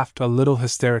Bertha laughed a little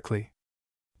hysterically.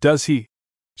 "Does he,"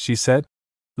 she said,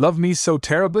 "love me so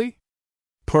terribly?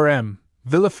 Poor M.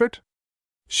 Villefort?"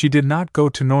 She did not go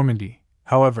to Normandy,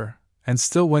 however, and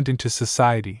still went into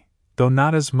society, though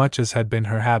not as much as had been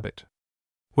her habit.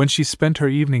 When she spent her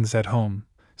evenings at home,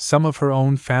 some of her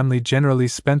own family generally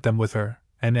spent them with her,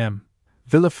 and M.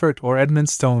 Villefort or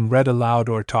Edmondstone read aloud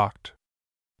or talked.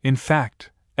 In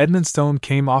fact, Edmondstone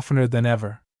came oftener than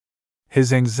ever.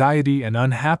 His anxiety and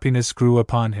unhappiness grew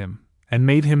upon him, and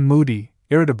made him moody,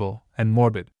 irritable, and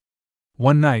morbid.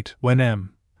 One night, when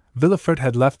M. Villefort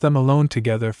had left them alone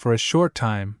together for a short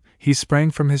time, he sprang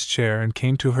from his chair and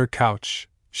came to her couch,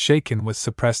 shaken with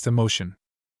suppressed emotion.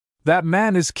 "That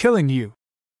man is killing you!"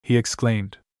 he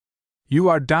exclaimed. "You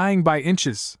are dying by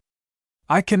inches.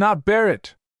 I cannot bear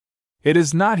it. It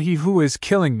is not he who is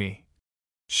killing me,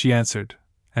 she answered,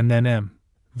 and then M.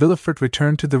 Villefort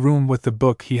returned to the room with the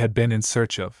book he had been in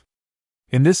search of.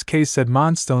 In this case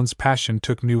Edmonstone's passion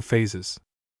took new phases.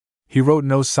 He wrote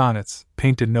no sonnets,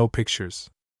 painted no pictures.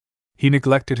 He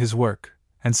neglected his work,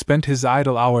 and spent his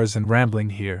idle hours in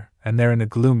rambling here and there in a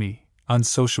gloomy,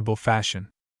 unsociable fashion.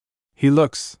 "He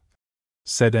looks,"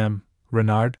 said M.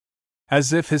 Renard,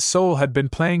 "as if his soul had been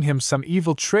playing him some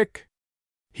evil trick."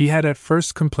 He had at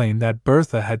first complained that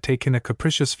Bertha had taken a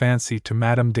capricious fancy to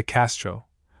Madame de Castro,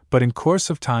 but in course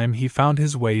of time he found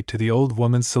his way to the old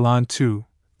woman's salon too,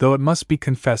 though it must be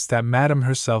confessed that Madame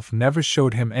herself never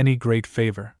showed him any great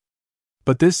favor.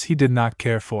 But this he did not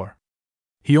care for.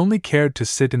 He only cared to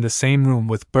sit in the same room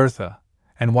with Bertha,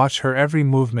 and watch her every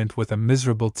movement with a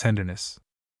miserable tenderness.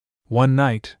 One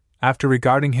night, after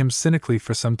regarding him cynically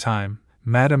for some time,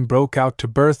 Madame broke out to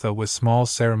Bertha with small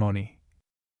ceremony.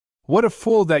 "What a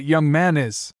fool that young man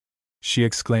is!" she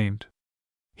exclaimed.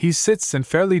 "He sits and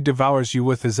fairly devours you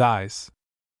with his eyes.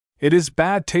 It is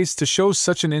bad taste to show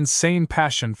such an insane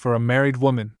passion for a married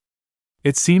woman."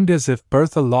 It seemed as if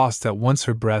Bertha lost at once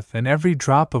her breath and every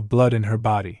drop of blood in her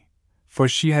body, for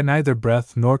she had neither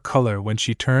breath nor color when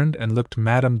she turned and looked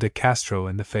Madame de Castro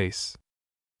in the face.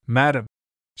 "Madame,"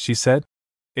 she said,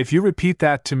 "if you repeat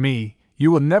that to me,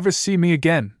 you will never see me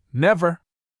again, never!"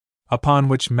 Upon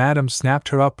which Madame snapped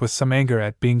her up with some anger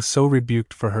at being so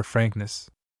rebuked for her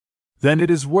frankness. "Then it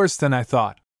is worse than I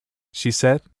thought," she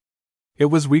said. It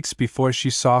was weeks before she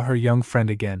saw her young friend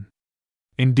again.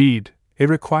 Indeed, it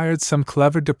required some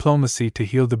clever diplomacy to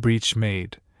heal the breach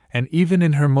made, and even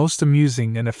in her most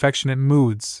amusing and affectionate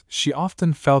moods, she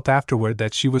often felt afterward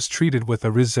that she was treated with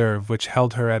a reserve which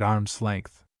held her at arm's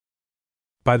length.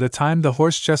 By the time the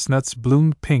horse-chestnuts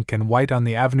bloomed pink and white on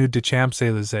the Avenue des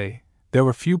Champs-Élysées, there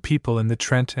were few people in the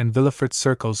Trent and Villefort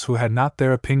circles who had not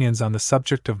their opinions on the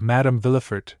subject of Madame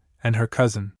Villefort and her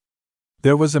cousin.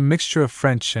 There was a mixture of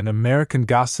French and American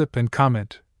gossip and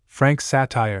comment, frank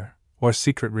satire, or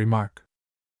secret remark.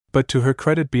 But to her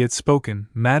credit be it spoken,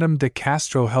 Madame de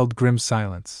Castro held grim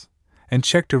silence, and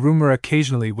checked a rumor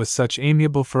occasionally with such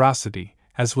amiable ferocity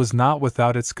as was not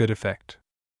without its good effect.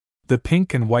 The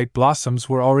pink and white blossoms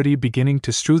were already beginning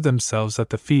to strew themselves at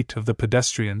the feet of the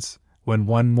pedestrians, when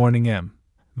one morning M.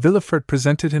 Villefort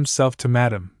presented himself to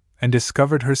Madame, and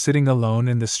discovered her sitting alone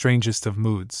in the strangest of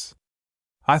moods.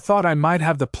 "I thought I might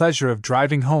have the pleasure of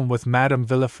driving home with Madame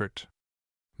Villefort.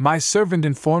 My servant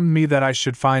informed me that I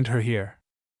should find her here."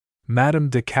 Madame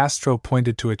de Castro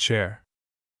pointed to a chair.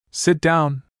 "Sit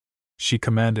down," she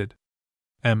commanded.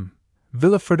 M.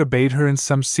 Villefort obeyed her in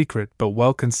some secret but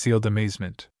well-concealed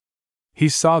amazement. He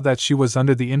saw that she was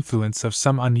under the influence of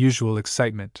some unusual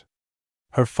excitement.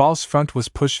 Her false front was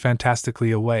pushed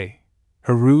fantastically away,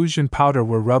 her rouge and powder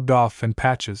were rubbed off in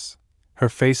patches, her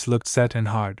face looked set and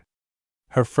hard.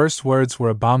 Her first words were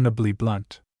abominably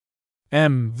blunt.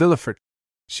 "M. Villefort,"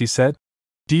 she said,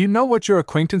 "do you know what your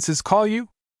acquaintances call you?"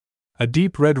 A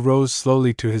deep red rose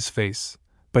slowly to his face,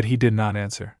 but he did not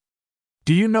answer.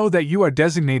 "Do you know that you are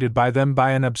designated by them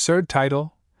by an absurd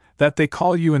title, that they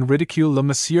call you in ridicule le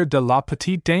Monsieur de la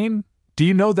Petite Dame? Do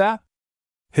you know that?"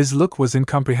 His look was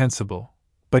incomprehensible,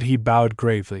 but he bowed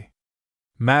gravely.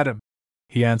 "Madam,"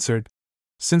 he answered,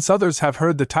 "since others have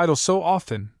heard the title so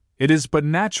often, it is but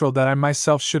natural that I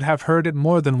myself should have heard it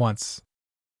more than once."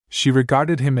 She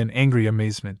regarded him in angry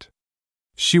amazement.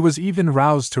 She was even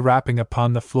roused to rapping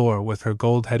upon the floor with her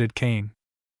gold-headed cane.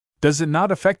 "Does it not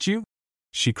affect you?"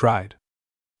 she cried.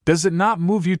 "Does it not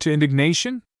move you to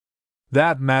indignation?"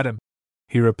 "That, madam,"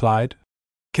 he replied,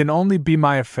 "can only be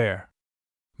my affair.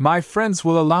 My friends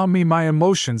will allow me my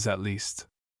emotions at least."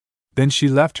 Then she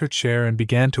left her chair and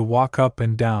began to walk up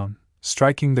and down,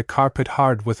 striking the carpet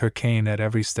hard with her cane at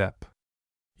every step.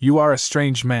 "You are a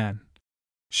strange man,"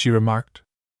 she remarked.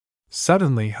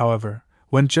 Suddenly, however,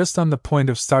 when just on the point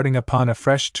of starting upon a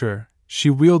fresh tour, she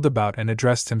wheeled about and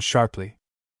addressed him sharply.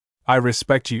 "I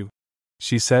respect you,"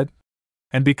 she said,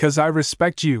 "and because I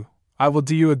respect you, I will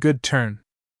do you a good turn."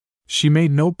 She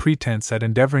made no pretense at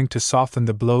endeavoring to soften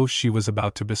the blow she was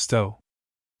about to bestow.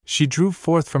 She drew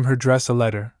forth from her dress a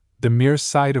letter, the mere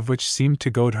sight of which seemed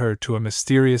to goad her to a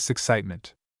mysterious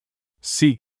excitement.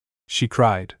 "See!" she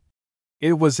cried.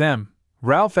 "It was M.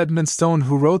 Ralph Edmonstone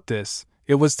who wrote this.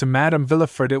 It was to Madame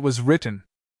Villefort it was written.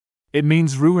 It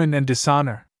means ruin and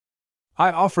dishonor.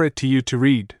 I offer it to you to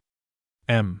read."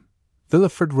 M.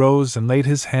 Villefort rose and laid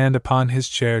his hand upon his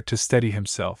chair to steady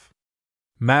himself.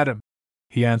 "Madam,"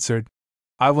 he answered,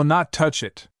 "I will not touch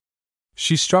it."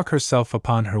 She struck herself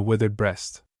upon her withered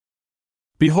breast.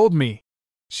 "Behold me,"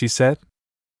 she said.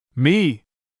 "Me!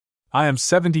 I am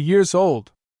 70 years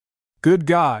old. Good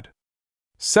God!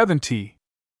 70!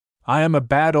 I am a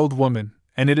bad old woman,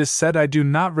 and it is said I do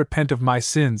not repent of my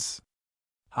sins.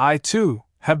 I, too,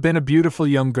 have been a beautiful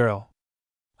young girl.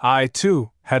 I,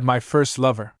 too, had my first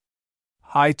lover.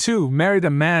 I, too, married a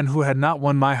man who had not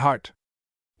won my heart.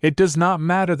 It does not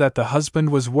matter that the husband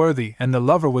was worthy and the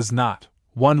lover was not,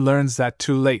 one learns that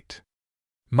too late.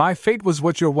 My fate was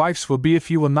what your wife's will be if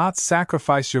you will not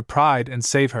sacrifice your pride and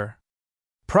save her.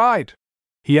 Pride!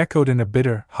 He echoed in a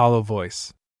bitter, hollow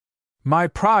voice. My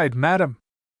pride, madam!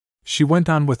 She went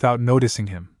on without noticing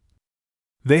him.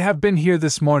 They have been here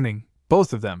this morning,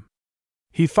 both of them.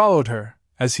 He followed her,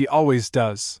 as he always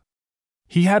does.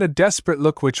 He had a desperate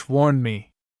look which warned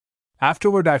me.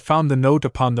 Afterward I found the note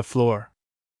upon the floor.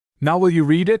 Now will you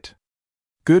read it?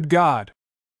 Good God!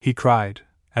 He cried,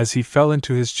 as he fell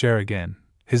into his chair again,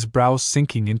 his brows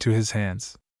sinking into his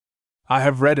hands. I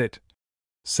have read it,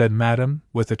 said Madame,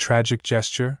 with a tragic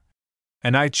gesture,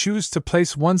 and I choose to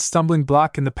place one stumbling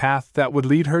block in the path that would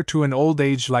lead her to an old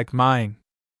age like mine.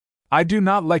 I do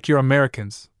not like your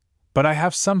Americans, but I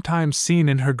have sometimes seen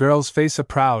in her girl's face a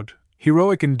proud,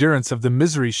 heroic endurance of the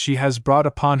misery she has brought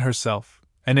upon herself,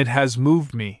 and it has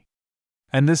moved me.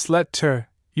 And this letter,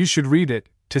 you should read it,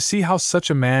 to see how such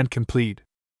a man can plead.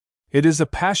 It is a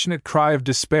passionate cry of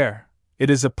despair, it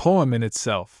is a poem in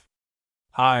itself.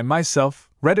 I, myself,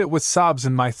 read it with sobs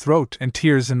in my throat and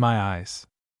tears in my eyes.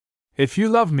 If you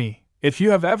love me, if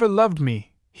you have ever loved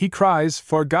me, he cries,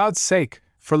 for God's sake,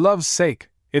 for love's sake,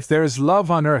 if there is love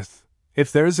on earth,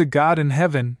 if there is a God in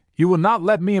heaven, you will not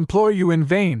let me implore you in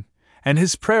vain, and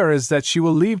his prayer is that she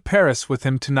will leave Paris with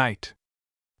him tonight.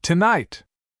 Tonight!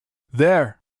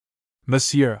 There!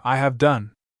 Monsieur, I have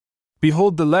done.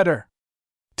 Behold the letter.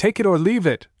 Take it or leave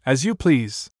it, as you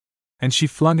please. And she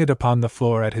flung it upon the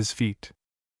floor at his feet.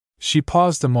 She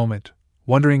paused a moment,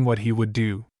 wondering what he would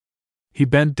do. He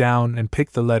bent down and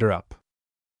picked the letter up.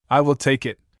 I will take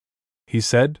it, he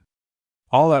said.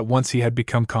 All at once he had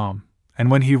become calm, and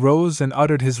when he rose and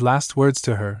uttered his last words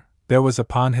to her, there was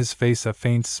upon his face a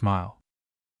faint smile.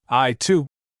 I too,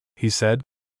 he said,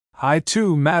 I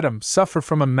too, madam, suffer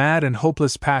from a mad and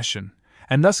hopeless passion,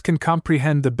 and thus can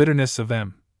comprehend the bitterness of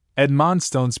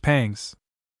Edmonstone's pangs.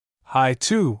 I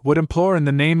too would implore in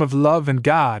the name of love and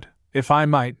God, if I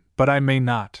might, but I may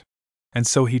not. And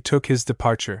so he took his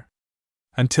departure.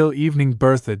 Until evening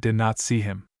Bertha did not see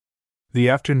him. The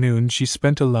afternoon she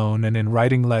spent alone and in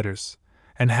writing letters,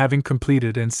 and having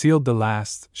completed and sealed the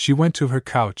last, she went to her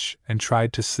couch and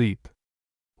tried to sleep.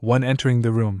 One entering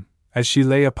the room, as she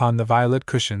lay upon the violet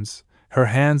cushions, her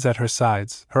hands at her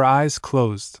sides, her eyes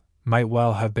closed, might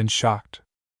well have been shocked.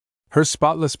 Her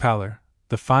spotless pallor,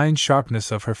 the fine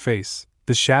sharpness of her face,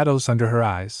 the shadows under her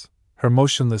eyes, her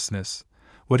motionlessness,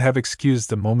 would have excused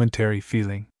the momentary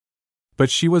feeling. But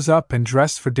she was up and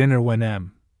dressed for dinner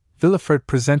when Villefort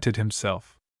presented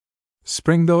himself.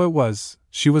 Spring though it was,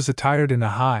 she was attired in a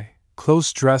high,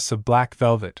 close dress of black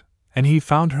velvet, and he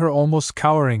found her almost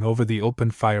cowering over the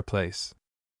open fireplace.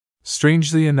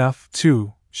 Strangely enough,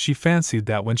 too, she fancied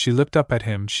that when she looked up at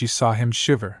him she saw him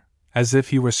shiver, as if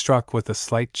he were struck with a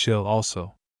slight chill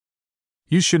also.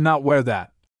 You should not wear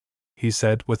that, he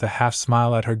said with a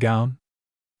half-smile at her gown.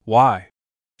 Why?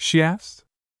 She asked.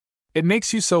 It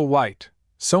makes you so white,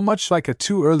 so much like a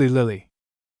too early lily.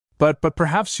 But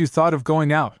perhaps you thought of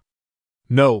going out.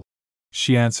 No,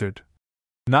 she answered.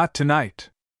 Not tonight.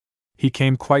 He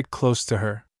came quite close to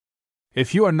her.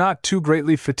 If you are not too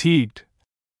greatly fatigued,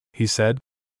 he said,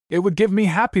 it would give me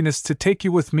happiness to take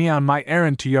you with me on my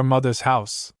errand to your mother's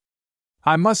house.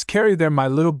 I must carry there my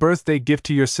little birthday gift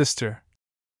to your sister.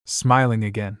 Smiling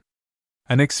again.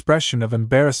 An expression of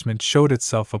embarrassment showed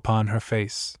itself upon her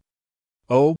face.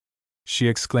 Oh, she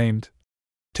exclaimed,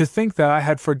 to think that I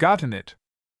had forgotten it.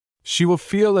 She will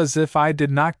feel as if I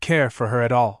did not care for her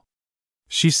at all.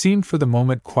 She seemed for the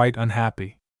moment quite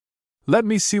unhappy. Let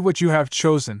me see what you have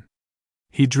chosen.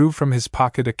 He drew from his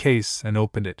pocket a case and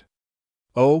opened it.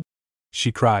 Oh,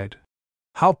 she cried.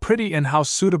 How pretty and how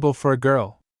suitable for a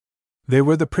girl. They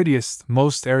were the prettiest,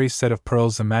 most airy set of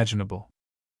pearls imaginable.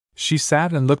 She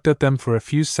sat and looked at them for a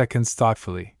few seconds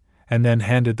thoughtfully, and then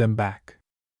handed them back.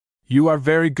 You are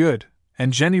very good,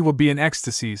 and Jenny will be in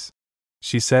ecstasies,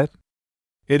 she said.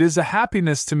 It is a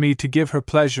happiness to me to give her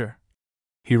pleasure,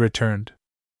 he returned.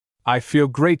 I feel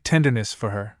great tenderness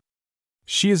for her.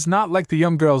 She is not like the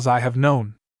young girls I have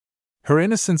known. Her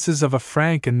innocence is of a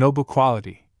frank and noble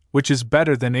quality, which is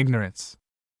better than ignorance.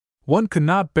 One could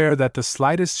not bear that the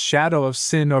slightest shadow of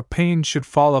sin or pain should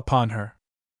fall upon her.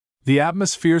 The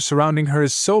atmosphere surrounding her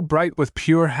is so bright with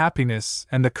pure happiness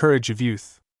and the courage of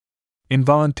youth.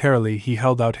 Involuntarily he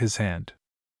held out his hand.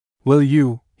 Will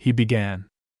you, he began.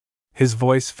 His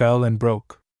voice fell and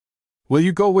broke. Will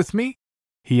you go with me?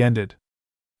 He ended.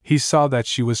 He saw that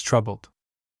she was troubled.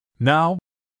 Now?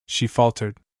 She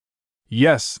faltered.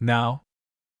 Yes, now.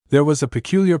 There was a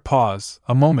peculiar pause,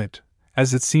 a moment,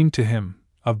 as it seemed to him,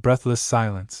 of breathless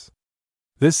silence.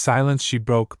 This silence she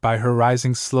broke by her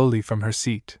rising slowly from her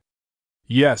seat.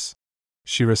 Yes,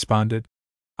 she responded.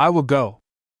 I will go.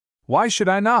 Why should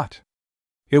I not?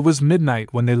 It was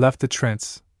midnight when they left the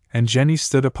Trents, and Jenny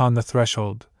stood upon the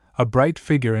threshold, a bright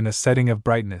figure in a setting of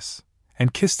brightness,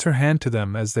 and kissed her hand to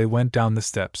them as they went down the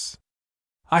steps.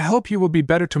 I hope you will be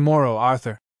better tomorrow,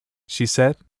 Arthur, she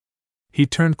said. He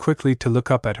turned quickly to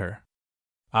look up at her.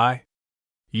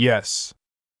 Yes.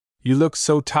 You look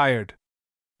so tired.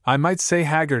 I might say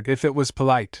haggard if it was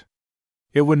polite.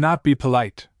 It would not be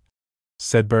polite,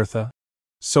 said Bertha,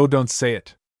 so don't say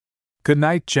it. Good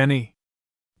night, Jenny.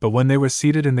 But when they were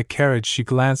seated in the carriage, she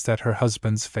glanced at her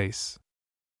husband's face.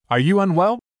 Are you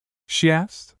unwell? She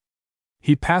asked.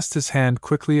 He passed his hand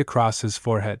quickly across his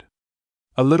forehead.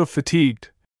 A little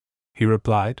fatigued, he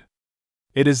replied.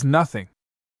 It is nothing.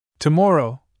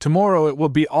 Tomorrow it will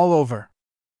be all over.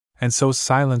 And so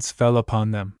silence fell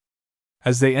upon them.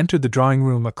 As they entered the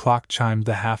drawing-room, a clock chimed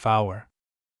the half-hour.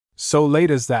 So late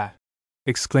as that?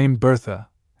 Exclaimed Bertha,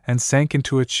 and sank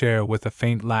into a chair with a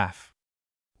faint laugh.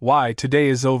 Why, today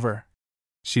is over,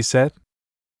 she said.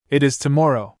 It is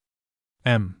tomorrow.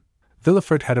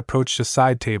 Villefort had approached a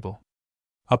side table.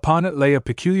 Upon it lay a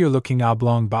peculiar-looking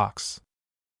oblong box.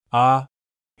 Ah,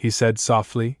 he said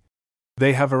softly,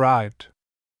 they have arrived.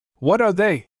 What are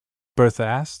they? Bertha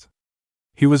asked.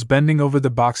 He was bending over the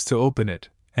box to open it,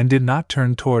 and did not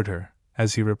turn toward her,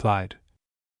 as he replied.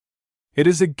 It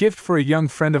is a gift for a young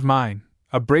friend of mine,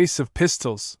 a brace of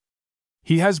pistols.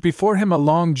 He has before him a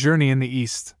long journey in the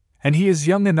East, and he is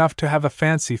young enough to have a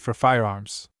fancy for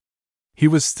firearms. He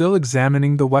was still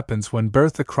examining the weapons when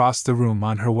Bertha crossed the room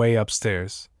on her way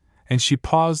upstairs, and she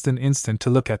paused an instant to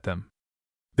look at them.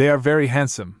 They are very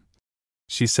handsome,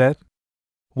 she said.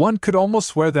 One could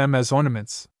almost wear them as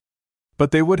ornaments.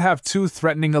 But they would have too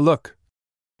threatening a look,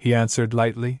 he answered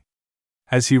lightly.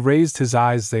 As he raised his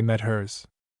eyes, they met hers.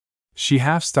 She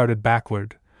half started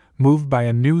backward, moved by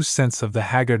a new sense of the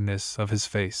haggardness of his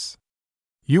face.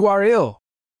 You are ill,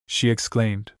 she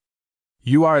exclaimed.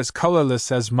 You are as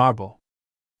colorless as marble.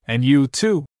 And you,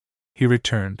 too, he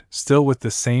returned, still with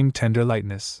the same tender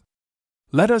lightness.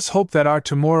 Let us hope that our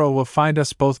tomorrow will find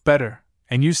us both better,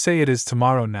 and you say it is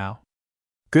tomorrow now.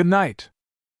 Good night.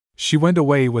 She went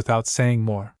away without saying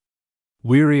more.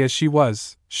 Weary as she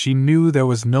was, she knew there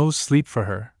was no sleep for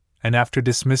her, and after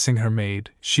dismissing her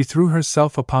maid, she threw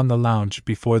herself upon the lounge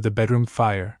before the bedroom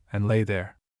fire and lay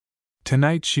there.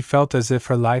 Tonight she felt as if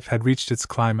her life had reached its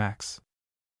climax.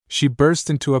 She burst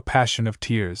into a passion of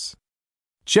tears.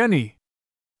 Jenny!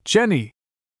 Jenny!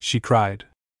 She cried.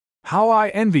 How I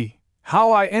envy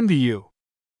you!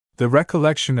 The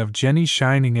recollection of Jenny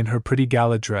shining in her pretty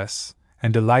gala dress,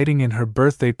 and delighting in her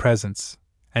birthday presents,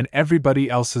 and everybody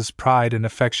else's pride and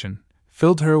affection,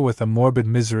 filled her with a morbid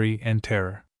misery and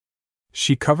terror.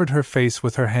 She covered her face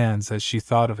with her hands as she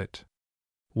thought of it.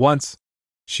 Once,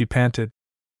 she panted,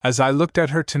 as I looked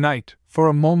at her tonight, for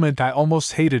a moment I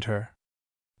almost hated her.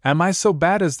 Am I so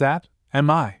bad as that, am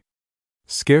I?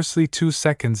 Scarcely 2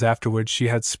 seconds afterward she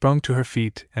had sprung to her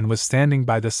feet and was standing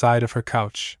by the side of her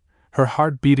couch, her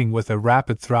heart beating with a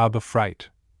rapid throb of fright,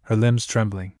 her limbs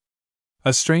trembling.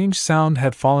 A strange sound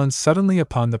had fallen suddenly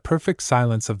upon the perfect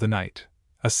silence of the night,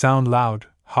 a sound loud,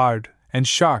 hard, and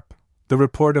sharp, the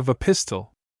report of a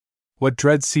pistol. What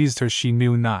dread seized her she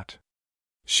knew not.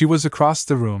 She was across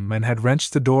the room and had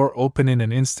wrenched the door open in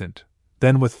an instant,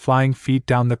 then with flying feet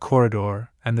down the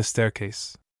corridor and the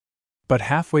staircase. But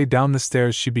halfway down the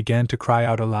stairs she began to cry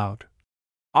out aloud.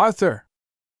 Arthur!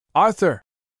 Arthur!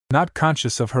 Not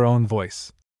conscious of her own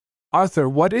voice. Arthur,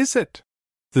 what is it?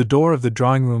 The door of the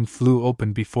drawing-room flew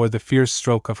open before the fierce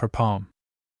stroke of her palm.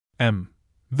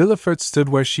 Villefort stood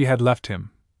where she had left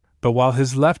him, but while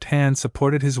his left hand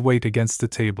supported his weight against the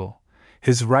table,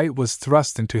 his right was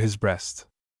thrust into his breast.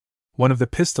 One of the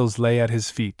pistols lay at his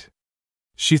feet.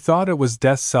 She thought it was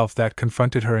Death's self that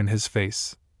confronted her in his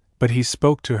face, but he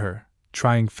spoke to her,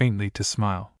 trying faintly to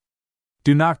smile.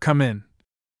 Do not come in,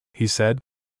 he said.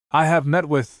 I have met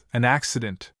with an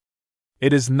accident.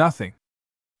 It is nothing.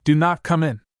 Do not come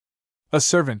in. A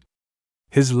servant.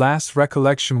 His last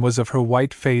recollection was of her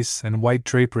white face and white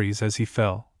draperies as he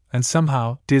fell, and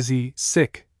somehow, dizzy,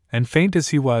 sick, and faint as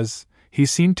he was, he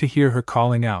seemed to hear her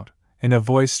calling out, in a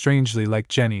voice strangely like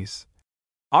Jenny's.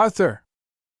 Arthur!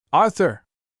 Arthur!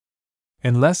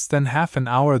 In less than half an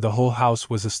hour the whole house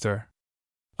was astir.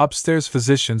 Upstairs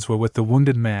physicians were with the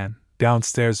wounded man,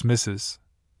 downstairs Mrs.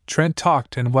 Trent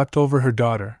talked and wept over her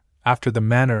daughter, after the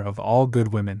manner of all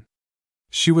good women.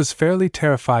 She was fairly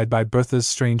terrified by Bertha's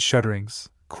strange shudderings,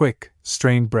 quick,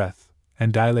 strained breath,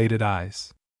 and dilated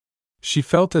eyes. She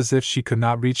felt as if she could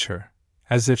not reach her,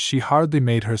 as if she hardly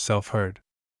made herself heard.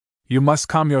 "You must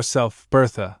calm yourself,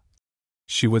 Bertha,"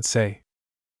 she would say.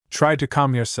 "Try to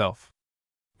calm yourself.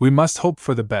 We must hope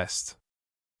for the best."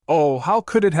 Oh, how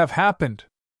could it have happened?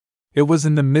 It was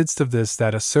in the midst of this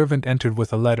that a servant entered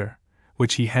with a letter,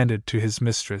 which he handed to his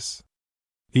mistress.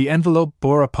 The envelope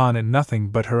bore upon it nothing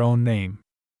but her own name.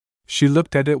 She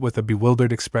looked at it with a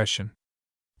bewildered expression.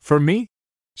 "For me?"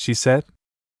 she said.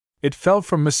 "It fell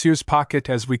from Monsieur's pocket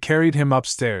as we carried him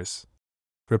upstairs,"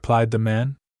 replied the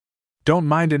man. "Don't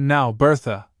mind it now,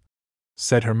 Bertha,"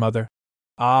 said her mother.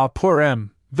 "Ah, poor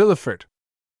M. Villefort!"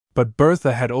 But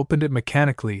Bertha had opened it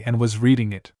mechanically and was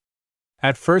reading it.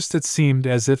 At first it seemed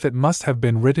as if it must have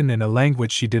been written in a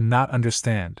language she did not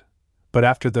understand, but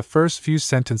after the first few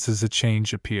sentences a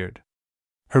change appeared.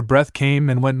 Her breath came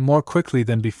and went more quickly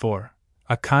than before,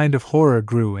 a kind of horror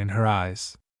grew in her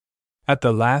eyes. At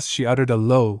the last she uttered a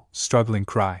low, struggling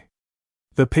cry.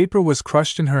 The paper was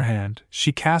crushed in her hand,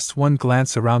 she cast one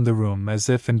glance around the room as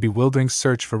if in bewildering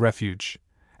search for refuge,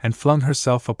 and flung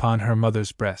herself upon her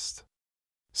mother's breast.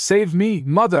 "Save me,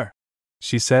 mother!"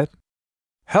 she said.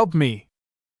 "Help me!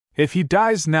 If he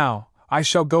dies now, I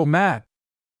shall go mad!"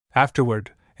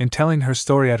 Afterward, in telling her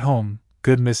story at home,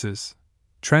 good Mrs.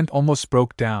 Trent almost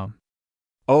broke down.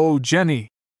 "Oh, Jenny,"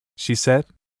 she said.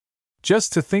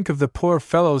 "Just to think of the poor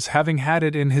fellow's having had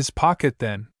it in his pocket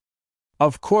then!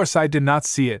 Of course I did not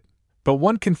see it, but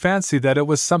one can fancy that it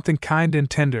was something kind and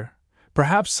tender,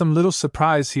 perhaps some little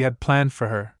surprise he had planned for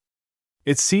her.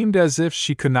 It seemed as if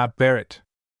she could not bear it."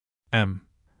 M.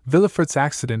 Villefort's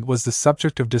accident was the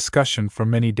subject of discussion for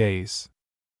many days.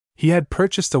 He had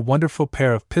purchased a wonderful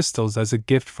pair of pistols as a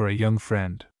gift for a young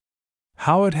friend.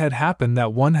 How it had happened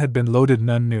that one had been loaded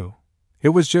none knew. It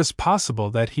was just possible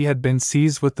that he had been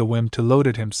seized with the whim to load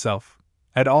it himself.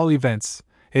 At all events,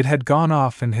 it had gone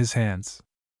off in his hands.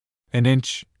 An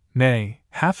inch, nay,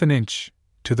 half an inch,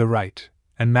 to the right,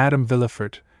 and Madame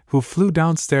Villefort, who flew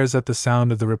downstairs at the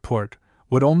sound of the report,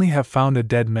 would only have found a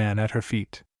dead man at her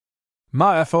feet.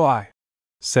 "Ma foi,"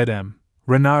 said M.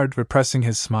 Renard, repressing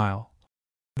his smile.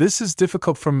 "This is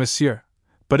difficult for Monsieur,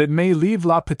 but it may leave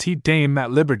la petite dame at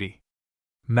liberty."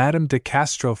 Madame de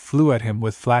Castro flew at him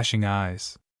with flashing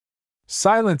eyes.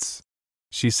 "Silence!"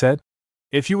 she said.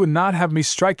 "If you would not have me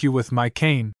strike you with my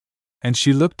cane," and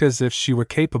she looked as if she were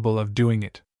capable of doing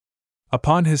it.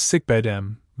 Upon his sickbed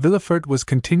M. Villefort was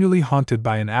continually haunted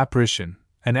by an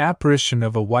apparition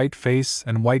of a white face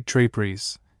and white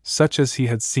draperies, such as he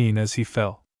had seen as he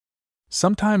fell.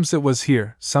 Sometimes it was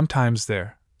here, sometimes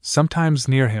there, sometimes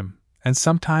near him, and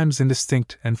sometimes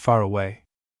indistinct and far away.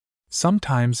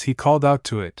 Sometimes he called out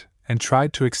to it, and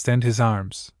tried to extend his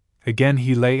arms. Again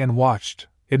he lay and watched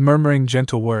it, murmuring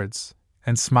gentle words,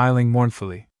 and smiling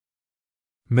mournfully.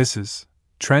 Mrs.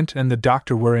 Trent and the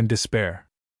doctor were in despair.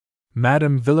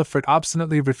 Madame Villefort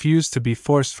obstinately refused to be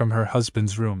forced from her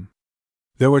husband's room.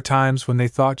 There were times when they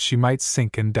thought she might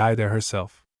sink and die there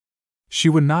herself. She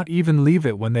would not even leave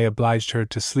it when they obliged her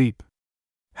to sleep.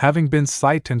 Having been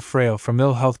slight and frail from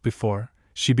ill health before,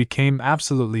 she became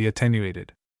absolutely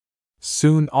attenuated.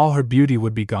 Soon all her beauty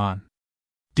would be gone.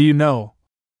 "Do you know,"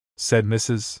 said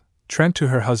Mrs. Trent to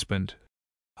her husband,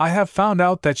 "I have found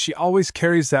out that she always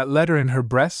carries that letter in her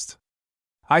breast?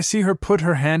 I see her put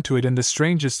her hand to it in the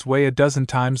strangest way a dozen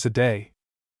times a day."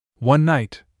 One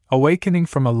night, awakening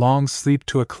from a long sleep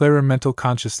to a clearer mental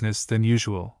consciousness than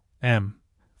usual, M.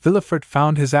 Villefort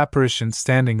found his apparition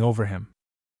standing over him.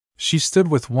 She stood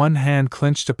with one hand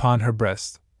clenched upon her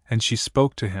breast, and she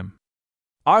spoke to him.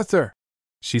 "Arthur,"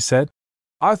 she said.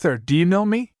 "Arthur, do you know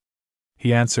me?"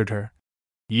 He answered her.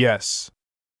 "Yes."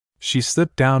 She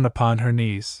slipped down upon her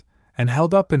knees, and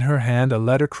held up in her hand a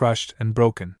letter crushed and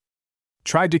broken.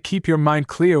 "Try to keep your mind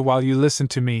clear while you listen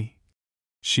to me,"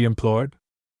 she implored.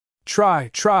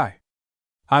 Try.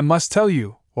 I must tell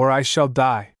you, or I shall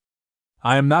die.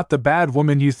 I am not the bad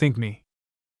woman you think me.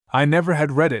 I never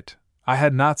had read it, I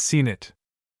had not seen it.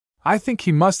 I think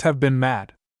he must have been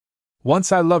mad.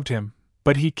 Once I loved him,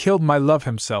 but he killed my love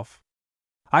himself.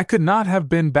 I could not have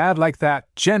been bad like that,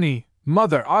 Jenny,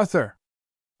 Mother, Arthur.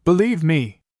 Believe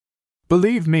me.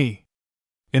 Believe me.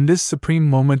 In this supreme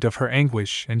moment of her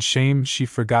anguish and shame she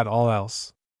forgot all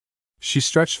else. She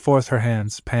stretched forth her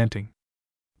hands, panting.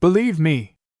 Believe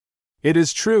me. It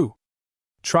is true.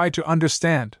 Try to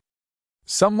understand.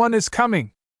 Someone is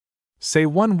coming. Say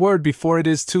one word before it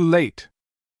is too late.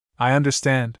 I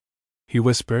understand, he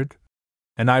whispered.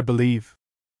 And I believe.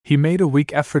 He made a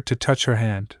weak effort to touch her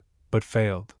hand, but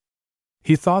failed.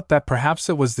 He thought that perhaps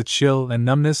it was the chill and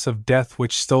numbness of death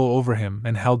which stole over him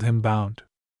and held him bound.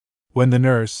 When the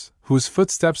nurse, whose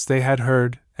footsteps they had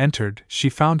heard, entered, she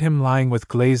found him lying with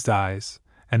glazed eyes,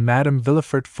 and Madame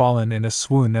Villefort fallen in a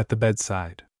swoon at the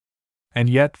bedside. And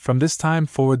yet, from this time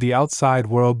forward, the outside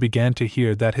world began to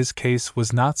hear that his case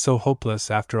was not so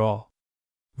hopeless after all.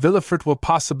 Villefort will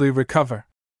possibly recover,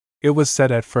 it was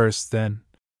said at first. Then,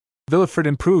 Villefort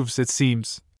improves, it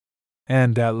seems.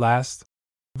 And, at last,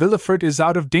 Villefort is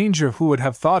out of danger. Who would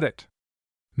have thought it?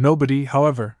 Nobody,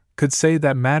 however, could say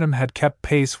that Madame had kept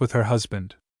pace with her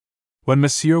husband. When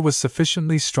Monsieur was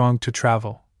sufficiently strong to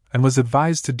travel, and was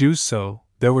advised to do so,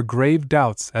 there were grave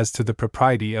doubts as to the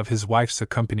propriety of his wife's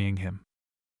accompanying him.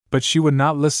 But she would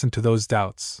not listen to those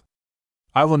doubts.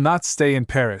 "I will not stay in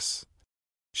Paris,"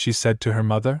 she said to her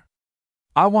mother.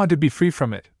 "I want to be free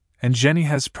from it, and Jenny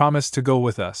has promised to go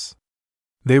with us."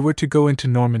 They were to go into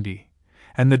Normandy,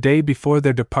 and the day before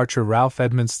their departure Ralph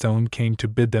Edmonstone came to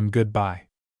bid them good-bye.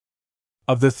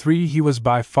 Of the three he was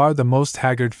by far the most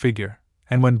haggard figure,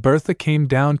 and when Bertha came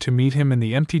down to meet him in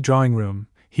the empty drawing-room,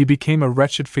 he became a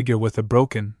wretched figure with a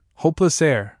broken, hopeless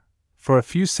air. For a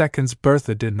few seconds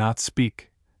Bertha did not speak,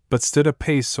 but stood a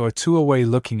pace or two away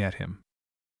looking at him.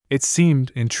 It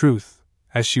seemed, in truth,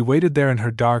 as she waited there in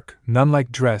her dark,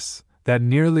 nun-like dress, that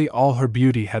nearly all her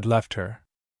beauty had left her.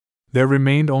 There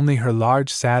remained only her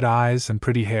large sad eyes and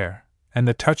pretty hair, and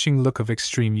the touching look of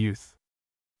extreme youth.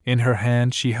 In her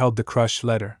hand she held the crushed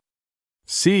letter.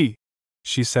 "See,"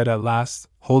 she said at last,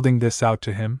 holding this out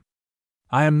to him.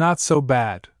 "I am not so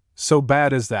bad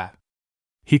as that."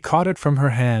 He caught it from her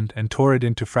hand and tore it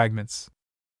into fragments.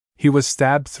 He was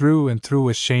stabbed through and through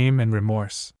with shame and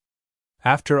remorse.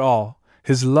 After all,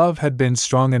 his love had been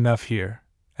strong enough here,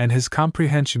 and his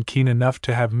comprehension keen enough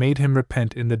to have made him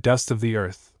repent in the dust of the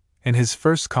earth, in his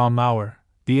first calm hour,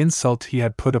 the insult he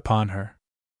had put upon her.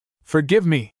 "Forgive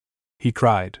me!" he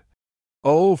cried.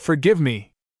 "Oh, forgive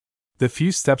me!" The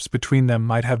few steps between them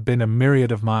might have been a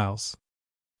myriad of miles.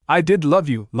 "I did love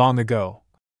you long ago,"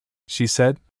 she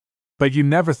said, "but you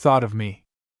never thought of me.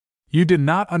 You did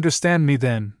not understand me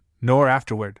then, nor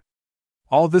afterward.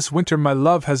 All this winter my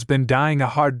love has been dying a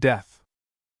hard death.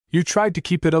 You tried to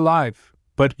keep it alive,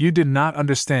 but you did not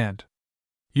understand.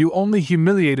 You only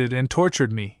humiliated and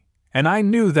tortured me, and I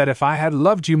knew that if I had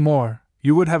loved you more,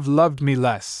 you would have loved me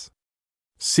less.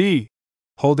 See,"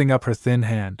 holding up her thin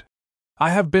hand, "I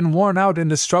have been worn out in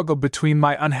the struggle between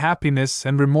my unhappiness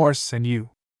and remorse and you.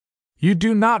 You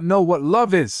do not know what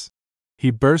love is!"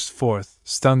 he burst forth,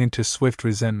 stung into swift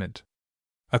resentment.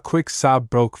 A quick sob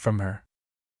broke from her.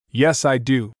 "Yes, I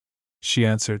do," she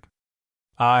answered.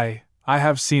 I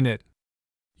have seen it."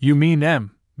 "You mean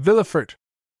M. Villefort!"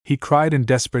 he cried in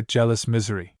desperate jealous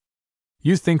misery.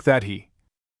 "You think that he—"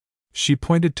 She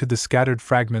pointed to the scattered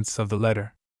fragments of the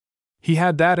letter. "He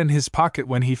had that in his pocket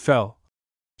when he fell,"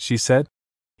 she said.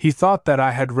 "He thought that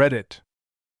I had read it.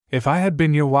 If I had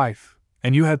been your wife,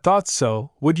 and you had thought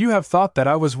so, would you have thought that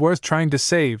I was worth trying to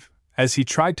save, as he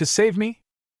tried to save me?"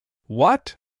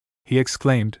 "What?" he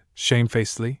exclaimed,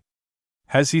 shamefacedly.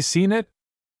 "Has he seen it?"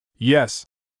 "Yes,"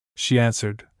 she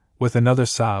answered, with another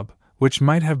sob, which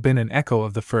might have been an echo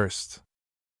of the first.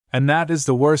 "And that is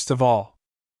the worst of all."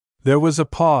 There was a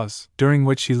pause, during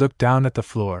which he looked down at the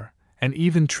floor, and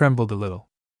even trembled a little.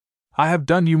 "I have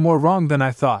done you more wrong than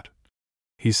I thought,"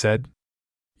 he said.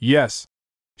 "Yes,"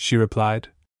 she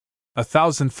replied, "a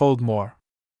thousandfold more."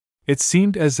 It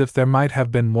seemed as if there might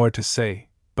have been more to say,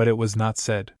 but it was not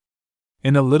said.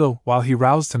 In a little while he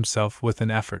roused himself with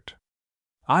an effort.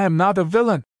 "I am not a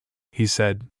villain," he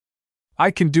said.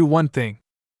 "I can do one thing.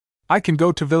 I can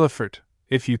go to Villefort,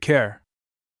 if you care."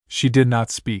 She did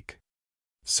not speak.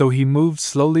 So he moved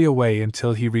slowly away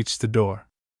until he reached the door.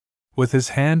 With his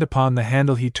hand upon the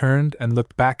handle he turned and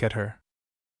looked back at her.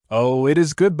 "Oh, it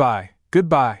is goodbye,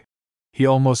 goodbye," he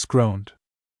almost groaned.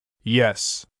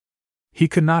 "Yes." He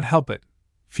could not help it.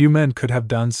 Few men could have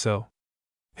done so.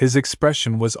 His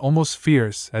expression was almost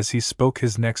fierce as he spoke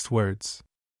his next words.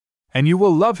 "And you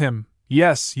will love him,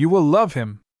 yes, you will love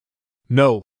him."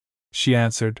 "No," she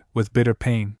answered, with bitter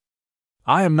pain.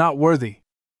 "I am not worthy."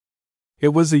 It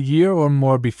was a year or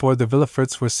more before the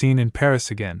Villeforts were seen in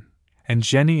Paris again, and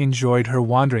Jenny enjoyed her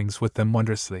wanderings with them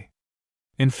wondrously.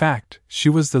 In fact, she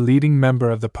was the leading member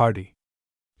of the party.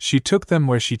 She took them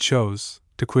where she chose,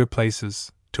 to queer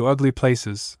places, to ugly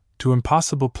places, to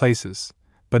impossible places,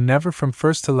 but never from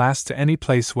first to last to any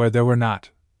place where there were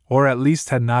not, or at least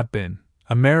had not been,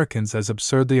 Americans as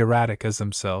absurdly erratic as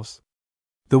themselves.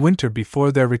 The winter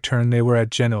before their return they were at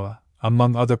Genoa,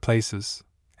 among other places,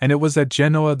 and it was at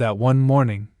Genoa that one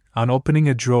morning, on opening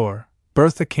a drawer,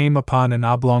 Bertha came upon an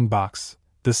oblong box,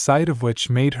 the sight of which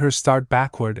made her start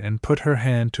backward and put her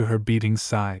hand to her beating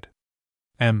side.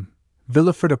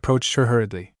 Villefort approached her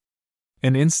hurriedly.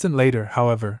 An instant later,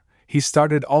 however, he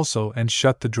started also and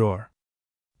shut the drawer.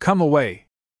 "Come away,"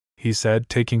 he said,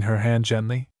 taking her hand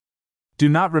gently. "Do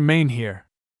not remain here."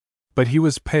 But he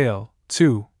was pale,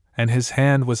 too, and his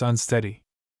hand was unsteady.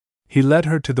 He led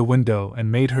her to the window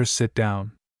and made her sit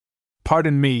down.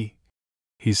 "Pardon me,"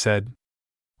 he said.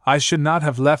 "I should not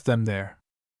have left them there."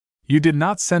 "You did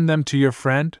not send them to your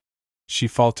friend?" she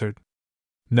faltered.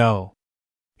 "No."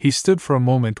 He stood for a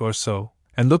moment or so,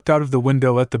 and looked out of the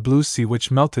window at the blue sea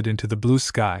which melted into the blue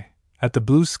sky, at the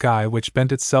blue sky which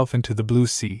bent itself into the blue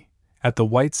sea, at the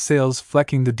white sails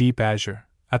flecking the deep azure,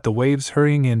 at the waves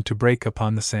hurrying in to break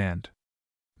upon the sand.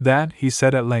 "That," he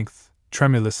said at length,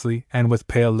 tremulously and with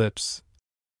pale lips.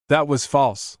 "That was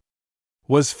false."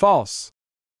 "Was false?"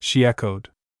 she echoed.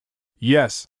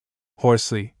 "Yes,"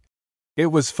 hoarsely. "It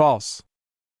was false.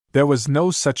 There was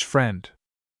no such friend.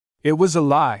 It was a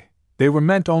lie, they were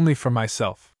meant only for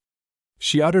myself."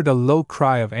 She uttered a low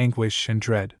cry of anguish and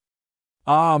dread.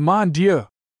 "Ah, mon Dieu!"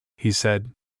 he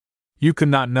said. "You could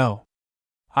not know.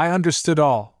 I understood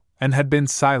all, and had been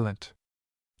silent.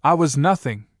 I was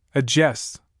nothing, a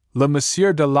jest, le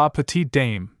Monsieur de la Petite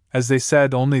Dame, as they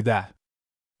said, only that.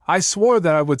 I swore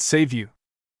that I would save you.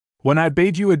 When I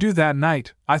bade you adieu that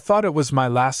night, I thought it was my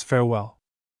last farewell.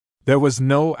 There was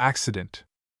no accident.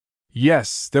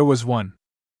 Yes, there was one.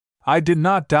 I did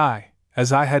not die,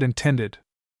 as I had intended.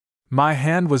 My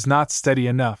hand was not steady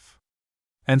enough.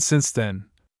 And since then..."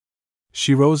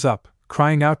 She rose up,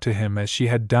 crying out to him as she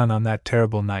had done on that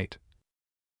terrible night.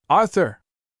 "Arthur!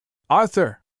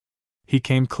 Arthur!" He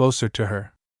came closer to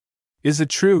her. "Is it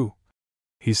true?"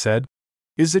 he said.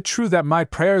 "Is it true that my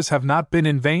prayers have not been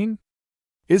in vain?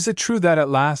 Is it true that at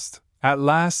last,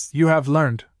 you have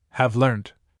learned?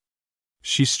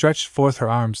 She stretched forth her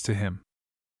arms to him.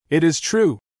 "It is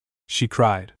true!" she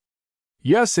cried.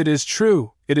 "Yes, it is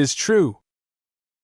true, it is true!"